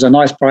 Venus is a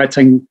nice bright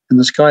thing in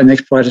the sky,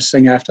 next brightest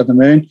thing after the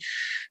moon.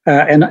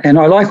 And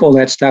I like all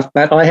that stuff,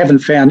 but I haven't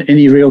found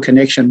any real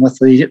connection with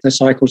the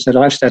cycles that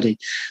I've studied.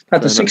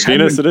 But the 600,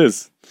 Venus it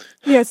is.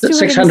 Yeah, it's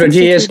 600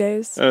 years.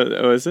 Days.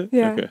 Oh, is it?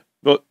 Yeah. Okay.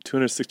 Well,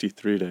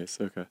 263 days.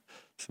 Okay.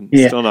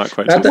 Still not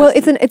quite.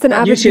 It's an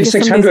average. You said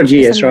 600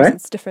 years, right?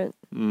 It's different.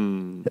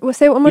 We'll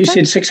say it one more time.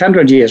 You said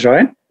 600 years,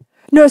 right?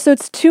 No, so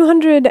it's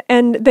 200,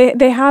 and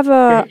they have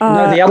a...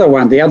 no, the other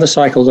one, the other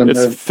cycle.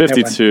 It's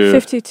 52.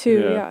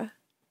 52, yeah. I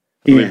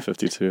believe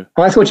 52.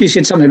 I thought you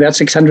said something about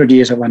 600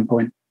 years at one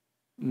point.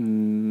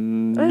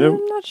 No, No.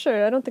 I'm not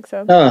sure. I don't think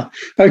so. Oh,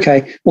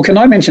 okay. Well, can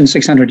I mention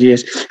 600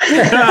 years?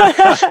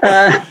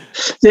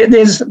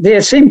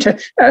 There seemed to,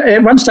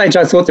 at one stage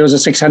I thought there was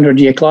a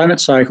 600-year climate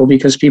cycle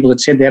because people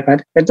had said that,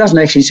 but it doesn't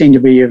actually seem to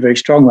be a very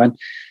strong one.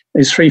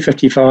 There's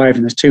 355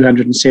 and there's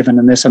 207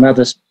 and there's some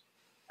others,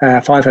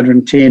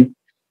 510.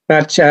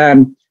 But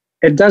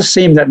it does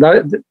seem that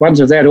the ones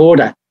of that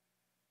order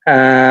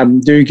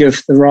do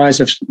give the rise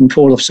and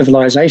fall of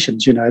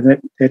civilizations,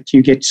 that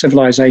you get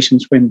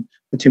civilizations when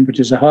the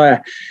temperatures are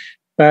higher.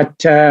 But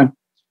there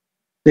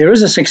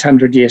is a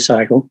 600-year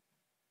cycle.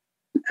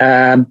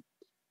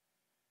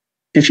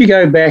 If you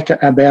go back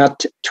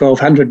about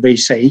 1200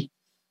 BC,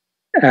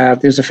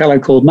 there's a fellow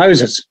called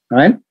Moses,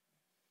 right?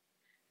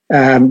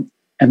 And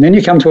then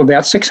you come to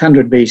about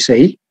 600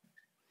 BC,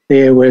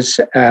 there was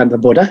the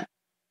Buddha,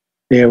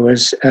 there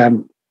was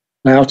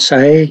Lao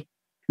Tse,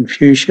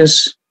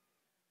 Confucius,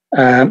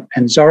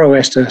 and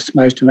Zoroaster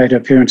most made an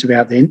appearance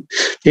about then.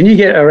 Then you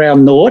get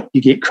around naught,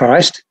 you get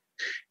Christ,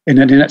 and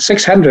then at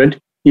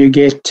 600 you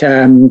get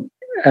the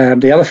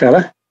other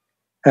fella,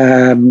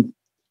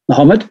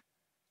 Muhammad.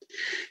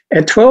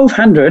 At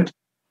 1200,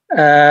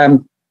 there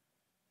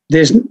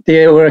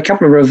were a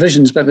couple of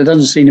revisions, but there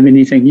doesn't seem to be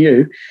anything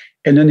new.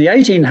 And in the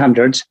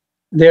 1800s,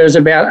 there's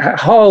about a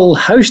whole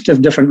host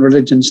of different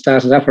religions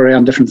started up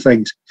around different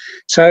things.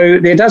 So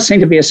there does seem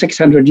to be a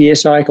 600-year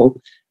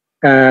cycle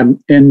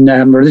in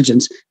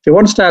religions. If you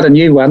want to start a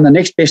new one, the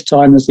next best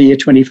time is the year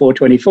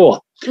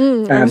 2424.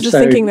 I was just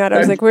thinking that. I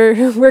was like, we're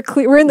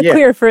in the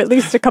clear for at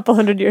least a couple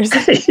hundred years.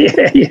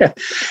 yeah.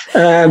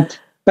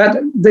 But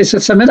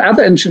there's some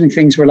other interesting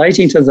things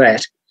relating to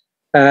that.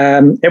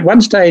 At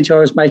one stage, I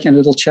was making a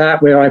little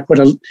chart where I put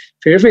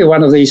for every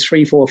one of these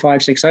 3, 4,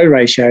 5, 6, 0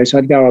 ratios,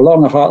 I'd go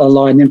along a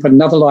line, then put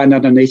another line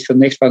underneath for the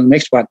next one.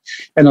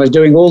 And I was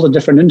doing all the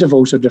different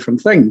intervals of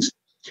different things.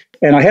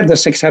 And I had the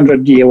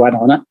 600-year one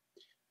on it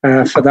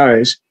for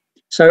those.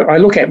 So I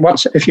look at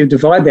if you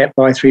divide that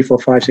by 3, 4,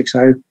 5, 6,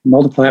 0,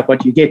 multiply it,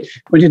 what you get.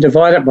 When you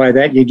divide it by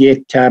that, you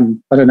get, I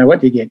don't know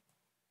what you get.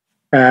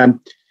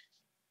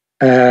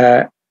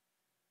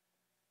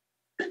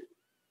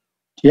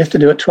 You have to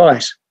do it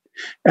twice.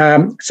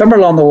 Somewhere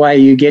along the way,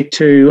 you get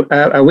to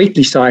a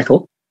weekly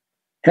cycle.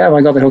 How have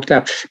I got that hooked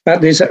up?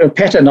 But there's a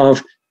pattern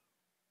of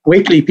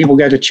weekly people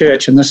go to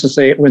church, and this is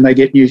when they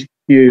get new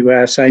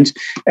saints.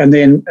 And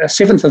then a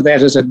seventh of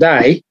that is a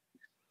day,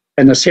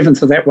 and a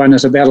seventh of that one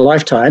is about a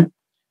lifetime.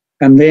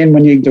 And then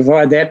when you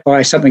divide that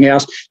by something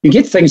else, you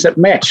get things that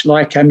match,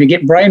 like you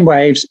get brain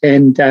waves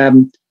and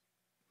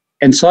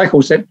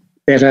cycles that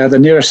are the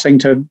nearest thing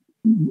to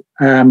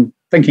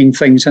thinking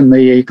things in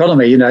the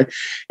economy, and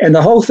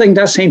the whole thing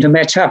does seem to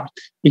match up.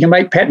 You can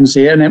make patterns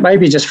there, and it may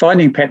be just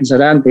finding patterns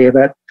that aren't there,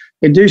 but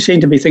there do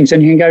seem to be things,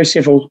 and you can go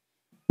several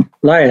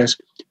layers.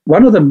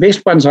 One of the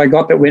best ones I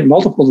got that went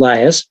multiple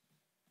layers,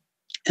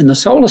 in the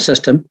solar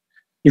system,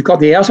 you've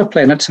got the outer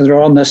planets that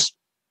are on this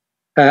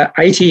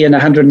 80 and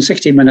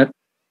 160 minute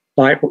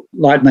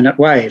light minute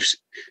waves.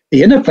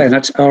 The inner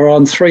planets are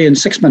on 3 and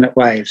 6 minute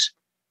waves.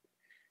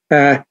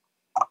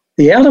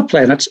 The outer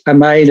planets are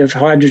made of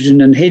hydrogen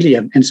and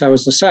helium, and so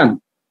is the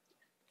sun.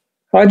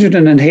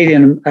 Hydrogen and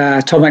helium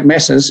atomic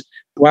masses,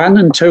 1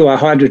 and 2 are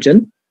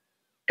hydrogen,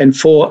 and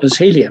 4 is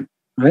helium.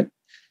 Right?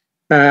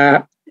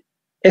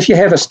 If you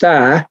have a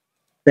star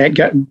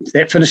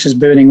that finishes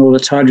burning all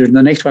its hydrogen,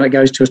 the next one it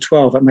goes to is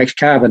 12. It makes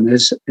carbon.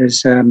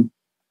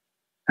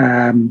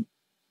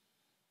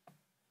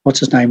 What's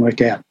his name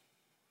worked out,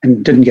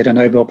 and didn't get a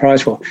Nobel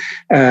Prize for,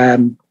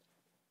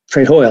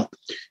 Fred Hoyle.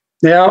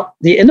 Now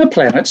the inner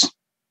planets,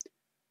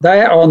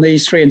 they are on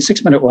these 3 and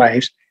 6 minute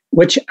waves,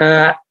 which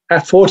are a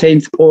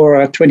 14th or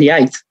a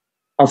 28th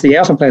of the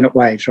outer planet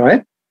waves,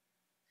 right?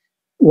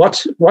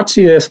 What's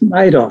the Earth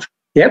made of?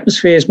 The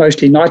atmosphere is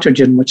mostly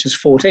nitrogen, which is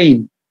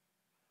 14.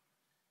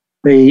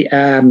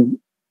 The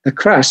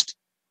crust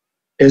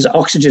is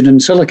oxygen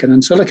and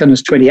silicon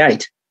is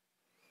 28.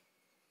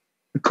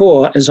 The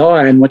core is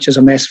iron, which is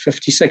a mass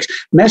 56.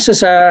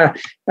 Masses are,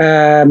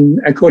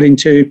 according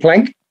to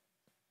Planck,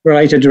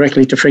 related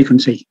directly to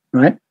frequency,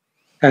 right?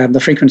 The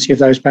frequency of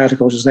those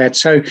particles is that.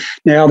 So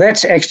now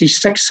that's actually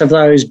 6 of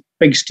those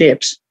big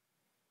steps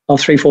of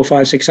 3, 4,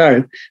 5, 6,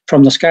 0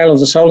 from the scale of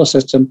the solar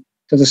system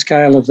to the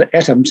scale of the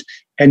atoms,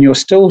 and you're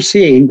still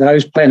seeing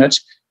those planets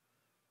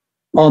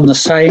on the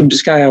same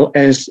scale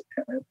as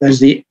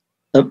the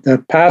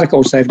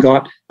particles they've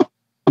got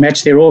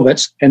match their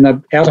orbits, and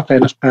the outer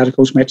planets'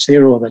 particles match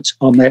their orbits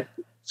on that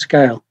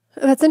scale.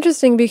 That's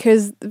interesting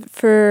because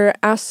for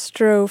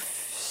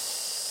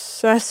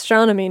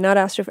astronomy, not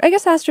I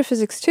guess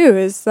astrophysics too,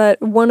 is that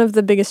one of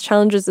the biggest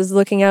challenges is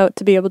looking out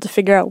to be able to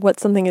figure out what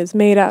something is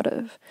made out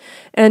of.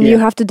 And you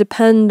have to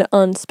depend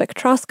on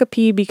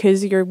spectroscopy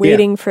because you're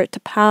waiting for it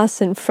to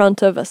pass in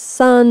front of a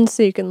sun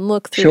so you can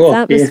look through its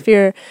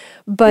atmosphere.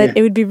 But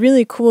it would be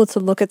really cool to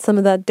look at some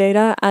of that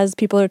data as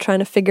people are trying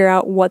to figure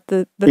out what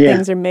the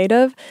things are made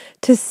of,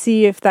 to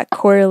see if that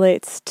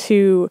correlates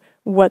to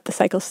what the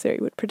cycles theory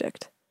would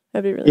predict.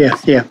 That'd be really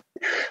interesting.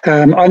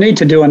 I need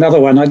to do another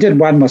one. I did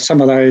one with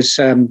some of those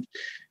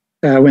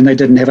when they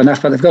didn't have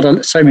enough. But they've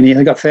got so many.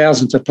 They've got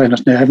thousands of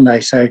planets now, haven't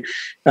they? So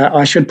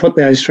I should put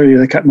those through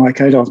the Cut My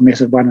Coat Off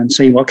method one and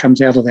see what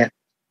comes out of that.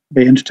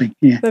 Be interesting.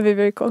 Yeah, that'd be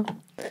very cool.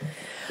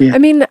 Yeah. I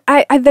mean,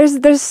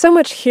 there's so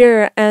much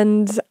here,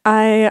 and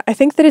I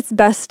think that it's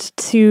best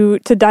to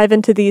dive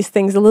into these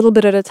things a little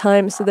bit at a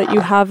time, so that you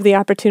have the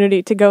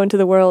opportunity to go into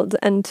the world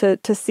and to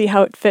see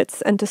how it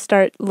fits and to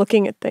start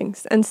looking at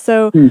things. And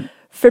so,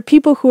 for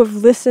people who have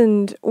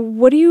listened,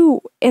 what do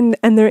you and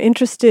they're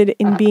interested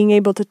in being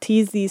able to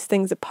tease these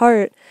things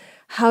apart,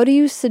 how do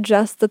you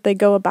suggest that they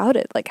go about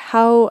it? Like,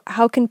 how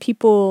can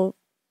people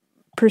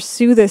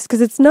pursue this? Because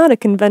it's not a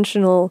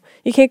conventional.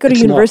 You can't go to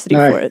university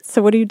for it.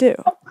 So what do you do?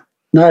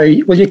 No,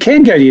 well, you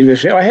can go to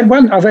university.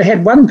 I've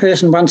had one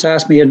person once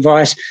ask me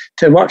advice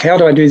to how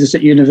do I do this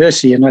at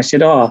university? And I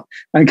said,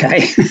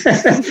 okay,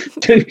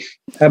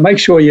 make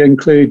sure you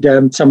include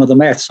some of the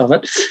maths of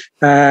it.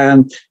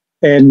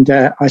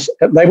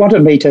 They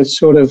wanted me to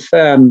sort of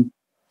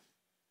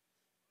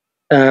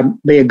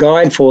be a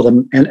guide for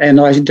them, and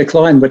I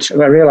declined, which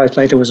I realised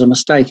later was a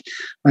mistake.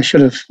 I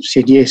should have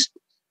said yes,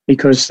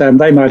 because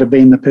they might have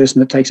been the person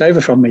that takes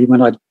over from me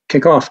when I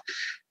kick off.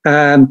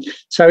 So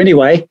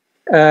anyway,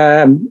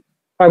 I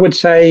would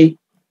say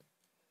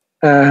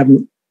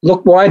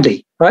look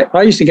widely.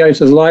 I used to go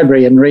to the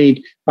library and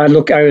read. I'd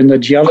go in the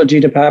geology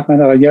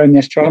department, I'd go in the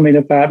astronomy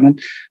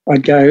department,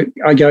 I'd go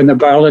in the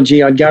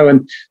biology, I'd go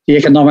in the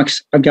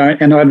economics, I'd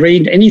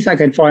read anything I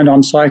could find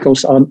on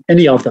cycles on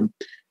any of them.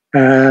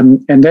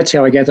 And that's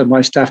how I gathered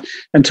my stuff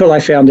until I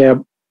found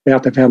out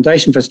about the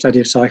Foundation for the Study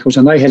of Cycles,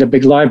 and they had a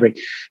big library.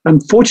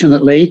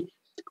 Unfortunately,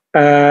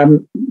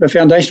 the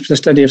Foundation for the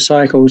Study of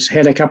Cycles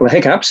had a couple of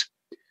hiccups,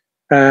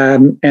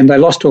 and they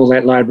lost all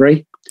that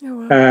library.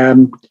 Oh,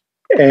 wow.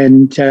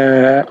 And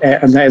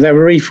they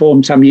were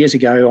reformed some years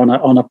ago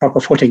on a proper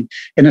footing,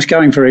 and it's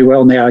going very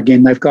well now.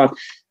 Again, they've got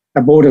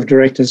a board of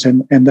directors,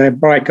 and they're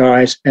bright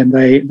guys, and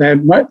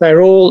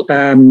they're all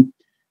in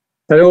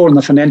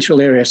the financial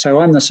area. So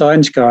I'm the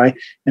science guy,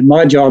 and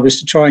my job is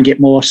to try and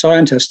get more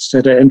scientists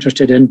that are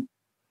interested in.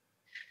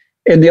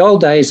 In the old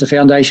days, the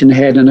foundation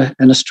had an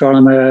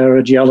astronomer,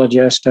 a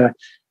geologist,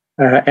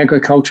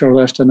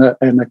 agriculturalist, and a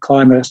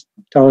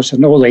climatologist,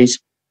 and all these.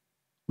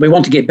 We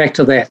want to get back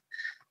to that.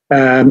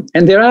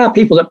 And there are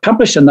people that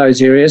publish in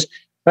those areas,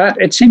 but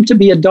it seems to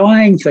be a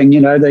dying thing.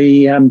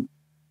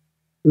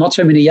 Not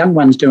so many young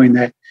ones doing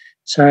that.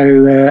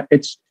 So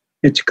it's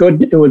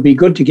good. It would be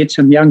good to get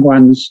some young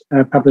ones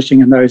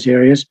publishing in those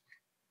areas.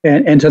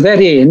 And to that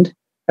end,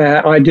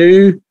 I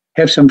do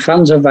have some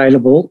funds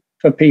available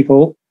for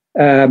people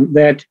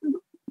that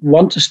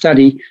want to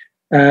study.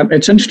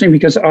 It's interesting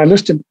because I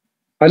list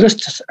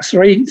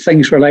 3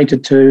 things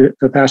related to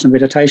Vipassana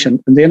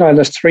meditation, and then I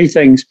list 3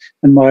 things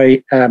in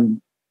my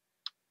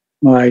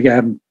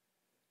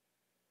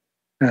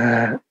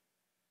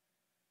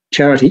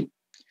charity.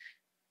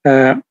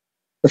 The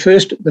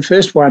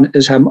first one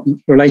is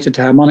related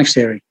to harmonics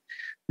theory.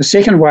 The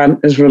second one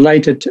is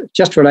related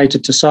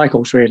to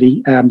cycles,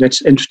 really.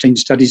 That's interesting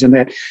studies in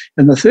that.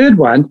 And the third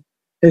one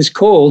is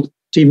called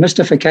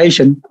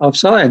Demystification of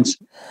Science.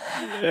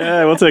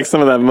 Yeah, we'll take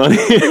some of that money.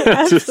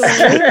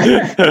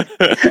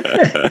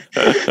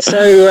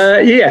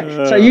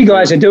 So you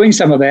guys are doing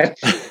some of that.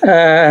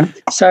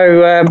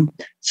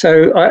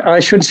 So I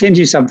should send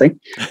you something.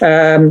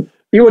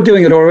 You're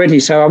doing it already,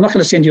 so I'm not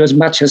going to send you as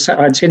much as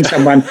I'd send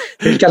someone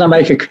who's going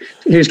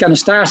to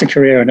start a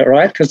career in it,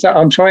 right? Because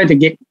I'm trying to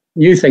get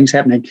new things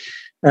happening.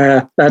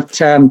 Well,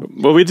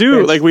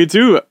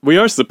 we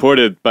are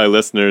supported by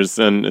listeners,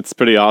 and it's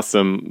pretty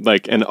awesome.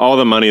 And all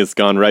the money has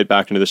gone right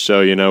back into the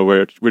show.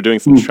 We're doing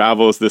some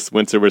travels this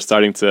winter. We're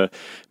starting to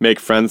make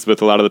friends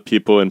with a lot of the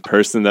people in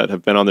person that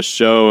have been on the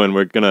show, and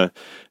we're gonna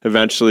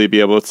eventually be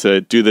able to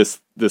do this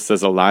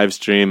as a live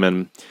stream.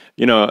 And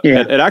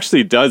it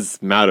actually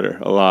does matter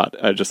a lot.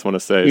 I just want to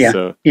say,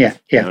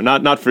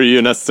 not for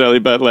you necessarily,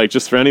 but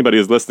just for anybody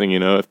who's listening.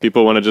 If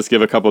people want to just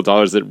give a couple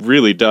 $, it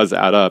really does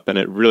add up, and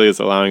it really is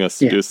allowing us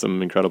to do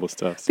some incredible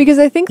stuff. Because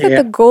I think that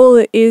the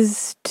goal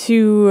is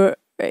to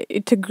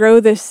grow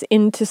this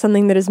into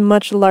something that is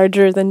much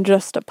larger than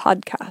just a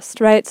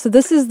podcast, right? So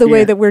this is the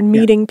way that we're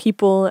meeting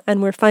people,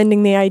 and we're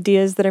finding the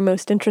ideas that are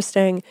most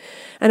interesting.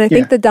 And I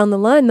think that down the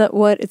line, that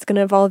what it's going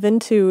to evolve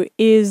into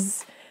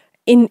is,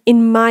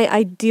 in my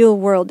ideal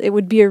world, it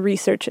would be a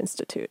research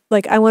institute.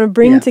 I want to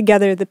bring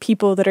together the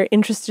people that are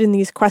interested in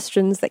these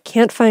questions that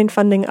can't find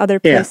funding other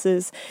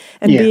places,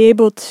 and be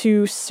able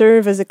to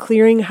serve as a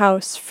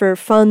clearinghouse for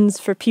funds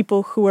for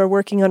people who are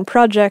working on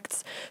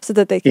projects, so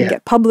that they can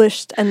get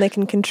published and they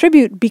can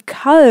contribute.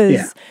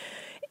 Because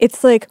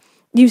it's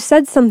you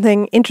said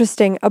something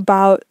interesting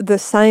about the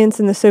science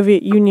in the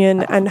Soviet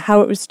Union and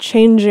how it was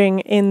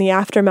changing in the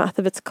aftermath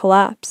of its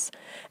collapse.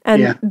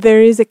 And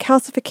there is a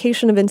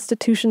calcification of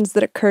institutions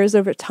that occurs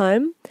over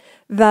time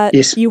that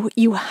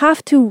you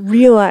have to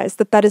realize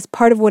that is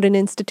part of what an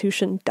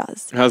institution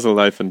does. It has a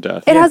life and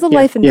death. It has a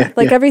life and death,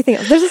 everything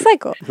else. There's a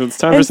cycle. It's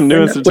time for some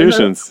new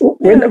institutions.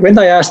 When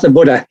they asked the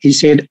Buddha, he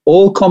said,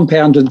 all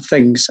compounded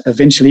things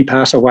eventually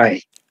pass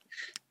away.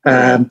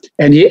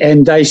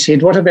 And they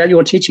said, what about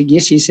your teaching?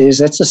 Yes, he says,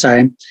 that's the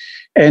same.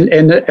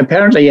 And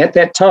apparently at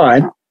that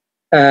time,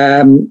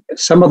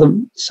 some of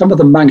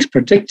the monks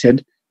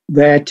predicted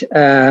that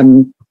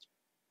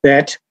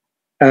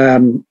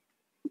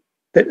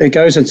it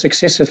goes in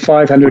successive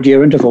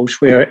 500-year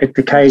intervals where it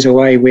decays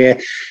away, where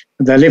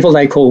the level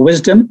they call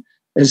wisdom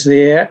is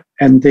there,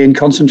 and then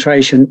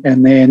concentration,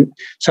 and then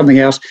something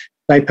else,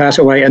 they pass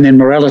away, and then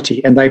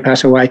morality, and they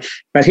pass away.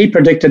 But he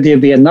predicted there'd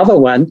be another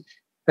one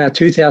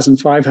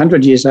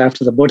 2,500 years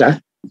after the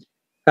Buddha.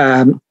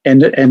 And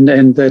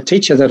the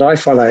teacher that I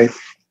follow,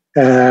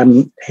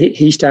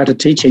 he started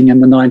teaching in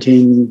the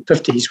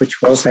 1950s,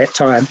 which was that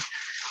time.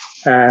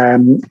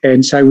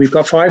 And so we've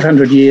got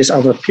 500 years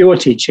of a pure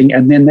teaching,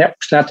 and then that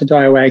starts to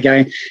die away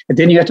again. And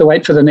then you have to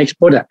wait for the next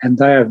Buddha, and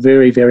they are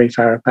very, very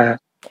far apart.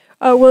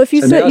 Oh, well, if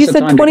you said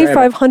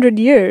 2,500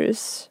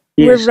 years,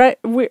 yes. We're right.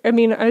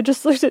 I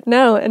just looked at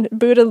now, and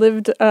Buddha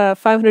lived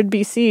 500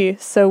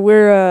 BC, so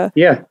we're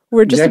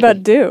just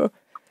about due.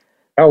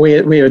 Oh,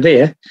 we are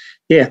there.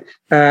 Yeah,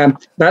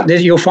 but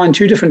you'll find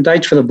two different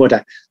dates for the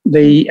Buddha.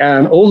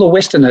 All the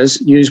Westerners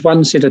use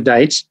one set of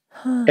dates,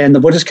 and the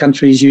Buddhist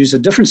countries use a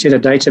different set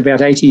of dates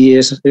about 80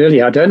 years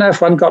earlier. I don't know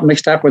if one got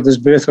mixed up with his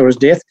birth or his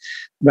death,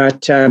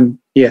 but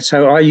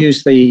so I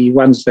use the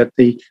ones that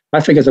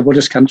I figure the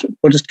Buddhist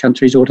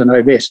countries ought to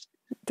know best.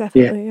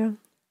 Definitely,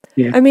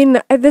 yeah. I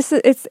mean,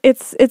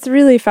 it's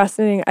really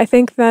fascinating. I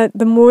think that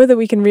the more that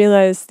we can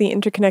realize the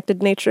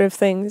interconnected nature of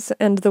things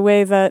and the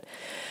way that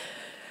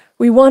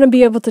we want to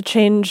be able to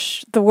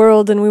change the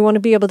world, and we want to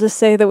be able to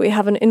say that we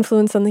have an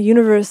influence on the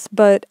universe,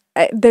 but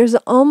there's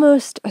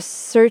almost a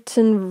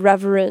certain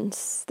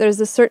reverence. There's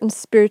a certain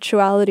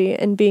spirituality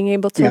in being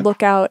able to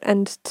look out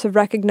and to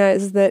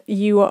recognize that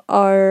you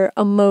are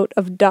a mote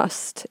of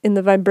dust in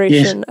the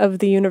vibration of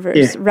the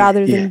universe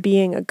rather than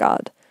being a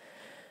god.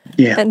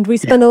 Yeah. And we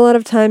spend a lot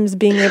of times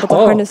being able to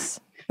harness...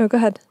 Oh, go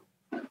ahead.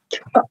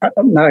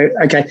 No,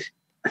 okay.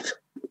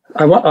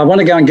 I want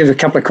to go and give a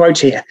couple of quotes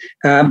here.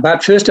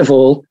 But first of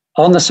all,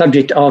 on the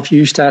subject of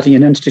you starting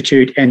an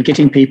institute and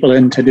getting people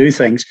in to do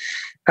things,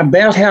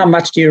 about how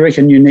much do you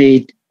reckon you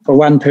need for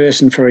one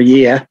person for a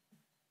year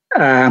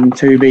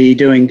to be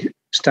doing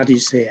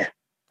studies there?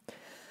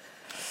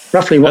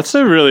 Roughly what? That's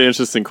a really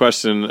interesting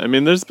question. I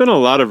mean, there's been a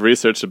lot of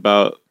research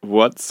about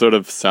what sort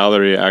of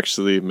salary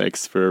actually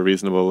makes for a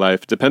reasonable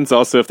life. Depends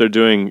also if they're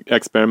doing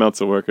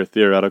experimental work or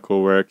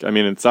theoretical work. I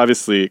mean, it's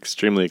obviously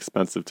extremely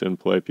expensive to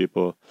employ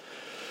people.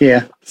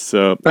 Yeah.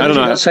 So, but I don't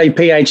know. Say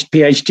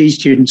PhD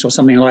students or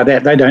something like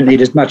that, they don't need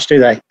as much, do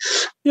they?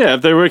 Yeah,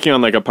 if they're working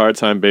on like a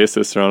part-time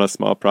basis or on a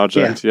small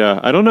project,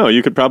 I don't know.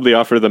 You could probably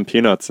offer them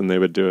peanuts and they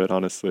would do it,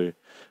 honestly.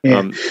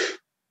 Yeah.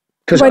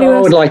 Because I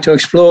would like to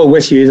explore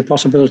with you the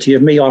possibility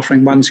of me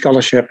offering one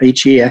scholarship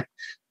each year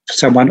for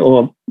someone,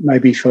 or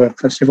maybe for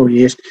several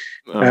years.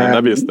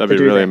 That'd be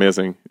really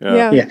amazing.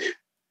 Yeah.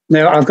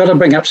 Now, I've got to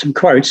bring up some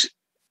quotes.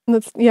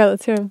 Let's hear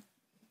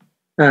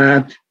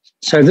them.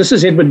 So this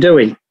is Edward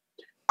Dewey.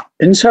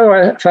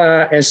 Insofar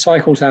as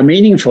cycles are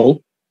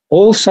meaningful,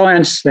 all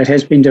science that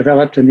has been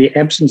developed in the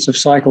absence of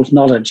cycles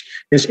knowledge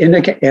is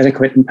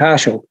inadequate and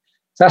partial.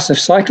 Thus, if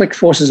cyclic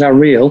forces are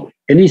real,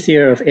 any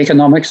theory of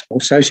economics or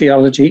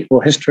sociology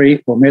or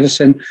history or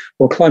medicine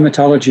or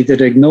climatology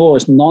that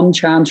ignores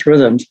non-chance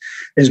rhythms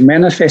is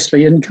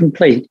manifestly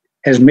incomplete,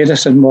 as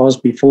medicine was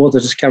before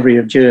the discovery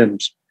of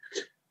germs.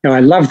 Now,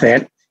 I love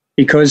that,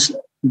 because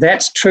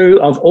that's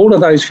true of all of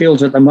those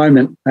fields at the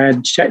moment.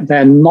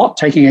 They're not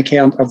taking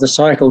account of the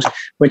cycles,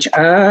 which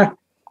are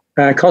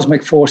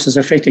cosmic forces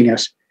affecting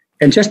us.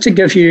 And just to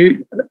give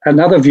you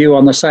another view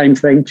on the same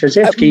thing,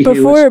 Krzyzewski...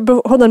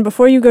 hold on,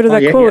 before you go to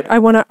that quote, I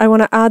want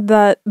to add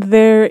that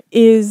there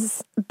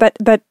is...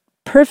 that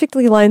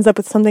perfectly lines up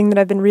with something that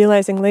I've been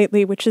realizing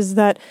lately, which is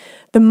that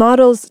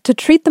to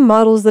treat the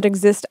models that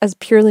exist as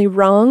purely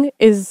wrong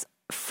is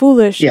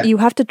foolish. You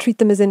have to treat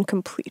them as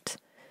incomplete.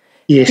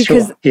 Yes,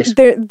 because sure. Yes.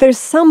 There's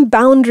some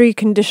boundary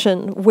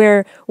condition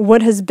where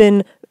what has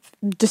been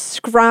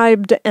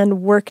described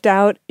and worked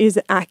out is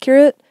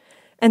accurate,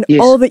 and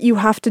all that you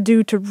have to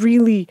do to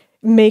really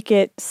make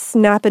it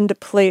snap into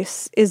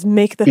place is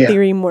make the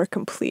theory more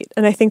complete.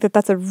 And I think that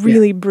that's a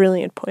really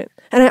brilliant point.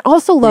 And I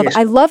also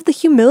love the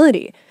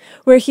humility,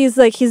 where he's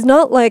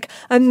not like,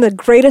 I'm the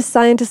greatest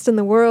scientist in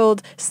the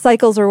world,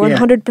 cycles are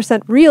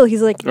 100% real.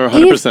 He's like, or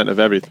 100% of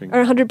everything.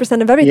 Or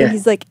 100% of everything.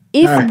 He's like,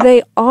 if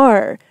they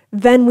are,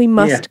 then we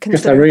must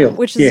consider real.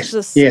 Which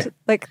is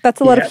like,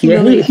 that's a lot of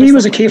humility. He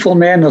was a careful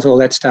man with all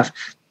that stuff.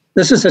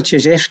 This is a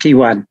Krzyzewski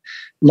one.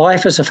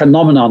 Life is a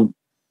phenomenon.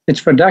 Its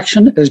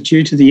production is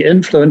due to the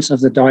influence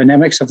of the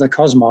dynamics of the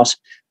cosmos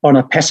on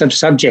a passive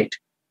subject.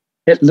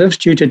 It lives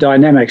due to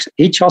dynamics.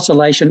 Each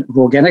oscillation of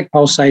organic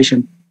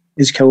pulsation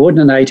is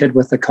coordinated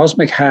with the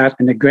cosmic heart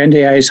and the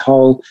grandiose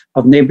whole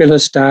of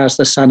nebulous stars,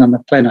 the sun, and the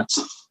planets.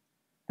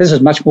 This is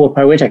much more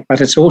poetic,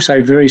 but it's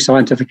also very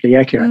scientifically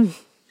accurate.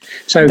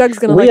 So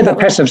we're the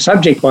passive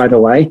subject, by the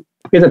way.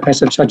 We're the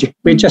passive subject.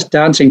 We're just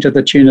dancing to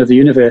the tune of the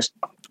universe.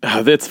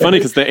 It's funny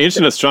because the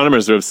ancient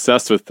astronomers are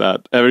obsessed with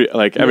that.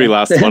 Every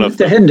last one of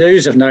them. The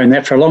Hindus have known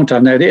that for a long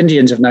time. No, the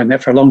Indians have known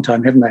that for a long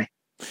time, haven't they?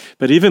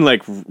 But even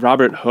like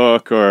Robert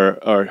Hooke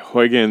or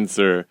Huygens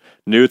or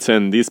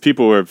Newton, these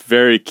people were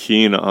very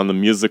keen on the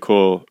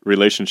musical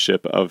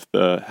relationship of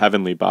the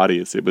heavenly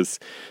bodies. It was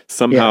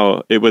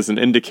somehow, it was an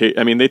indicate.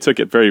 I mean, they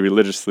took it very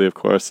religiously, of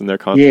course, in their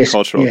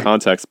cultural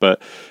context,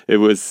 but it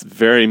was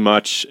very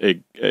much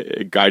a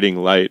guiding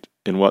light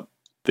in what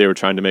they were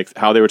trying to make,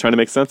 how they were trying to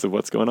make sense of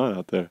what's going on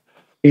out there.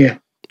 Yeah.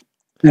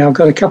 Now I've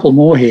got a couple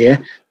more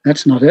here.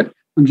 That's not it.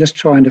 I'm just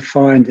trying to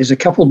find, there's a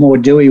couple more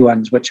Dewey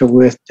ones which are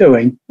worth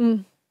doing.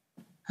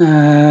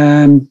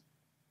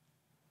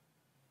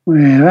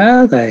 Where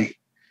are they?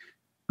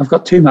 I've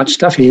got too much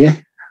stuff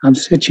here. I'm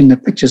searching the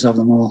pictures of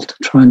them all to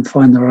try and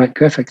find the right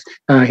graphics.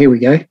 Here we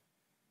go.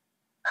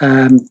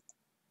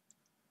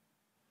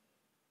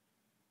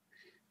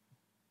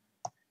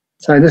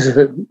 So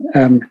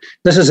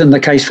this is in the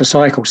case for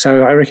cycles,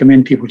 so I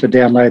recommend people to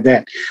download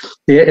that.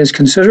 There is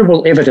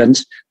considerable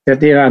evidence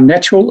that there are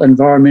natural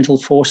environmental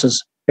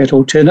forces that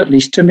alternately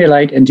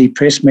stimulate and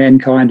depress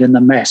mankind in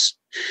the mass.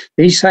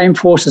 These same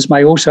forces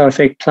may also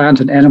affect plant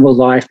and animal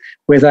life,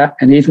 weather,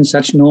 and even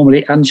such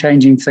normally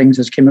unchanging things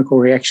as chemical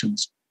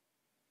reactions.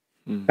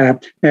 Now,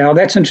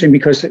 that's interesting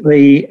because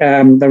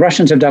the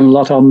Russians have done a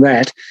lot on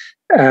that.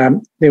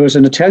 There was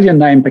an Italian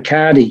named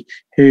Picardi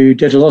who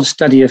did a lot of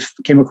study of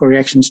chemical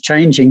reactions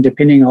changing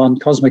depending on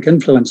cosmic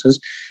influences.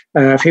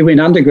 If he went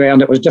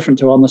underground, it was different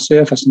to on the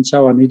surface and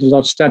so on. He did a lot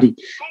of study.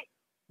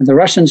 And the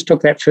Russians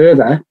took that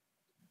further,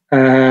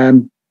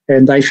 and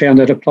they found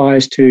it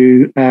applies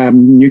to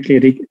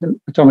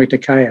atomic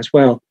decay as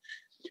well.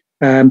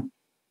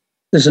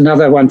 There's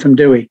another one from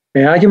Dewey.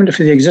 The argument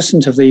for the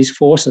existence of these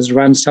forces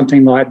runs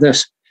something like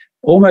this.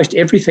 Almost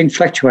everything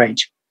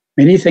fluctuates.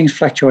 Many things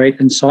fluctuate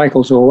in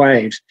cycles or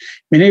waves.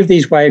 Many of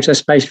these waves are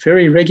spaced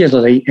very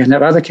regularly and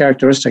have other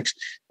characteristics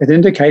that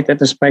indicate that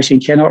the spacing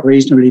cannot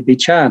reasonably be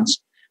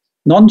chance.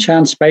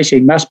 Non-chance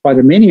spacing must, by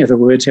the meaning of the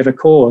words, have a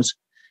cause.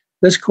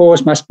 This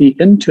cause must be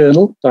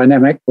internal,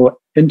 dynamic, or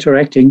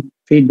interacting,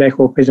 feedback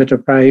or predator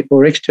prey,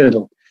 or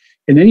external.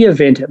 In any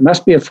event, it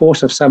must be a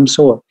force of some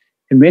sort.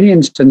 In many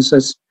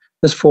instances,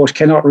 this force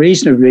cannot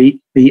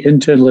reasonably be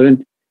internal or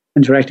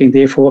interacting,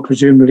 therefore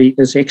presumably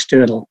is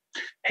external.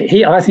 I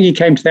think he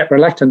came to that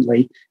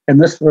reluctantly,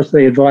 and this was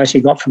the advice he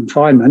got from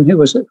Feynman, who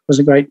was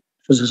a great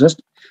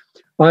physicist.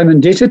 I'm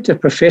indebted to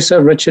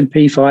Professor Richard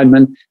P.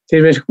 Feynman,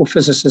 theoretical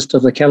physicist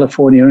of the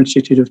California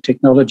Institute of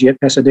Technology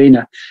at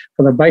Pasadena,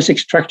 for the basic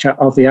structure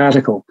of the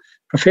article.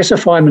 Professor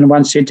Feynman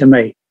once said to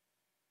me,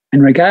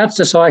 in regards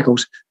to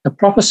cycles, the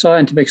proper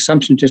scientific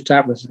assumption to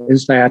start with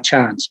is they are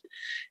chance.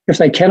 If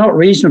they cannot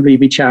reasonably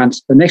be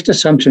chance, the next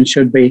assumption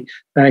should be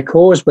they are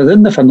caused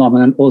within the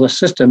phenomenon or the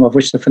system of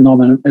which the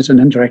phenomenon is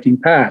an interacting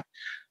part.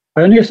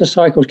 Only if the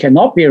cycles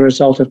cannot be a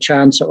result of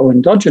chance or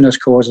endogenous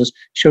causes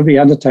should we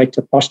undertake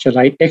to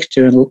postulate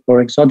external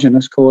or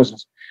exogenous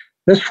causes.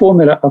 This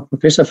formula of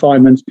Professor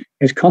Feynman's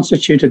has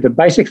constituted the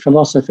basic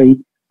philosophy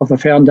of the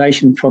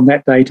foundation from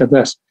that day to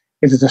this.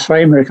 It is the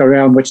framework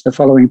around which the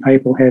following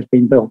paper has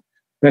been built.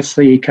 That's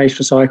the Case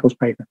for Cycles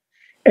paper.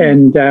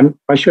 And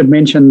I should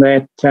mention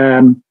that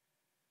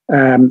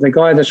the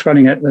guy that's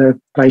running at the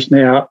place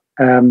now,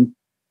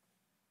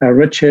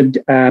 Richard,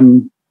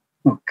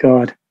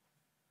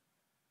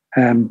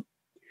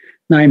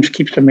 names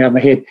keeps coming out of my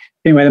head.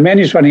 Anyway, the man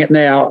who's running it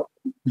now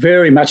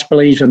very much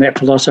believes in that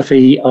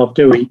philosophy of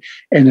Dewey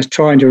and is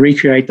trying to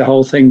recreate the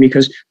whole thing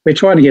because we're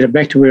trying to get it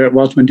back to where it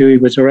was when Dewey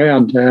was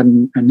around,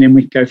 and then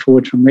we can go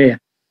forward from there.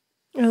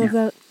 I love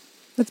that.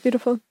 That's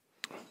beautiful.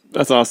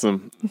 That's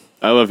awesome.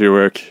 I love your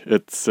work.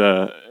 It's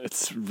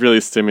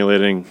really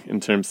stimulating in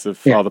terms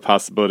of all the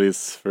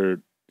possibilities for,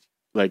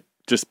 like,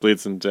 just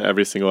bleeds into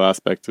every single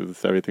aspect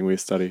of everything we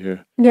study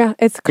here. Yeah,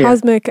 it's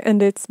cosmic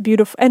and it's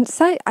beautiful. And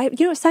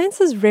science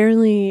is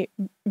rarely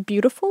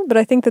beautiful, but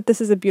I think that this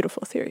is a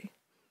beautiful theory.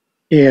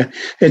 Yeah,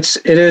 it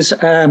is.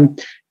 A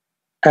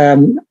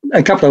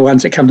couple of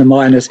ones that come to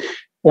mind is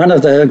one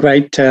of the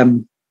great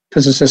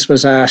physicists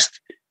was asked,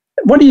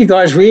 what are you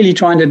guys really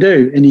trying to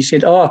do? And he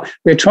said,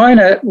 we're trying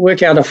to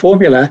work out a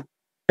formula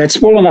that's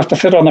small enough to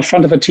fit on the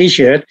front of a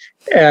T-shirt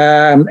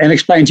and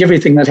explains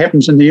everything that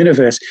happens in the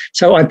universe.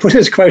 So I put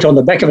his quote on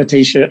the back of a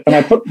T-shirt and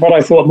I put what I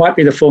thought might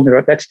be the formula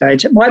at that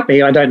stage. It might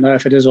be, I don't know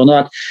if it is or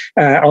not,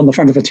 on the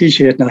front of a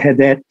T-shirt, and I had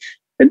that.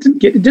 It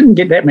didn't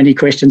get that many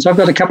questions. I've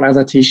got a couple of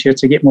other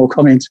T-shirts to get more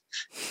comments.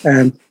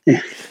 Maybe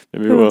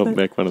we'll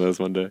make one of those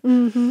one day.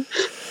 Mm-hmm.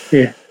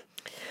 Yeah.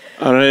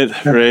 All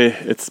right, Ray,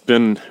 it's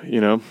been,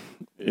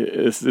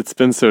 it's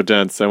been so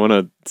dense. I want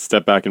to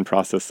step back and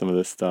process some of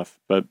this stuff,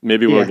 but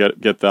maybe we'll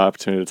get the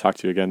opportunity to talk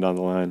to you again down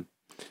the line.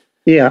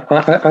 Yeah,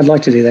 I'd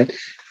like to do that.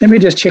 Let me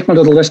just check my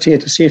little list here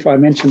to see if I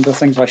mentioned the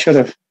things I should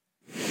have.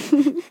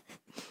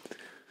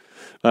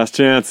 Last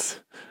chance.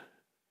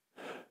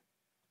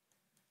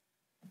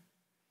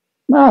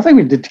 No, I think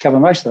we did cover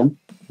most of them.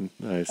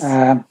 Nice.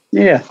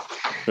 Yeah.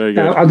 Very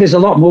good. There's a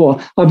lot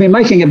more. I've been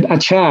making a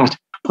chart.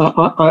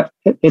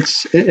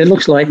 It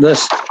looks like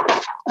this.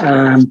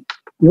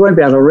 you won't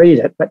be able to read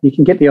it, but you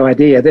can get the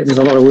idea that there's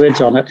a lot of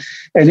words on it.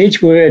 And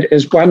each word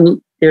is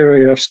one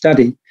area of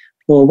study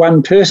or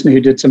one person who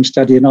did some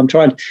study. And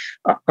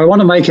I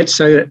want to make it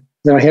so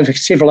that I have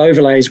several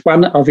overlays,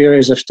 one of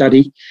areas of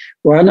study,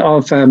 one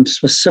of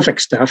specific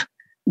stuff,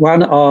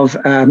 one of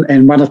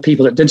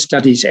people that did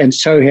studies, and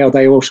show how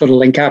they all sort of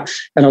link up.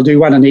 And I'll do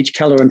one in each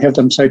colour and have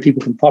them so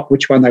people can pop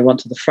which one they want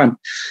to the front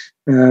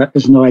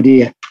as an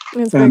idea.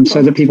 Cool.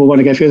 So that people want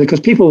to go further,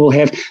 because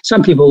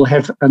some people will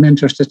have an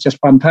interest in just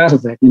one part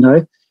of that,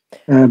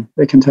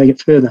 they can take it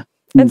further.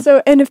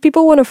 And if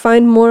people want to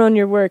find more on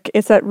your work,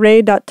 it's at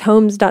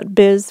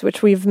ray.tomes.biz,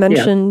 which we've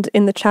mentioned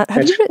in the chat.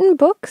 Have you written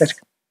books?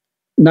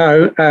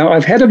 No,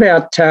 I've had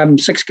about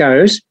 6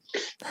 goes,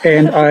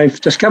 and I've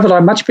discovered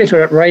I'm much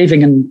better at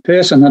raving in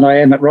person than I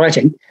am at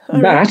writing.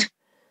 But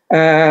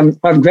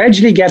I'm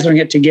gradually gathering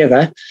it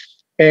together.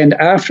 And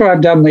after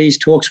I've done these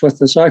talks with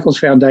the Cycles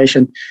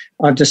Foundation,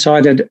 I've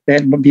decided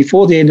that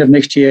before the end of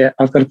next year,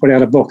 I've got to put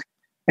out a book.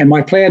 And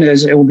my plan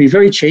is it will be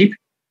very cheap.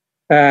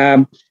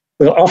 We'll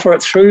offer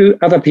it through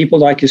other people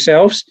like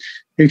yourselves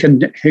who can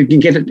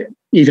get it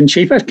even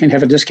cheaper, can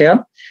have a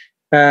discount.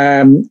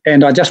 And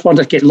I just want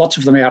to get lots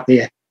of them out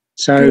there.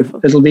 So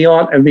it'll be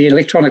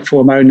electronic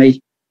form only.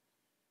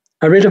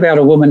 I read about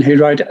a woman who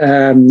wrote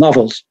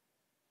novels,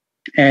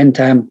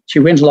 and she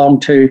went along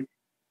to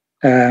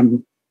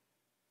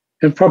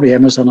probably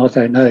Amazon, I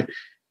don't know.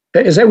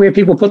 Is that where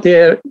people put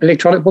their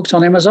electronic books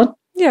on Amazon?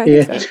 Yeah.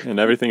 And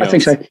everything else. I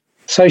think so.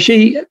 So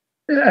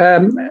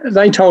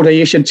they told her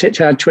you should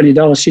charge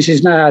 $20. She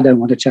says, no, I don't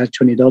want to charge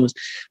 $20.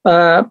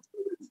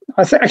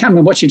 I can't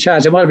remember what she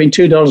charged. It might have been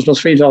 $2 or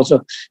 $3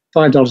 or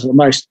 $5 at the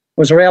most. It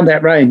was around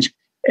that range.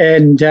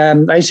 And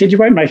they said, you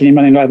won't make any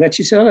money like that.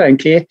 She said, I don't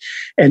care.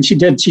 And she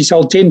did. She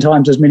sold 10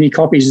 times as many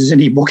copies as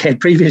any book had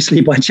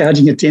previously by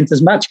charging a tenth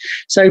as much.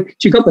 So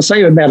she got the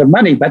same amount of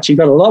money, but she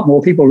got a lot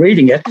more people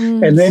reading it.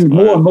 And then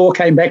more and more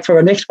came back for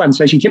her next one.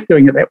 So she kept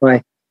doing it that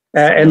way.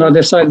 And I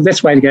decided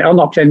that's the way to go. I'm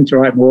not planning to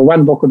write more.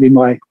 One book would be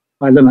my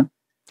limit.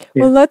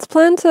 Yeah. Well, let's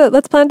plan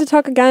to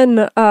talk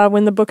again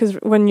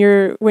when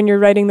you're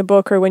writing the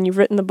book or when you've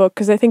written the book,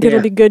 because I think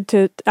it'll be good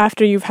to,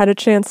 after you've had a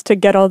chance to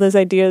get all those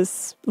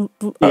ideas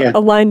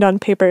aligned on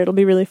paper, it'll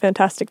be really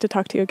fantastic to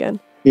talk to you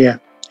again. Yeah.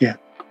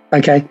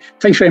 Okay.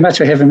 Thanks very much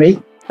for having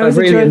me. I've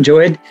really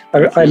enjoyed.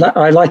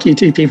 I like you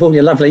two people.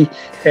 You're lovely,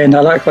 and I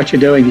like what you're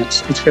doing.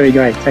 It's very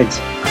great. Thanks.